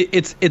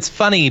 it's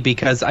funny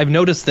because I've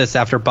noticed this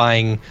after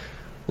buying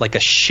like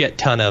a shit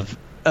ton of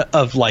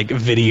like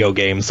video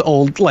games,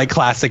 old like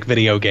classic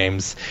video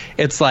games.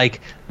 It's like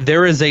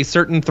there is a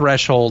certain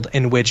threshold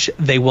in which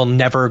they will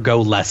never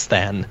go less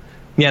than,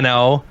 you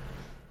know?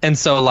 And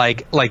so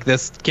like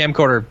this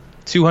camcorder,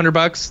 $200,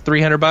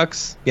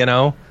 $300, you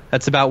know?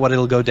 That's about what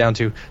it'll go down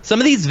to. Some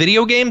of these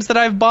video games that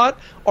I've bought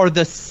are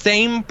the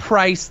same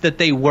price that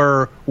they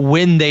were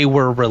when they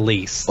were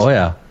released. Oh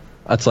yeah,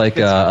 that's like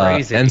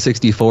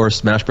N64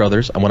 Smash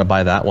Brothers. I want to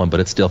buy that one, but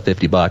it's still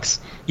 $50.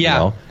 Yeah, you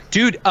know?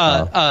 Dude.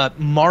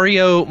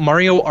 Mario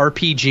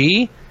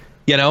RPG.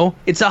 You know,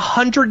 it's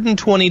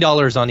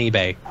 $120 on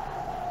eBay.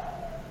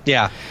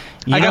 Yeah,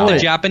 I got the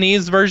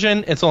Japanese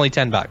version. It's only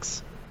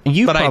 $10.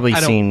 You've probably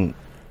seen.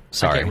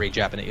 Sorry, I can't read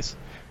Japanese.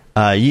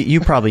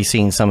 You've probably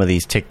seen some of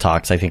these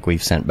TikToks I think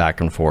we've sent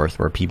back and forth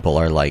where people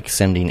are like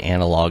sending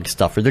analog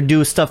stuff, or they're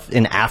doing stuff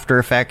in After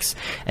Effects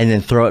and then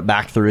throw it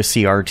back through a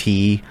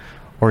CRT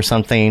or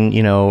something,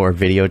 you know, or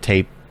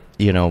videotape,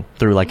 you know,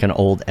 through like an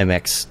old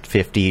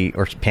MX50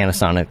 or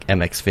Panasonic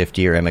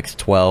MX50 or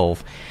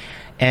MX12.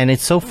 And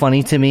it's so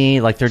funny to me,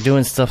 like they're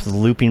doing stuff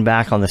looping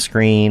back on the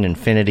screen,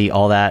 infinity,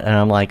 all that, and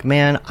I'm like,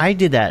 man, I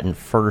did that in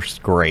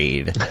first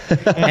grade.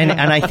 and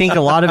I think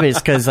a lot of it is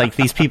because like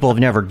these people have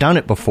never done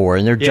it before,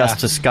 and they're just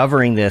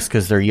discovering this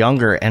because they're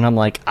younger. And I'm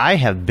like, I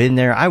have been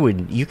there.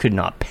 You could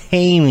not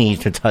pay me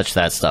to touch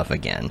that stuff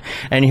again.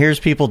 And here's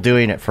people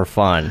doing it for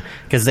fun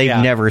because they've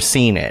never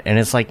seen it. And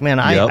it's like, man,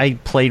 I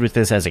played with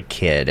this as a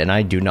kid, and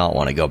I do not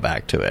want to go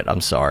back to it.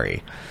 I'm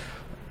sorry.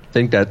 I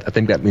think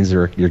that means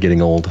you're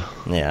getting old.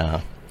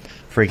 Yeah.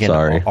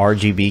 Freaking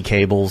RGB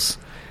cables,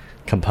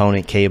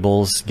 component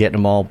cables, getting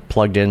them all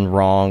plugged in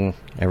wrong.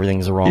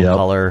 Everything's the wrong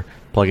color.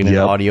 Plugging in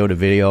audio to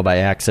video by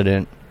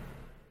accident.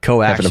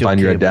 Coaxial having to find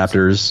cables. your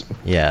adapters.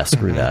 Yeah,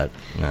 screw that.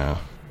 No.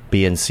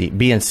 BNC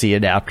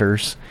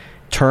adapters.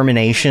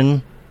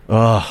 Termination.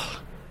 Ugh.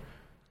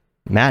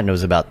 Matt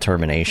knows about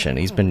Termination.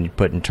 He's been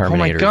putting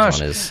Terminators on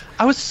his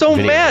I was so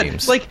mad.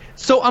 games. Like,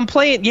 so I'm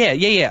playing,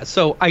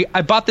 So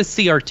I bought this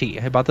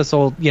CRT. I bought this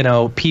old, you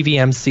know,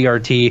 PVM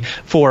CRT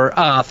for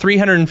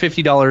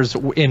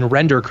 $350 in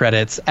render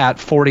credits at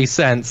 40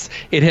 cents.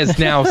 It has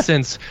now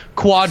since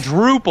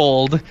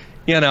quadrupled,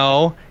 you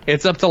know.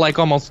 It's up to like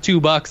almost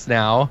 $2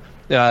 now.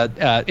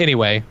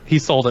 Anyway, he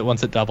sold it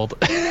once it doubled.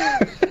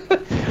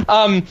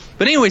 But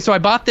anyway, so I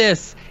bought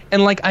this.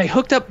 And like I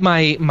hooked up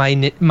my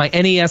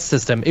NES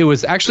system. It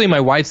was actually my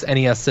wife's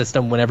NES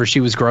system whenever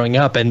she was growing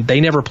up, and they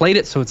never played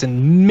it, so it's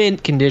in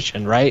mint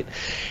condition, right?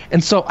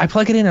 And so I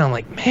plug it in, and I'm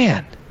like,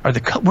 man, were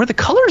the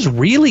colors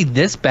really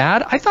this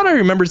bad? I thought I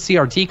remembered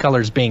CRT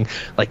colors being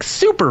like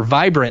super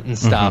vibrant and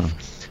stuff.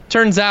 Mm-hmm.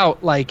 Turns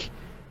out, like,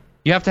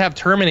 you have to have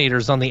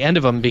terminators on the end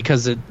of them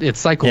because it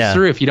cycles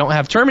through. If you don't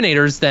have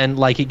terminators, then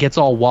like it gets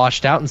all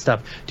washed out and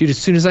stuff. Dude, as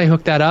soon as I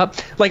hooked that up,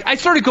 like I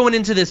started going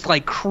into this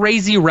like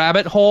crazy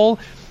rabbit hole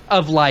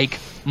of like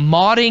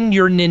modding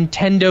your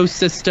Nintendo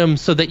system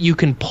so that you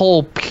can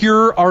pull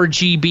pure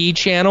RGB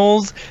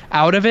channels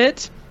out of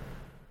it.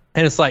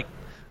 And it's like,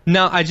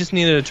 no, I just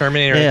needed a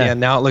Terminator at the end.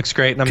 Now it looks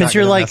great, and I'm not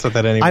going to mess with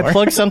it anymore. I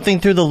plug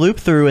something through the loop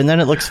through, and then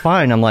it looks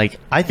fine. I'm like,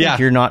 I think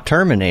you're not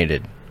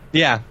terminated.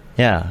 Yeah.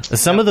 Yeah.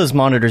 Some of those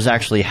monitors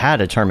actually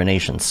had a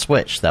termination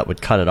switch that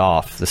would cut it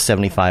off, the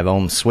 75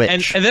 ohm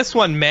switch. And this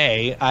one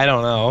may. I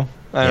don't know.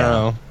 I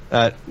don't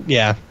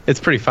know.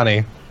 It's pretty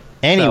funny.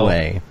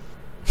 Anyway.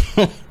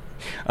 So.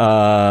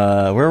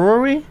 Where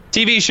were we?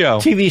 TV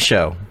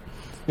show.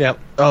 Yep.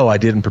 Oh, I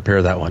didn't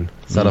prepare that one.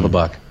 Son of a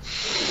buck.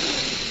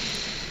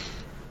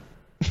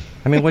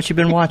 I mean, what you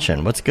been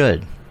watching? What's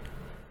good?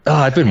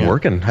 I've been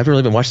working. I haven't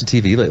really been watching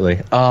TV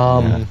lately.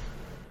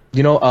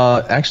 You know,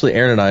 actually,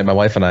 Aaron and I, my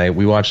wife and I,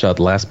 we watched The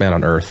Last Man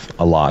on Earth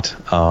a lot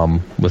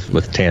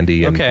with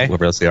Tandy and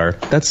whoever else they are.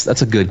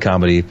 That's a good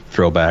comedy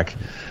throwback.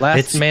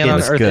 Last Man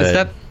on Earth.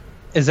 Good.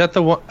 Is that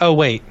the one? Oh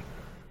wait.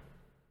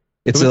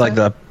 It's like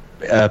the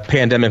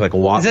pandemic like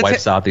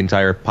wipes out the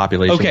entire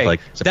population. Okay,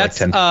 like, that's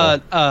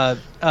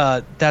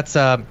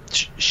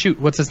shoot,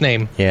 what's his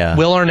name? Yeah,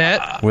 Will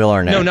Arnett. Will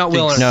Arnett. No, not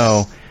Will Arnett.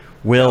 No,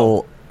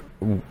 Will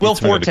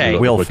Forte.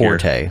 Will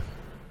Forte.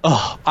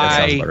 Oh,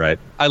 right.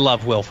 I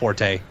love Will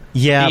Forte.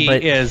 Yeah, he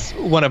but is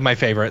one of my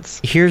favorites.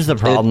 Here's the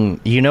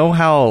problem. You know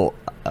how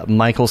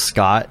Michael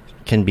Scott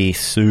can be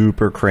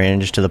super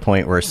cringe to the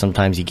point where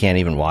sometimes you can't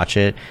even watch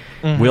it.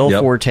 Mm-hmm. Will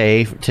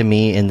Forte, to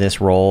me, in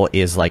this role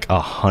is like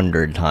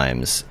 100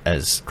 times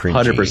as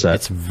cringy. 100%.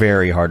 It's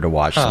very hard to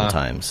watch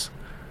sometimes.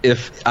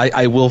 If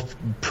I will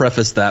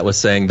preface that with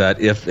saying that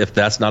if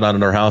that's not on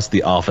in our house,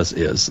 The Office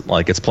is.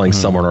 Like it's playing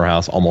somewhere in our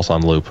house, almost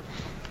on loop.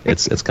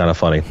 It's kind of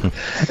funny.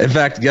 In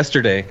fact,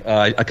 yesterday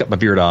I cut my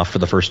beard off for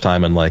the first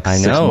time in like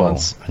 6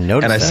 months.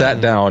 And I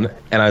sat down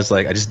and I was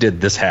like, I just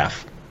did this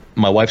half.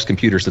 My wife's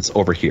computer sits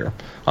over here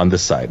on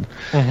this side.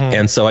 Mm-hmm.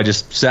 And so I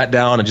just sat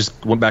down and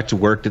just went back to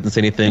work, didn't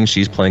say anything.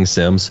 She's playing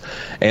Sims.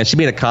 And she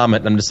made a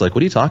comment, and I'm just like,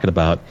 what are you talking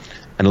about?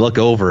 And I look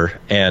over,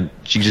 and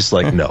she's just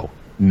like, no,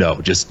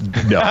 just no,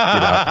 get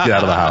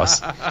out of the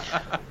house.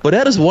 But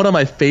that is one of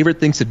my favorite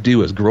things to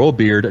do: is grow a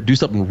beard, do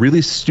something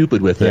really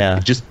stupid with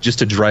it, just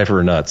to drive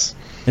her nuts.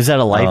 Is that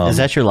a life? Is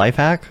that your life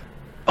hack?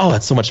 Oh,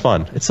 that's so much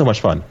fun! It's so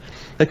much fun.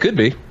 It could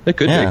be. It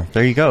could be. Yeah,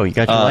 there you go. You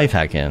got your life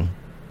hack in.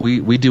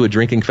 We do a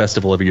drinking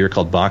festival every year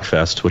called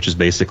Bachfest, which is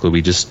basically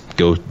we just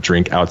go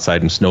drink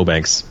outside in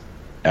snowbanks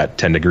at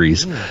 10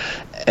 degrees.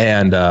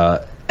 And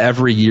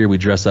every year we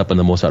dress up in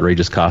the most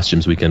outrageous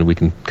costumes we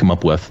can come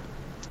up with.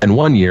 And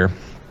one year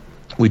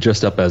we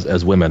dressed up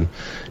as women,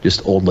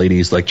 just old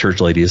ladies, like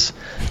church ladies.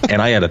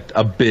 And I had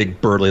a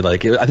big burly,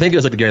 like, I think it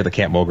was like the guy with the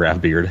Camp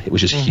Mograph beard. It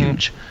was just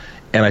huge.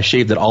 And I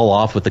shaved it all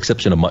off with the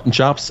exception of mutton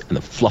chops and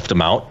then fluffed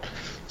them out.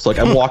 So like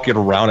I'm walking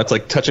around, it's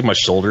like touching my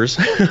shoulders.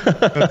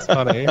 That's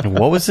funny.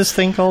 What was this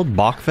thing called?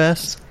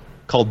 Bachfest?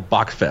 Called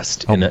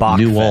Bachfest in Bachfest.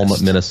 New Ulm,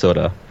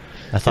 Minnesota.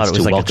 I thought It's it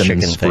was to like a welcome in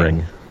chicken spring.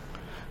 thing.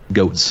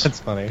 Goats. That's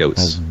funny.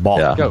 Goats.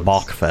 Goats. Goats.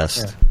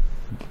 Bachfest.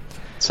 Yeah.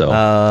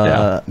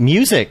 So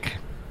Music.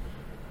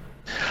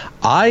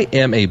 I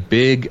am a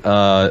big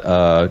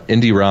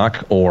indie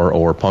rock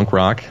or punk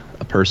rock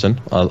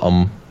person.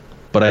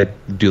 But I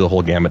do the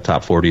whole gamut,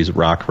 top 40s,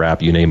 rock,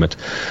 rap, you name it.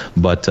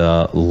 But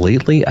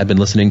lately, I've been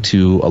listening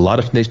to a lot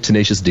of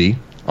Tenacious D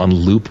on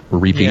loop,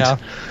 repeat. Yeah.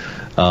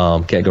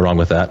 Can't go wrong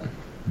with that.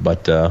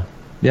 But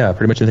yeah,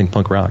 pretty much anything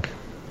punk rock.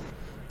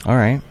 All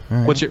right.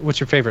 What's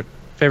your favorite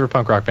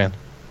punk rock band?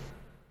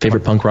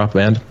 Favorite punk rock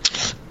band?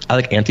 I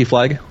like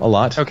Anti-Flag a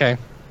lot. Okay.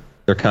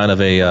 They're kind of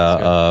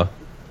a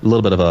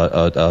little bit of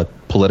a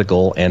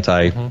political,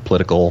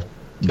 anti-political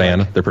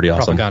band. They're pretty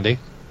awesome. Propaganda.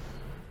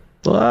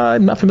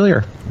 I'm not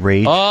familiar.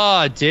 Rage.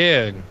 Oh,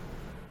 dude.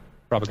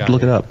 Propaganda.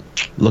 Look it up.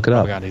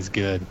 Propaganda's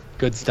good.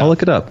 Good stuff. I'll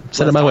look it up.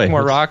 Send it my way.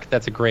 More rock.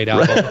 That's a great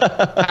album.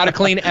 How to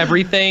Clean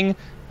Everything.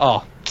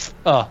 Oh,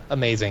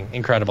 amazing.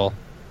 Incredible.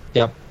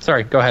 Yep.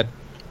 Sorry. Go ahead.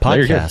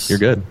 Podcast. You're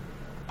good.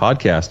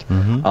 Podcast.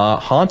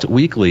 Haunt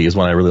Weekly is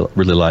one I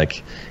really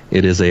like.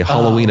 It is a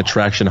Halloween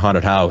attraction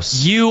haunted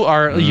house.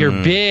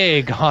 You're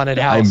big haunted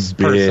house I'm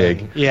big.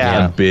 person.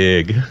 Yeah. I'm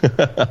big.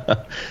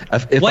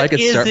 if what I could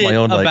start is it my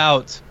own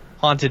about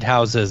haunted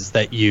houses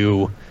that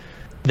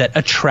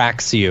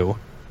attracts you?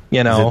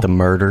 You know, Is it the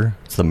murder?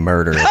 It's the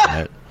murder, isn't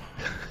it?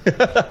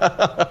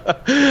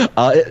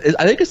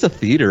 I think it's the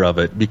theater of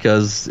it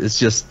because it's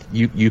just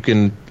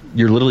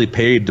you're literally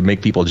paid to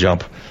make people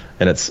jump,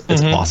 and it's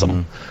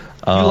awesome.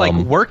 you like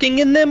working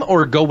in them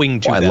or going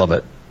to them? I love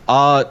it.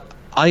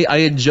 I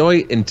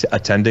enjoy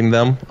attending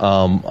them.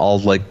 I'll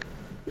like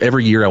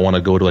every year I want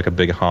to go to like a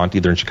big haunt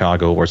either in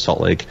Chicago or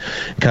Salt Lake,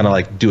 kind of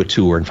like do a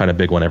tour and find a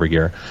big one every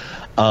year.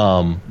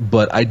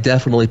 But I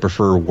definitely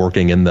prefer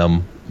working in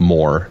them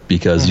more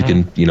because you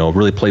can,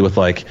 really play with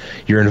like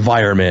your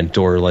environment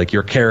or like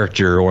your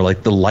character or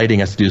like the lighting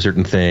has to do a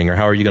certain thing or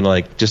how are you going to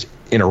like just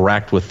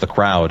interact with the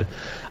crowd.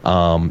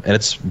 And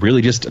it's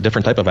really just a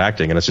different type of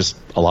acting and it's just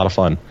a lot Yeah. lot of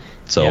fun.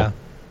 So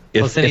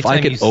if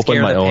I could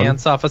open my own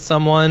pants off of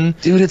someone,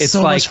 dude, it's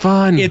so much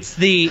fun. It's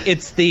the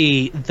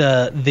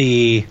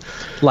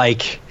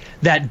like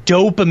that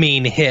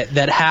dopamine hit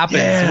that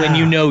happens when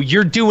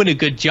you're doing a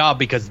good job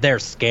because they're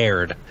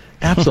scared.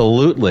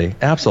 Absolutely.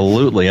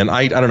 And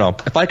I don't know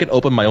if I could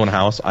open my own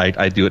house,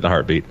 I'd do it in a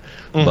heartbeat,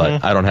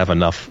 but I don't have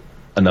enough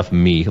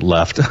me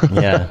left.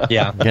 Yeah.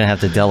 Yeah. You're gonna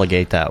have to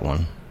delegate that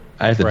one.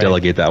 I have to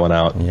delegate that one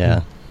out.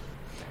 Yeah.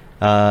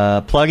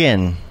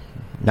 Plug-in,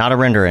 not a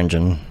render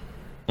engine.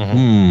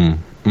 I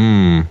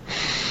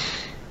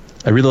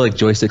really like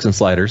joysticks and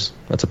sliders.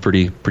 That's a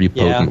pretty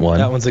potent one.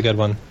 That one's a good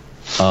one.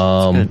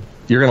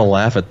 You're gonna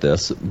laugh at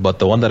this, but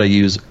the one that I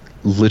use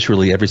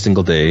literally every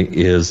single day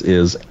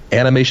is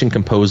Animation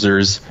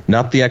Composer's,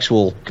 not the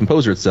actual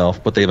composer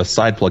itself, but they have a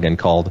side plugin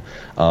called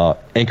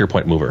Anchor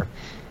Point Mover.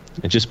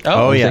 It just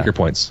moves anchor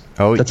points.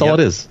 That's all it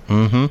is.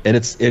 And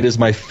it is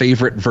my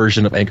favorite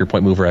version of Anchor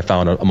Point Mover I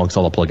found amongst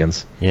all the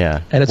plugins.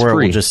 Yeah, and it's where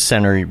free. It will just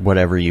center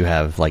whatever you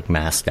have like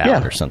masked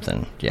out or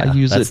something. Yeah, I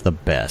use that's it the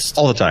best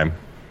all the time.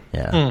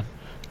 Yeah.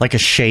 Like a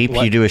shape,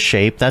 you do a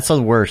shape. That's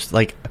the worst.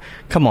 Like,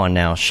 come on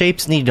now.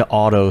 Shapes need to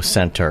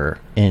auto-center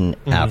in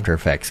After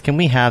Effects. Can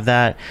we have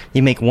that?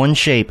 You make one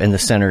shape and the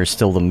center is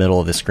still the middle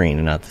of the screen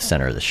and not the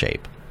center of the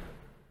shape.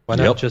 Why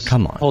not just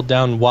hold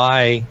down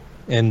Y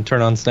and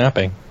turn on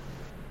snapping?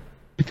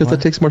 Because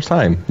that takes more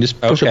time. Just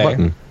push a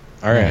button.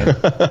 All right.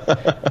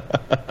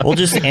 Well,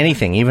 just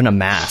anything, even a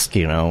mask,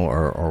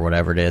 or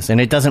whatever it is. And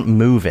it doesn't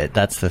move it.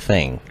 That's the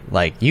thing.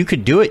 Like, you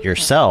could do it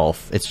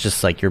yourself. It's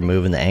just like you're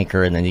moving the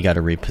anchor and then you got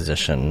to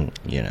reposition,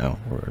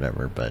 or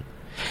whatever. But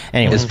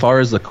anyway. As far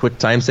as the quick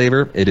time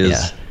saver, it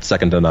is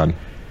second to none.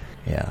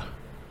 Yeah.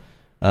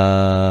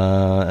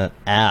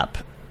 App.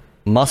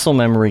 Muscle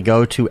memory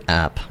go-to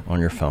app on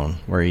your phone.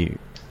 Where are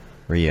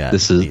you at?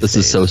 This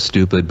is so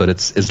stupid, but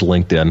it's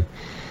LinkedIn.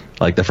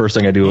 Like the first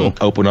thing I do,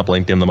 open up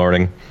LinkedIn in the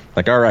morning.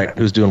 Like, all right,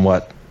 who's doing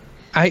what?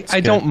 I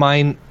don't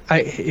mind.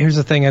 Here's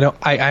the thing.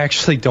 I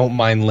actually don't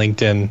mind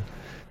LinkedIn.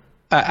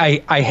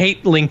 I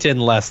hate LinkedIn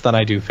less than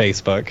I do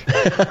Facebook.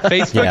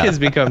 Facebook has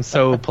become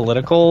so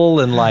political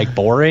and like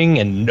boring,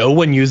 and no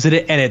one uses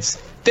it, and it's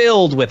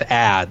filled with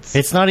ads.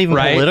 It's not even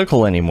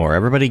political anymore.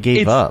 Everybody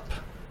gave up.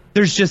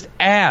 There's just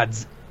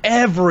ads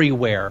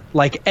everywhere.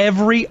 Like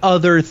every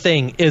other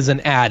thing is an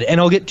ad, and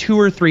I'll get 2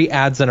 or 3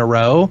 ads in a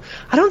row.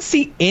 I don't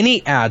see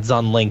any ads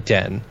on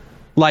LinkedIn.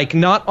 Like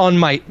not on the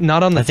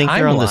timeline. I think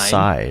they're on the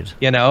side.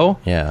 You know?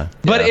 Yeah.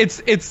 But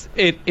it's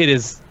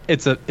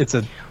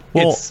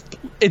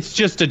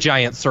just a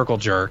giant circle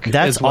jerk.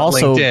 That's is what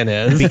also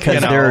LinkedIn is,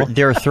 because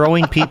they're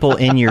throwing people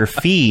in your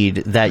feed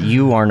that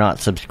you are not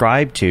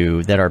subscribed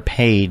to, that are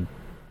paid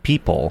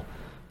people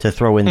to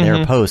throw in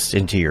their posts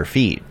into your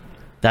feed.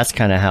 That's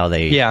kind of how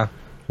they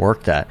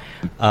work that.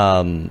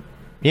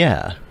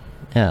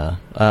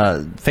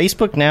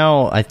 Facebook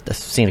now, I've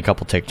seen a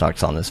couple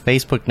TikToks on this.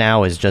 Facebook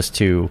now is just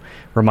to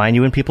remind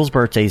you when people's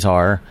birthdays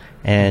are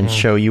and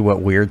show you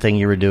what weird thing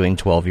you were doing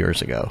 12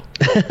 years ago.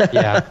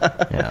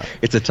 Yeah.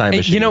 It's a time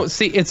machine. You know,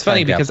 see, it's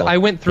funny because I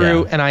went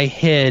through and I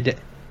hid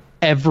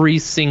every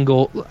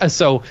single...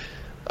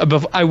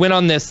 I went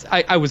on this,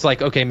 I was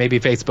like, okay, maybe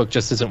Facebook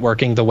just isn't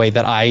working the way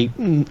that I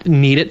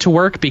need it to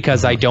work,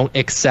 because I don't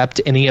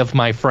accept any of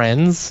my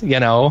friends, you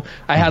know.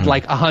 I had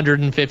like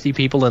 150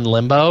 people in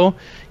limbo,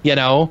 you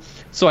know.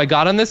 So I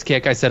got on this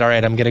kick. I said, all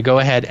right, I'm going to go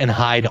ahead and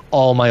hide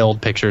all my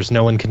old pictures.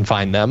 No one can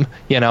find them.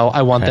 You know,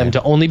 I want them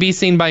to only be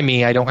seen by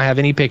me. I don't have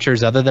any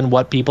pictures other than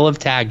what people have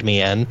tagged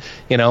me in.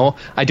 You know,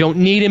 I don't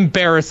need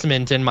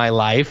embarrassment in my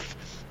life.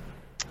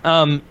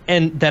 And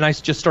then I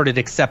just started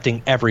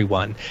accepting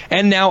everyone.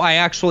 And now I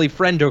actually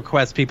friend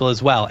request people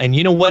as well. And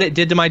you know what it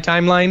did to my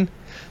timeline?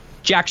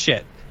 Jack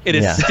shit. It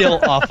is still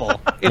awful.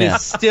 It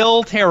is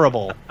still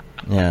terrible.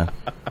 Yeah.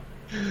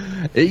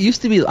 I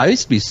used to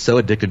be so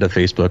addicted to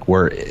Facebook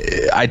where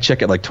I'd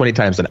check it like 20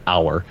 times an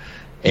hour.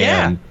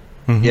 And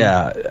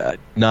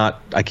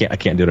I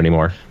can't do it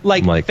anymore.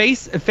 Like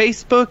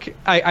Facebook,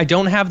 I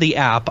don't have the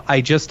app.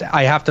 I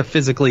have to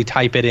physically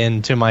type it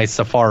into my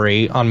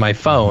Safari on my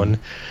phone.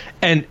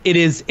 And it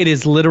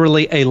is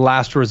literally a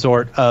last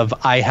resort of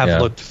I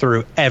have looked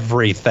through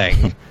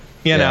everything.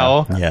 You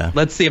know? Yeah.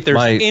 Let's see if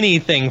there's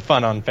anything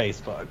fun on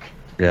Facebook.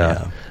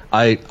 Yeah.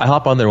 I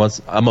hop on there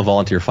once. I'm a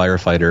volunteer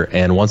firefighter,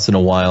 and once in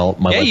a while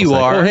my wife was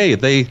like, oh, hey,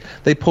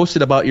 they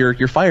posted about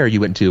your fire you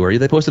went to, or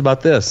they posted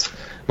about this.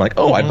 I'm like,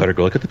 oh, I better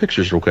go look at the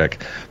pictures real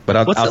quick.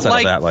 But what's outside it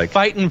like of that, like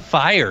fighting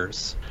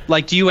fires?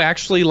 Like, do you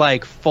actually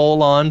like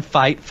full on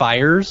fight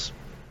fires?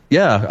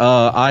 Yeah,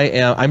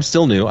 I'm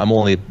still new. I'm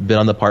only been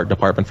on the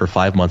department for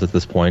 5 months at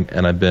this point,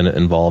 and I've been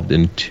involved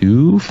in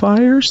 3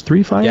 fires.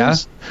 Where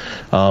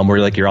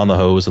you're on the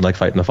hose and like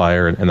fighting the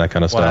fire and that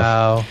kind of stuff.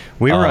 Wow.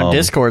 We were on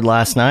Discord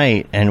last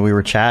night and we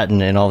were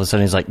chatting, and all of a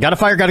sudden he's like, "Got a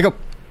fire, gotta go,"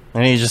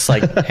 and he just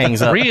like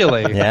hangs up.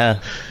 Really? Yeah.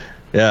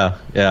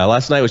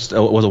 Last night was a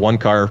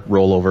 1-car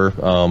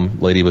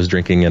rollover. Lady was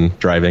drinking and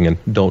driving, and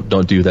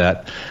don't do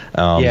that.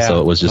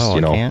 So it was just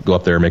go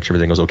up there, make sure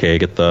everything was okay,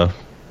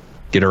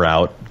 get her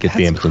out, get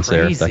the ambulance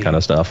there, that kind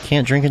of stuff.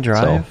 Can't drink and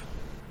drive. So,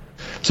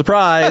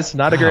 surprise!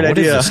 Not a great idea. What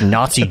is this,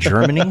 Nazi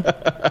Germany?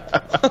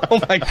 Oh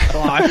my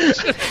gosh!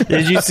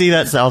 Did you see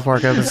that South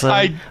Park episode?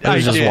 I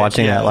was just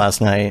watching that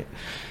last night.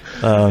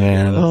 Oh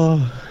man.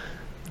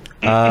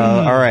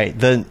 All right.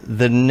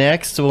 The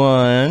next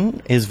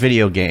one is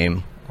video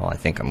game. Well, I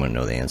think I'm going to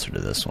know the answer to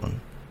this one.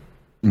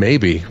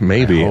 Maybe.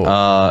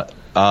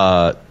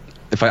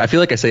 If I feel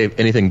like I say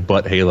anything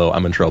but Halo,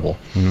 I'm in trouble.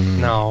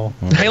 No,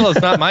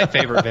 Halo's not my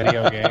favorite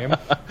video game.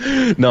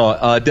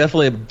 No,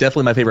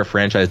 definitely my favorite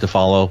franchise to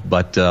follow.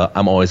 But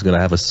I'm always going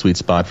to have a sweet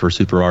spot for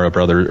Super Mario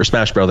Brothers or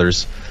Smash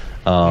Brothers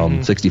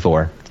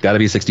 64. It's got to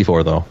be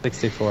 64 though.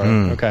 64.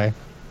 Okay.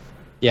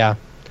 Yeah,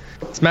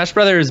 Smash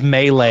Brothers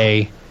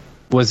Melee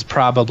was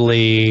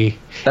probably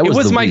it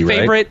was my Wii,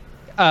 favorite.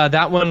 Right?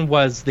 That one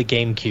was the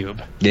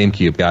GameCube.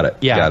 GameCube, got it.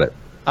 Yeah. Got it.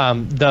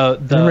 The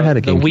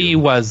Wii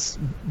was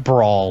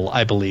Brawl,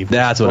 I believe.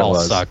 That's what it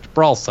was.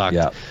 Brawl sucked.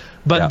 Yeah.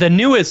 But the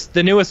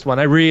newest one,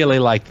 I really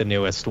like the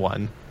newest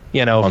one.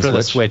 You know, for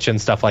the Switch and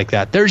stuff like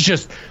that.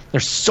 There's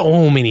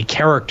so many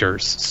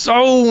characters.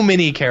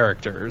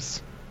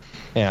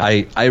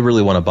 Yeah. I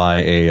really want to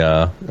buy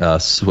a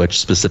Switch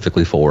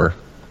specifically for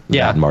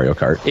that Mario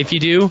Kart. If you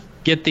do,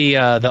 get the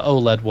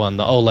OLED one.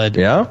 The OLED.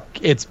 Yeah.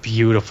 It's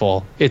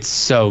beautiful. It's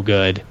so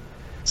good.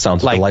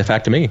 Sounds like a life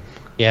hack to me.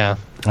 Yeah.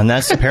 And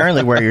that's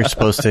apparently where you're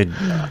supposed to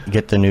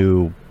get the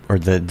new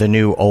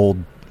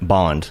old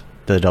Bond,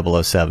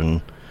 the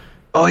 007.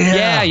 Oh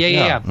yeah.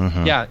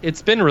 Yeah,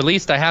 it's been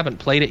released. I haven't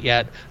played it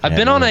yet. I've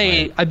been on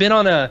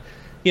a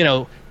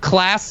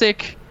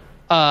classic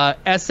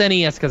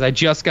SNES because I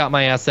just got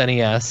my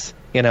SNES.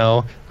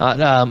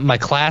 My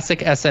classic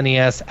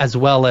SNES, as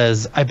well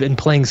as I've been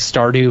playing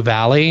Stardew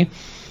Valley,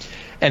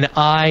 and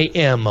I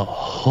am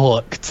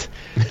hooked.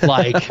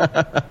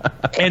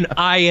 And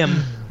I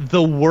am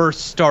the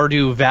worst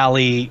Stardew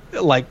Valley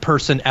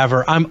person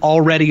ever. I'm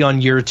already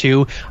on year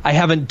 2. I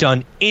haven't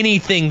done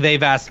anything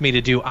they've asked me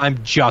to do.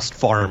 I'm just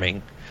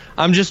farming.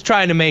 I'm just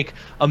trying to make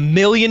 $1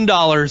 million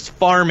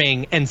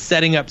farming and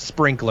setting up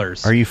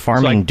sprinklers. Are you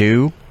farming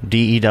dew,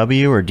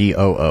 D-E-W, or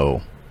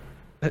D-O-O?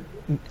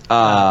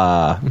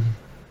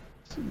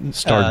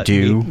 Star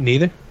dew?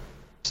 Neither.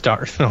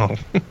 Star. Oh,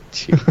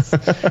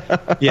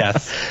 jeez.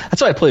 Yes.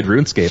 That's why I played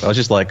RuneScape. I was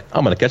just like,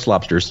 I'm going to catch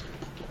lobsters.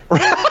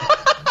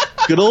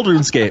 Good old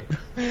RuneScape.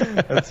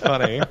 That's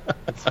funny.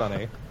 That's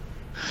funny.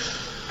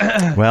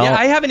 Well, yeah,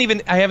 I haven't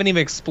even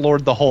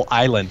explored the whole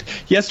island.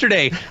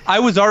 Yesterday, I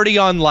was already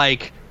on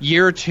like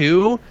year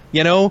 2,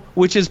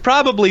 which is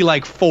probably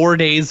like 4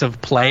 days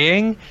of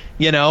playing,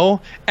 and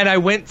I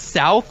went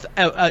south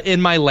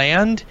in my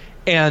land,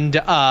 and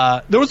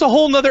there was a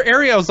whole nother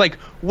area. I was like,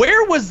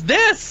 where was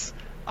this?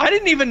 I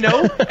didn't even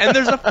know. And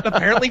there's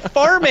apparently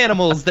farm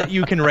animals that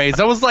you can raise.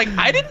 I was like,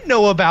 I didn't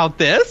know about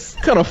this.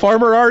 What kind of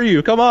farmer are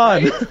you? Come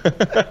on.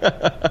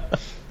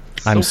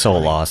 I'm so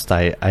lost.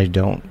 I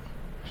don't.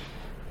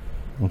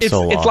 It's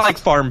like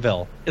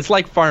Farmville. It's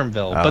like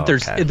Farmville, but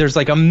okay. there's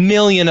like a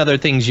million other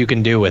things you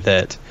can do with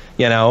it,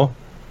 Yeah.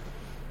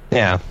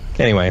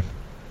 Anyway.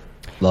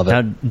 Love it.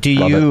 Now, do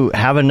you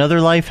have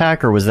another life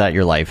hack, or was that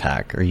your life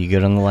hack? Are you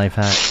good on the life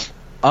hack?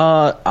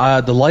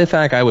 The life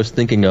hack I was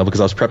thinking of,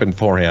 because I was prepping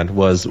beforehand,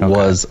 was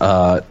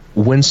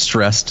when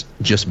stressed,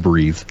 just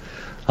breathe.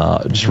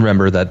 Just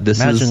remember that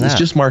it's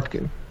just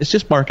marketing. It's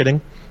just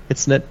marketing.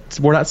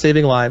 We're not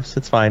saving lives.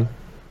 It's fine.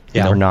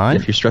 Yeah, we're not.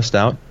 If you're stressed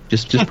out,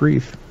 just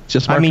breathe.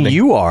 Just marketing. I mean,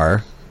 you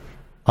are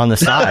on the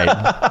side,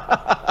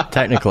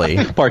 technically.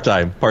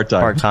 Part-time,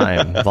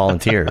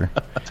 volunteer.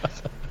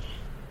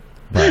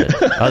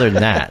 But other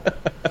than that,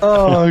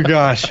 oh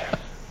gosh,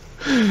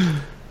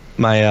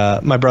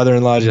 my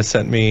brother-in-law just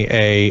sent me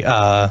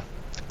a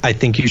I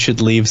think you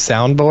should leave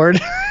soundboard.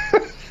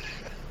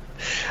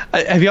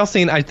 Have y'all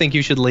seen I Think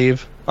You Should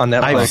Leave on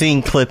Netflix? I've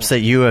seen clips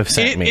that you have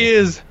sent me. It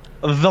is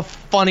the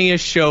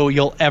funniest show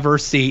you'll ever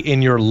see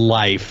in your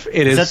life.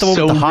 Is that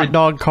the hot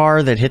dog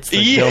car that hits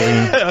the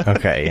building?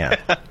 Okay, yeah.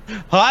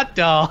 Hot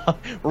dog,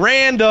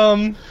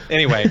 random.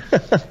 Anyway,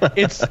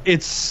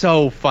 it's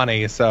so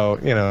funny. So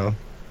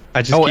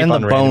I just keep and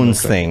on the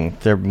bones thing.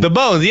 The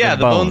bones, yeah,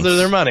 the bones are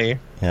their money.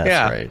 Yeah,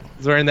 that's right. I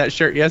was wearing that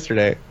shirt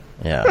yesterday.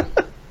 Yeah.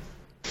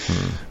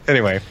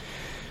 Anyway,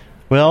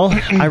 well,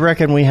 I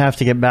reckon we have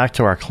to get back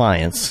to our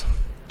clients.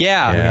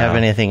 Yeah. Do we have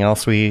anything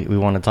else we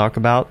want to talk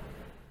about?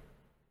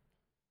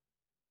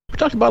 We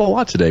talked about a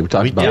lot today. We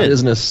talked about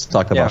business,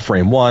 talked about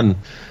Frame One,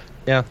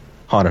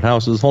 haunted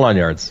houses, whole nine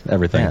yards,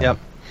 everything. Yep.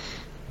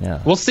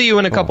 Yeah. We'll see you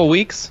in a couple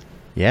weeks.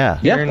 Yeah.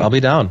 I'll be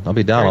down.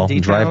 I'll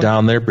drive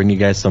down there, bring you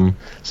guys some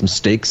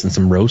steaks and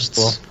some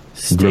roasts.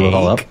 Steak. Grill it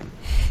all up.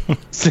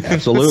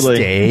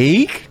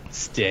 Absolutely.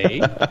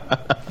 Steak.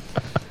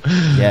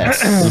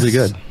 Yes. It'll be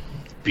good.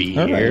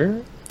 Beer.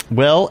 Right.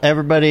 Well,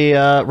 everybody,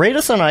 rate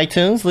us on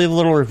iTunes. Leave a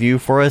little review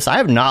for us. I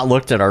have not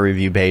looked at our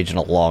review page in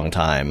a long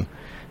time.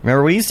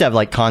 Remember, we used to have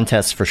like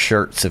contests for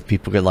shirts if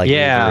people could leave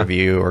a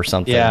review or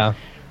something. Yeah.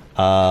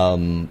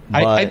 But,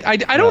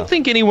 I don't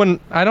think anyone.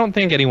 I don't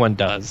think anyone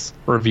does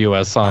review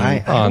us on. I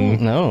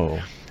don't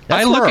know.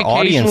 I look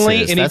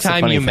occasionally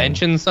anytime you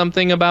mention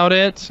something about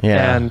it,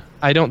 and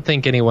I don't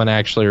think anyone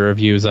actually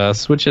reviews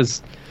us, which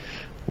is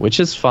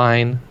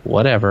fine.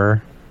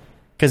 Whatever.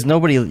 Because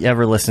nobody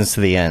ever listens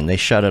to the end. They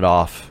shut it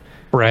off.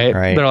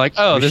 Right. They're like,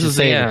 oh, this is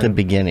the end. At the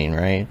beginning,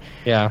 right?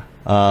 Yeah.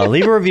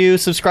 Leave a review,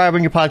 subscribe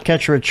on your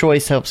podcatcher of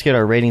choice, helps get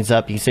our ratings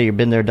up. You can say you've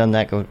been there, done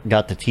that,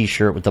 got the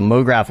t-shirt with the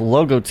MoGraph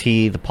logo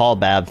tee, the Paul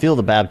Babb, Feel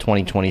the Babb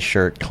 2020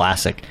 shirt,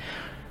 classic.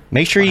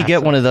 Make sure you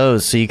get one of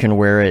those so you can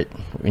wear it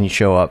when you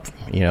show up,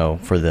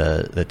 for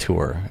the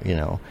tour,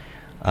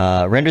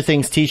 Render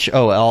Things t-shirt.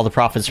 Oh, all the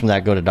profits from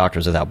that go to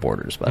Doctors Without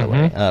Borders, by the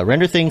way.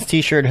 Render Things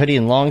t-shirt, hoodie,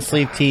 and long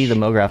sleeve tee, the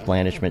MoGraph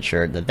Blandishment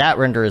shirt, the That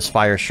Render is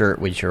Fire shirt,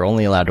 which you're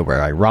only allowed to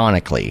wear,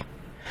 ironically.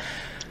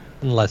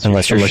 Unless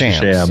you're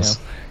shams.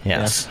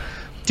 Yes. Yeah.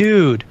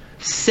 Dude,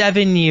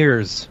 7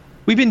 years.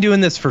 We've been doing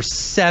this for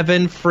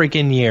 7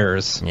 freaking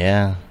years.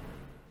 Yeah.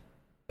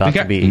 About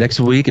to be next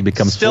week it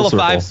becomes still full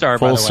a 5-star,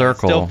 full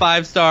circle. Still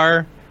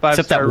 5-star.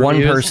 Except that one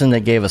person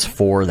that gave us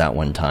 4 that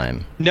one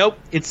time. Nope,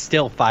 it's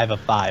still 5 of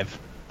 5.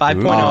 5.0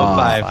 of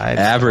 5.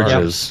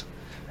 Averages.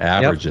 Yep.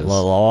 Averages. The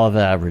law of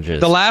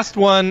averages. The last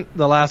one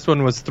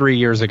was 3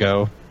 years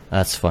ago.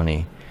 That's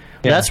funny.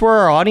 Yeah. That's where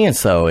our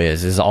audience though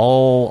is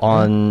all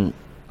on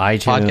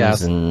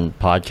iTunes and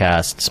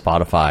podcast,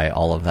 Spotify,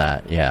 all of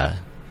that. Yeah.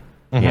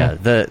 Mm-hmm.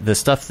 Yeah. The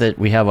stuff that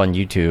we have on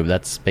YouTube,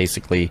 that's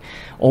basically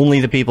only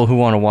the people who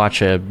want to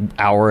watch an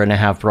hour and a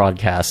half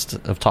broadcast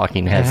of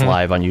Talking Heads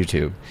live on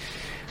YouTube.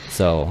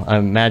 So I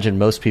imagine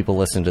most people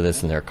listen to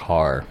this in their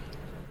car.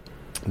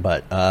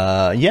 But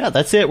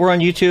that's it. We're on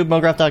YouTube,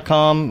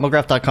 MoGraph.com,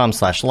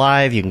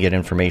 MoGraph.com/live. You can get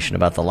information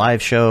about the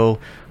live show,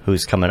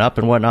 who's coming up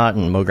and whatnot,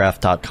 and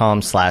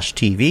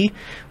MoGraph.com/TV,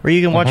 where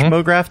you can watch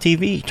MoGraph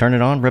TV. Turn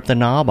it on, rip the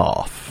knob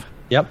off.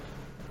 Yep.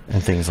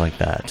 And things like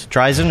that.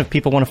 Dryzen, if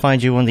people want to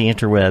find you on the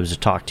interwebs to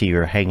talk to you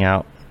or hang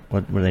out,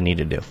 what do they need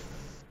to do?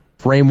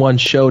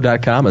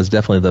 Frame1show.com is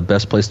definitely the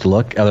best place to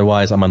look.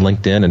 Otherwise, I'm on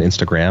LinkedIn and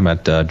Instagram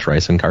at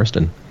Dryzen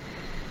Karsten.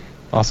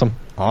 Awesome.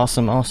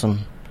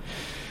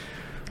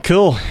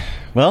 Cool.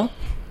 Well,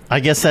 I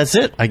guess that's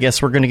it. I guess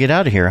we're going to get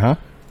out of here, huh?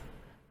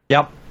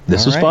 Yep.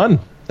 This was fun.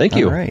 Thank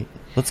you. All right.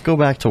 Let's go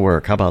back to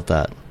work. How about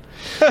that?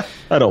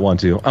 I don't want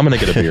to. I'm going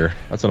to get a beer.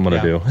 That's what I'm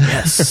going to do.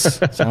 Yes.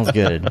 Sounds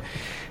good.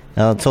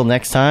 Now, until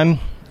next time,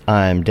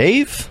 I'm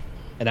Dave.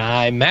 And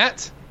I'm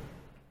Matt.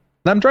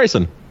 And I'm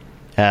Dryson.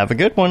 Have a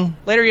good one.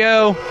 Later,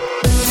 yo.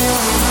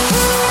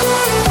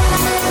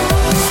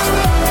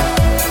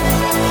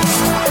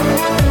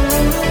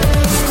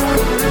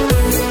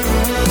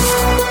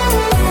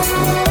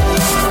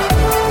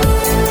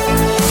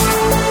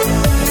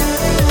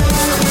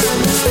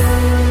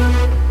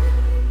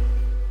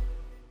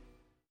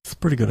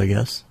 Pretty good, I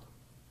guess.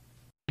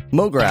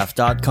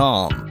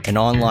 MoGraph.com, an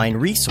online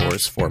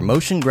resource for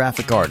motion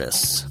graphic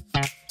artists.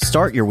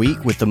 Start your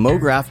week with the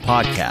MoGraph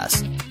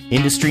Podcast.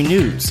 Industry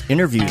news,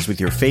 interviews with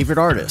your favorite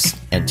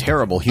artists, and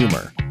terrible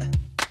humor.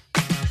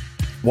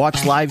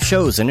 Watch live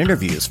shows and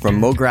interviews from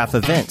MoGraph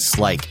events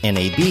like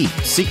NAB,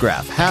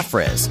 SIGGRAPH,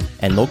 Half-Res,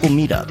 and local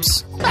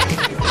meetups.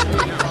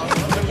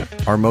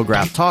 Our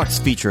MoGraph Talks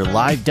feature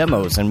live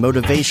demos and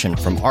motivation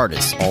from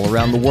artists all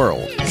around the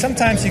world.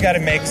 Sometimes you got to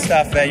make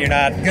stuff that you're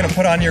not going to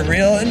put on your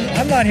reel, and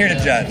I'm not here to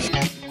judge.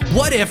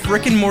 What if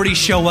Rick and Morty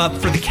show up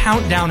for the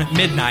countdown at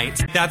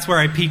midnight? That's where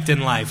I peaked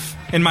in life,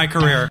 in my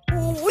career.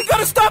 We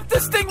gotta stop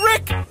this thing,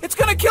 Rick! It's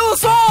gonna kill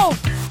us all!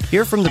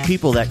 Hear from the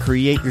people that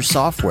create your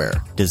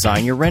software,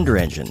 design your render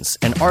engines,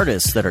 and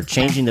artists that are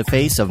changing the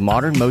face of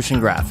modern motion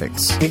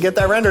graphics. You get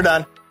that render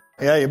done.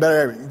 Yeah, you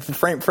better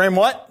frame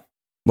what?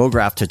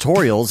 MoGraph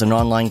tutorials and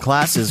online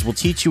classes will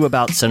teach you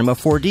about Cinema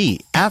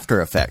 4D,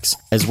 After Effects,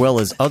 as well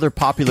as other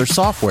popular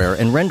software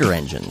and render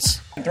engines.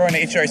 Throw in the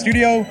HDR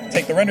Studio,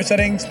 take the render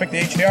settings, pick the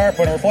HDR,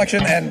 put in a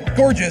reflection, and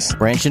gorgeous.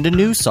 Branch into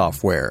new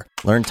software.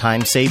 Learn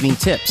time-saving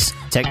tips,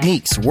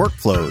 techniques,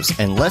 workflows,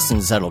 and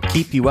lessons that'll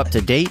keep you up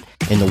to date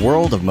in the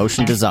world of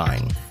motion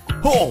design.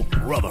 Oh,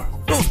 brother,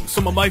 those are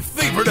some of my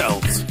favorite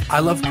elves.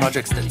 I love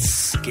projects that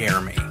scare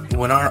me.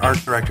 When our art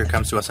director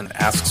comes to us and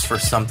asks for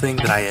something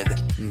that I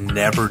had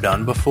never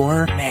done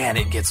before, man,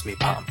 it gets me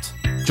pumped.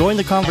 Join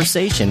the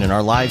conversation in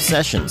our live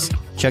sessions.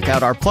 Check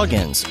out our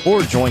plugins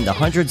or join the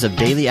hundreds of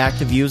daily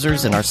active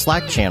users in our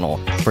Slack channel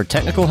for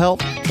technical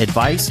help,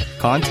 advice,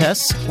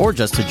 contests, or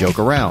just to joke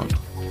around.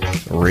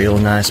 Real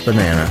nice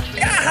banana.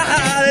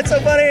 Yeah, that's so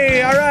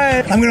funny. All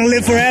right. I'm going to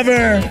live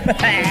forever.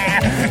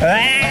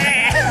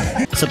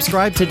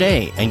 Subscribe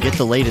today and get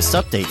the latest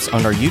updates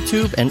on our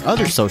YouTube and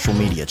other social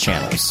media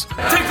channels.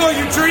 Take all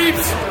your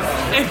dreams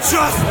and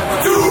just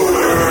do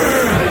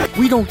it!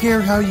 We don't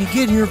care how you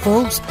get here,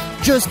 folks.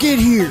 Just get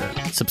here.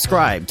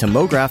 Subscribe to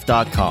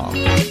MoGraph.com.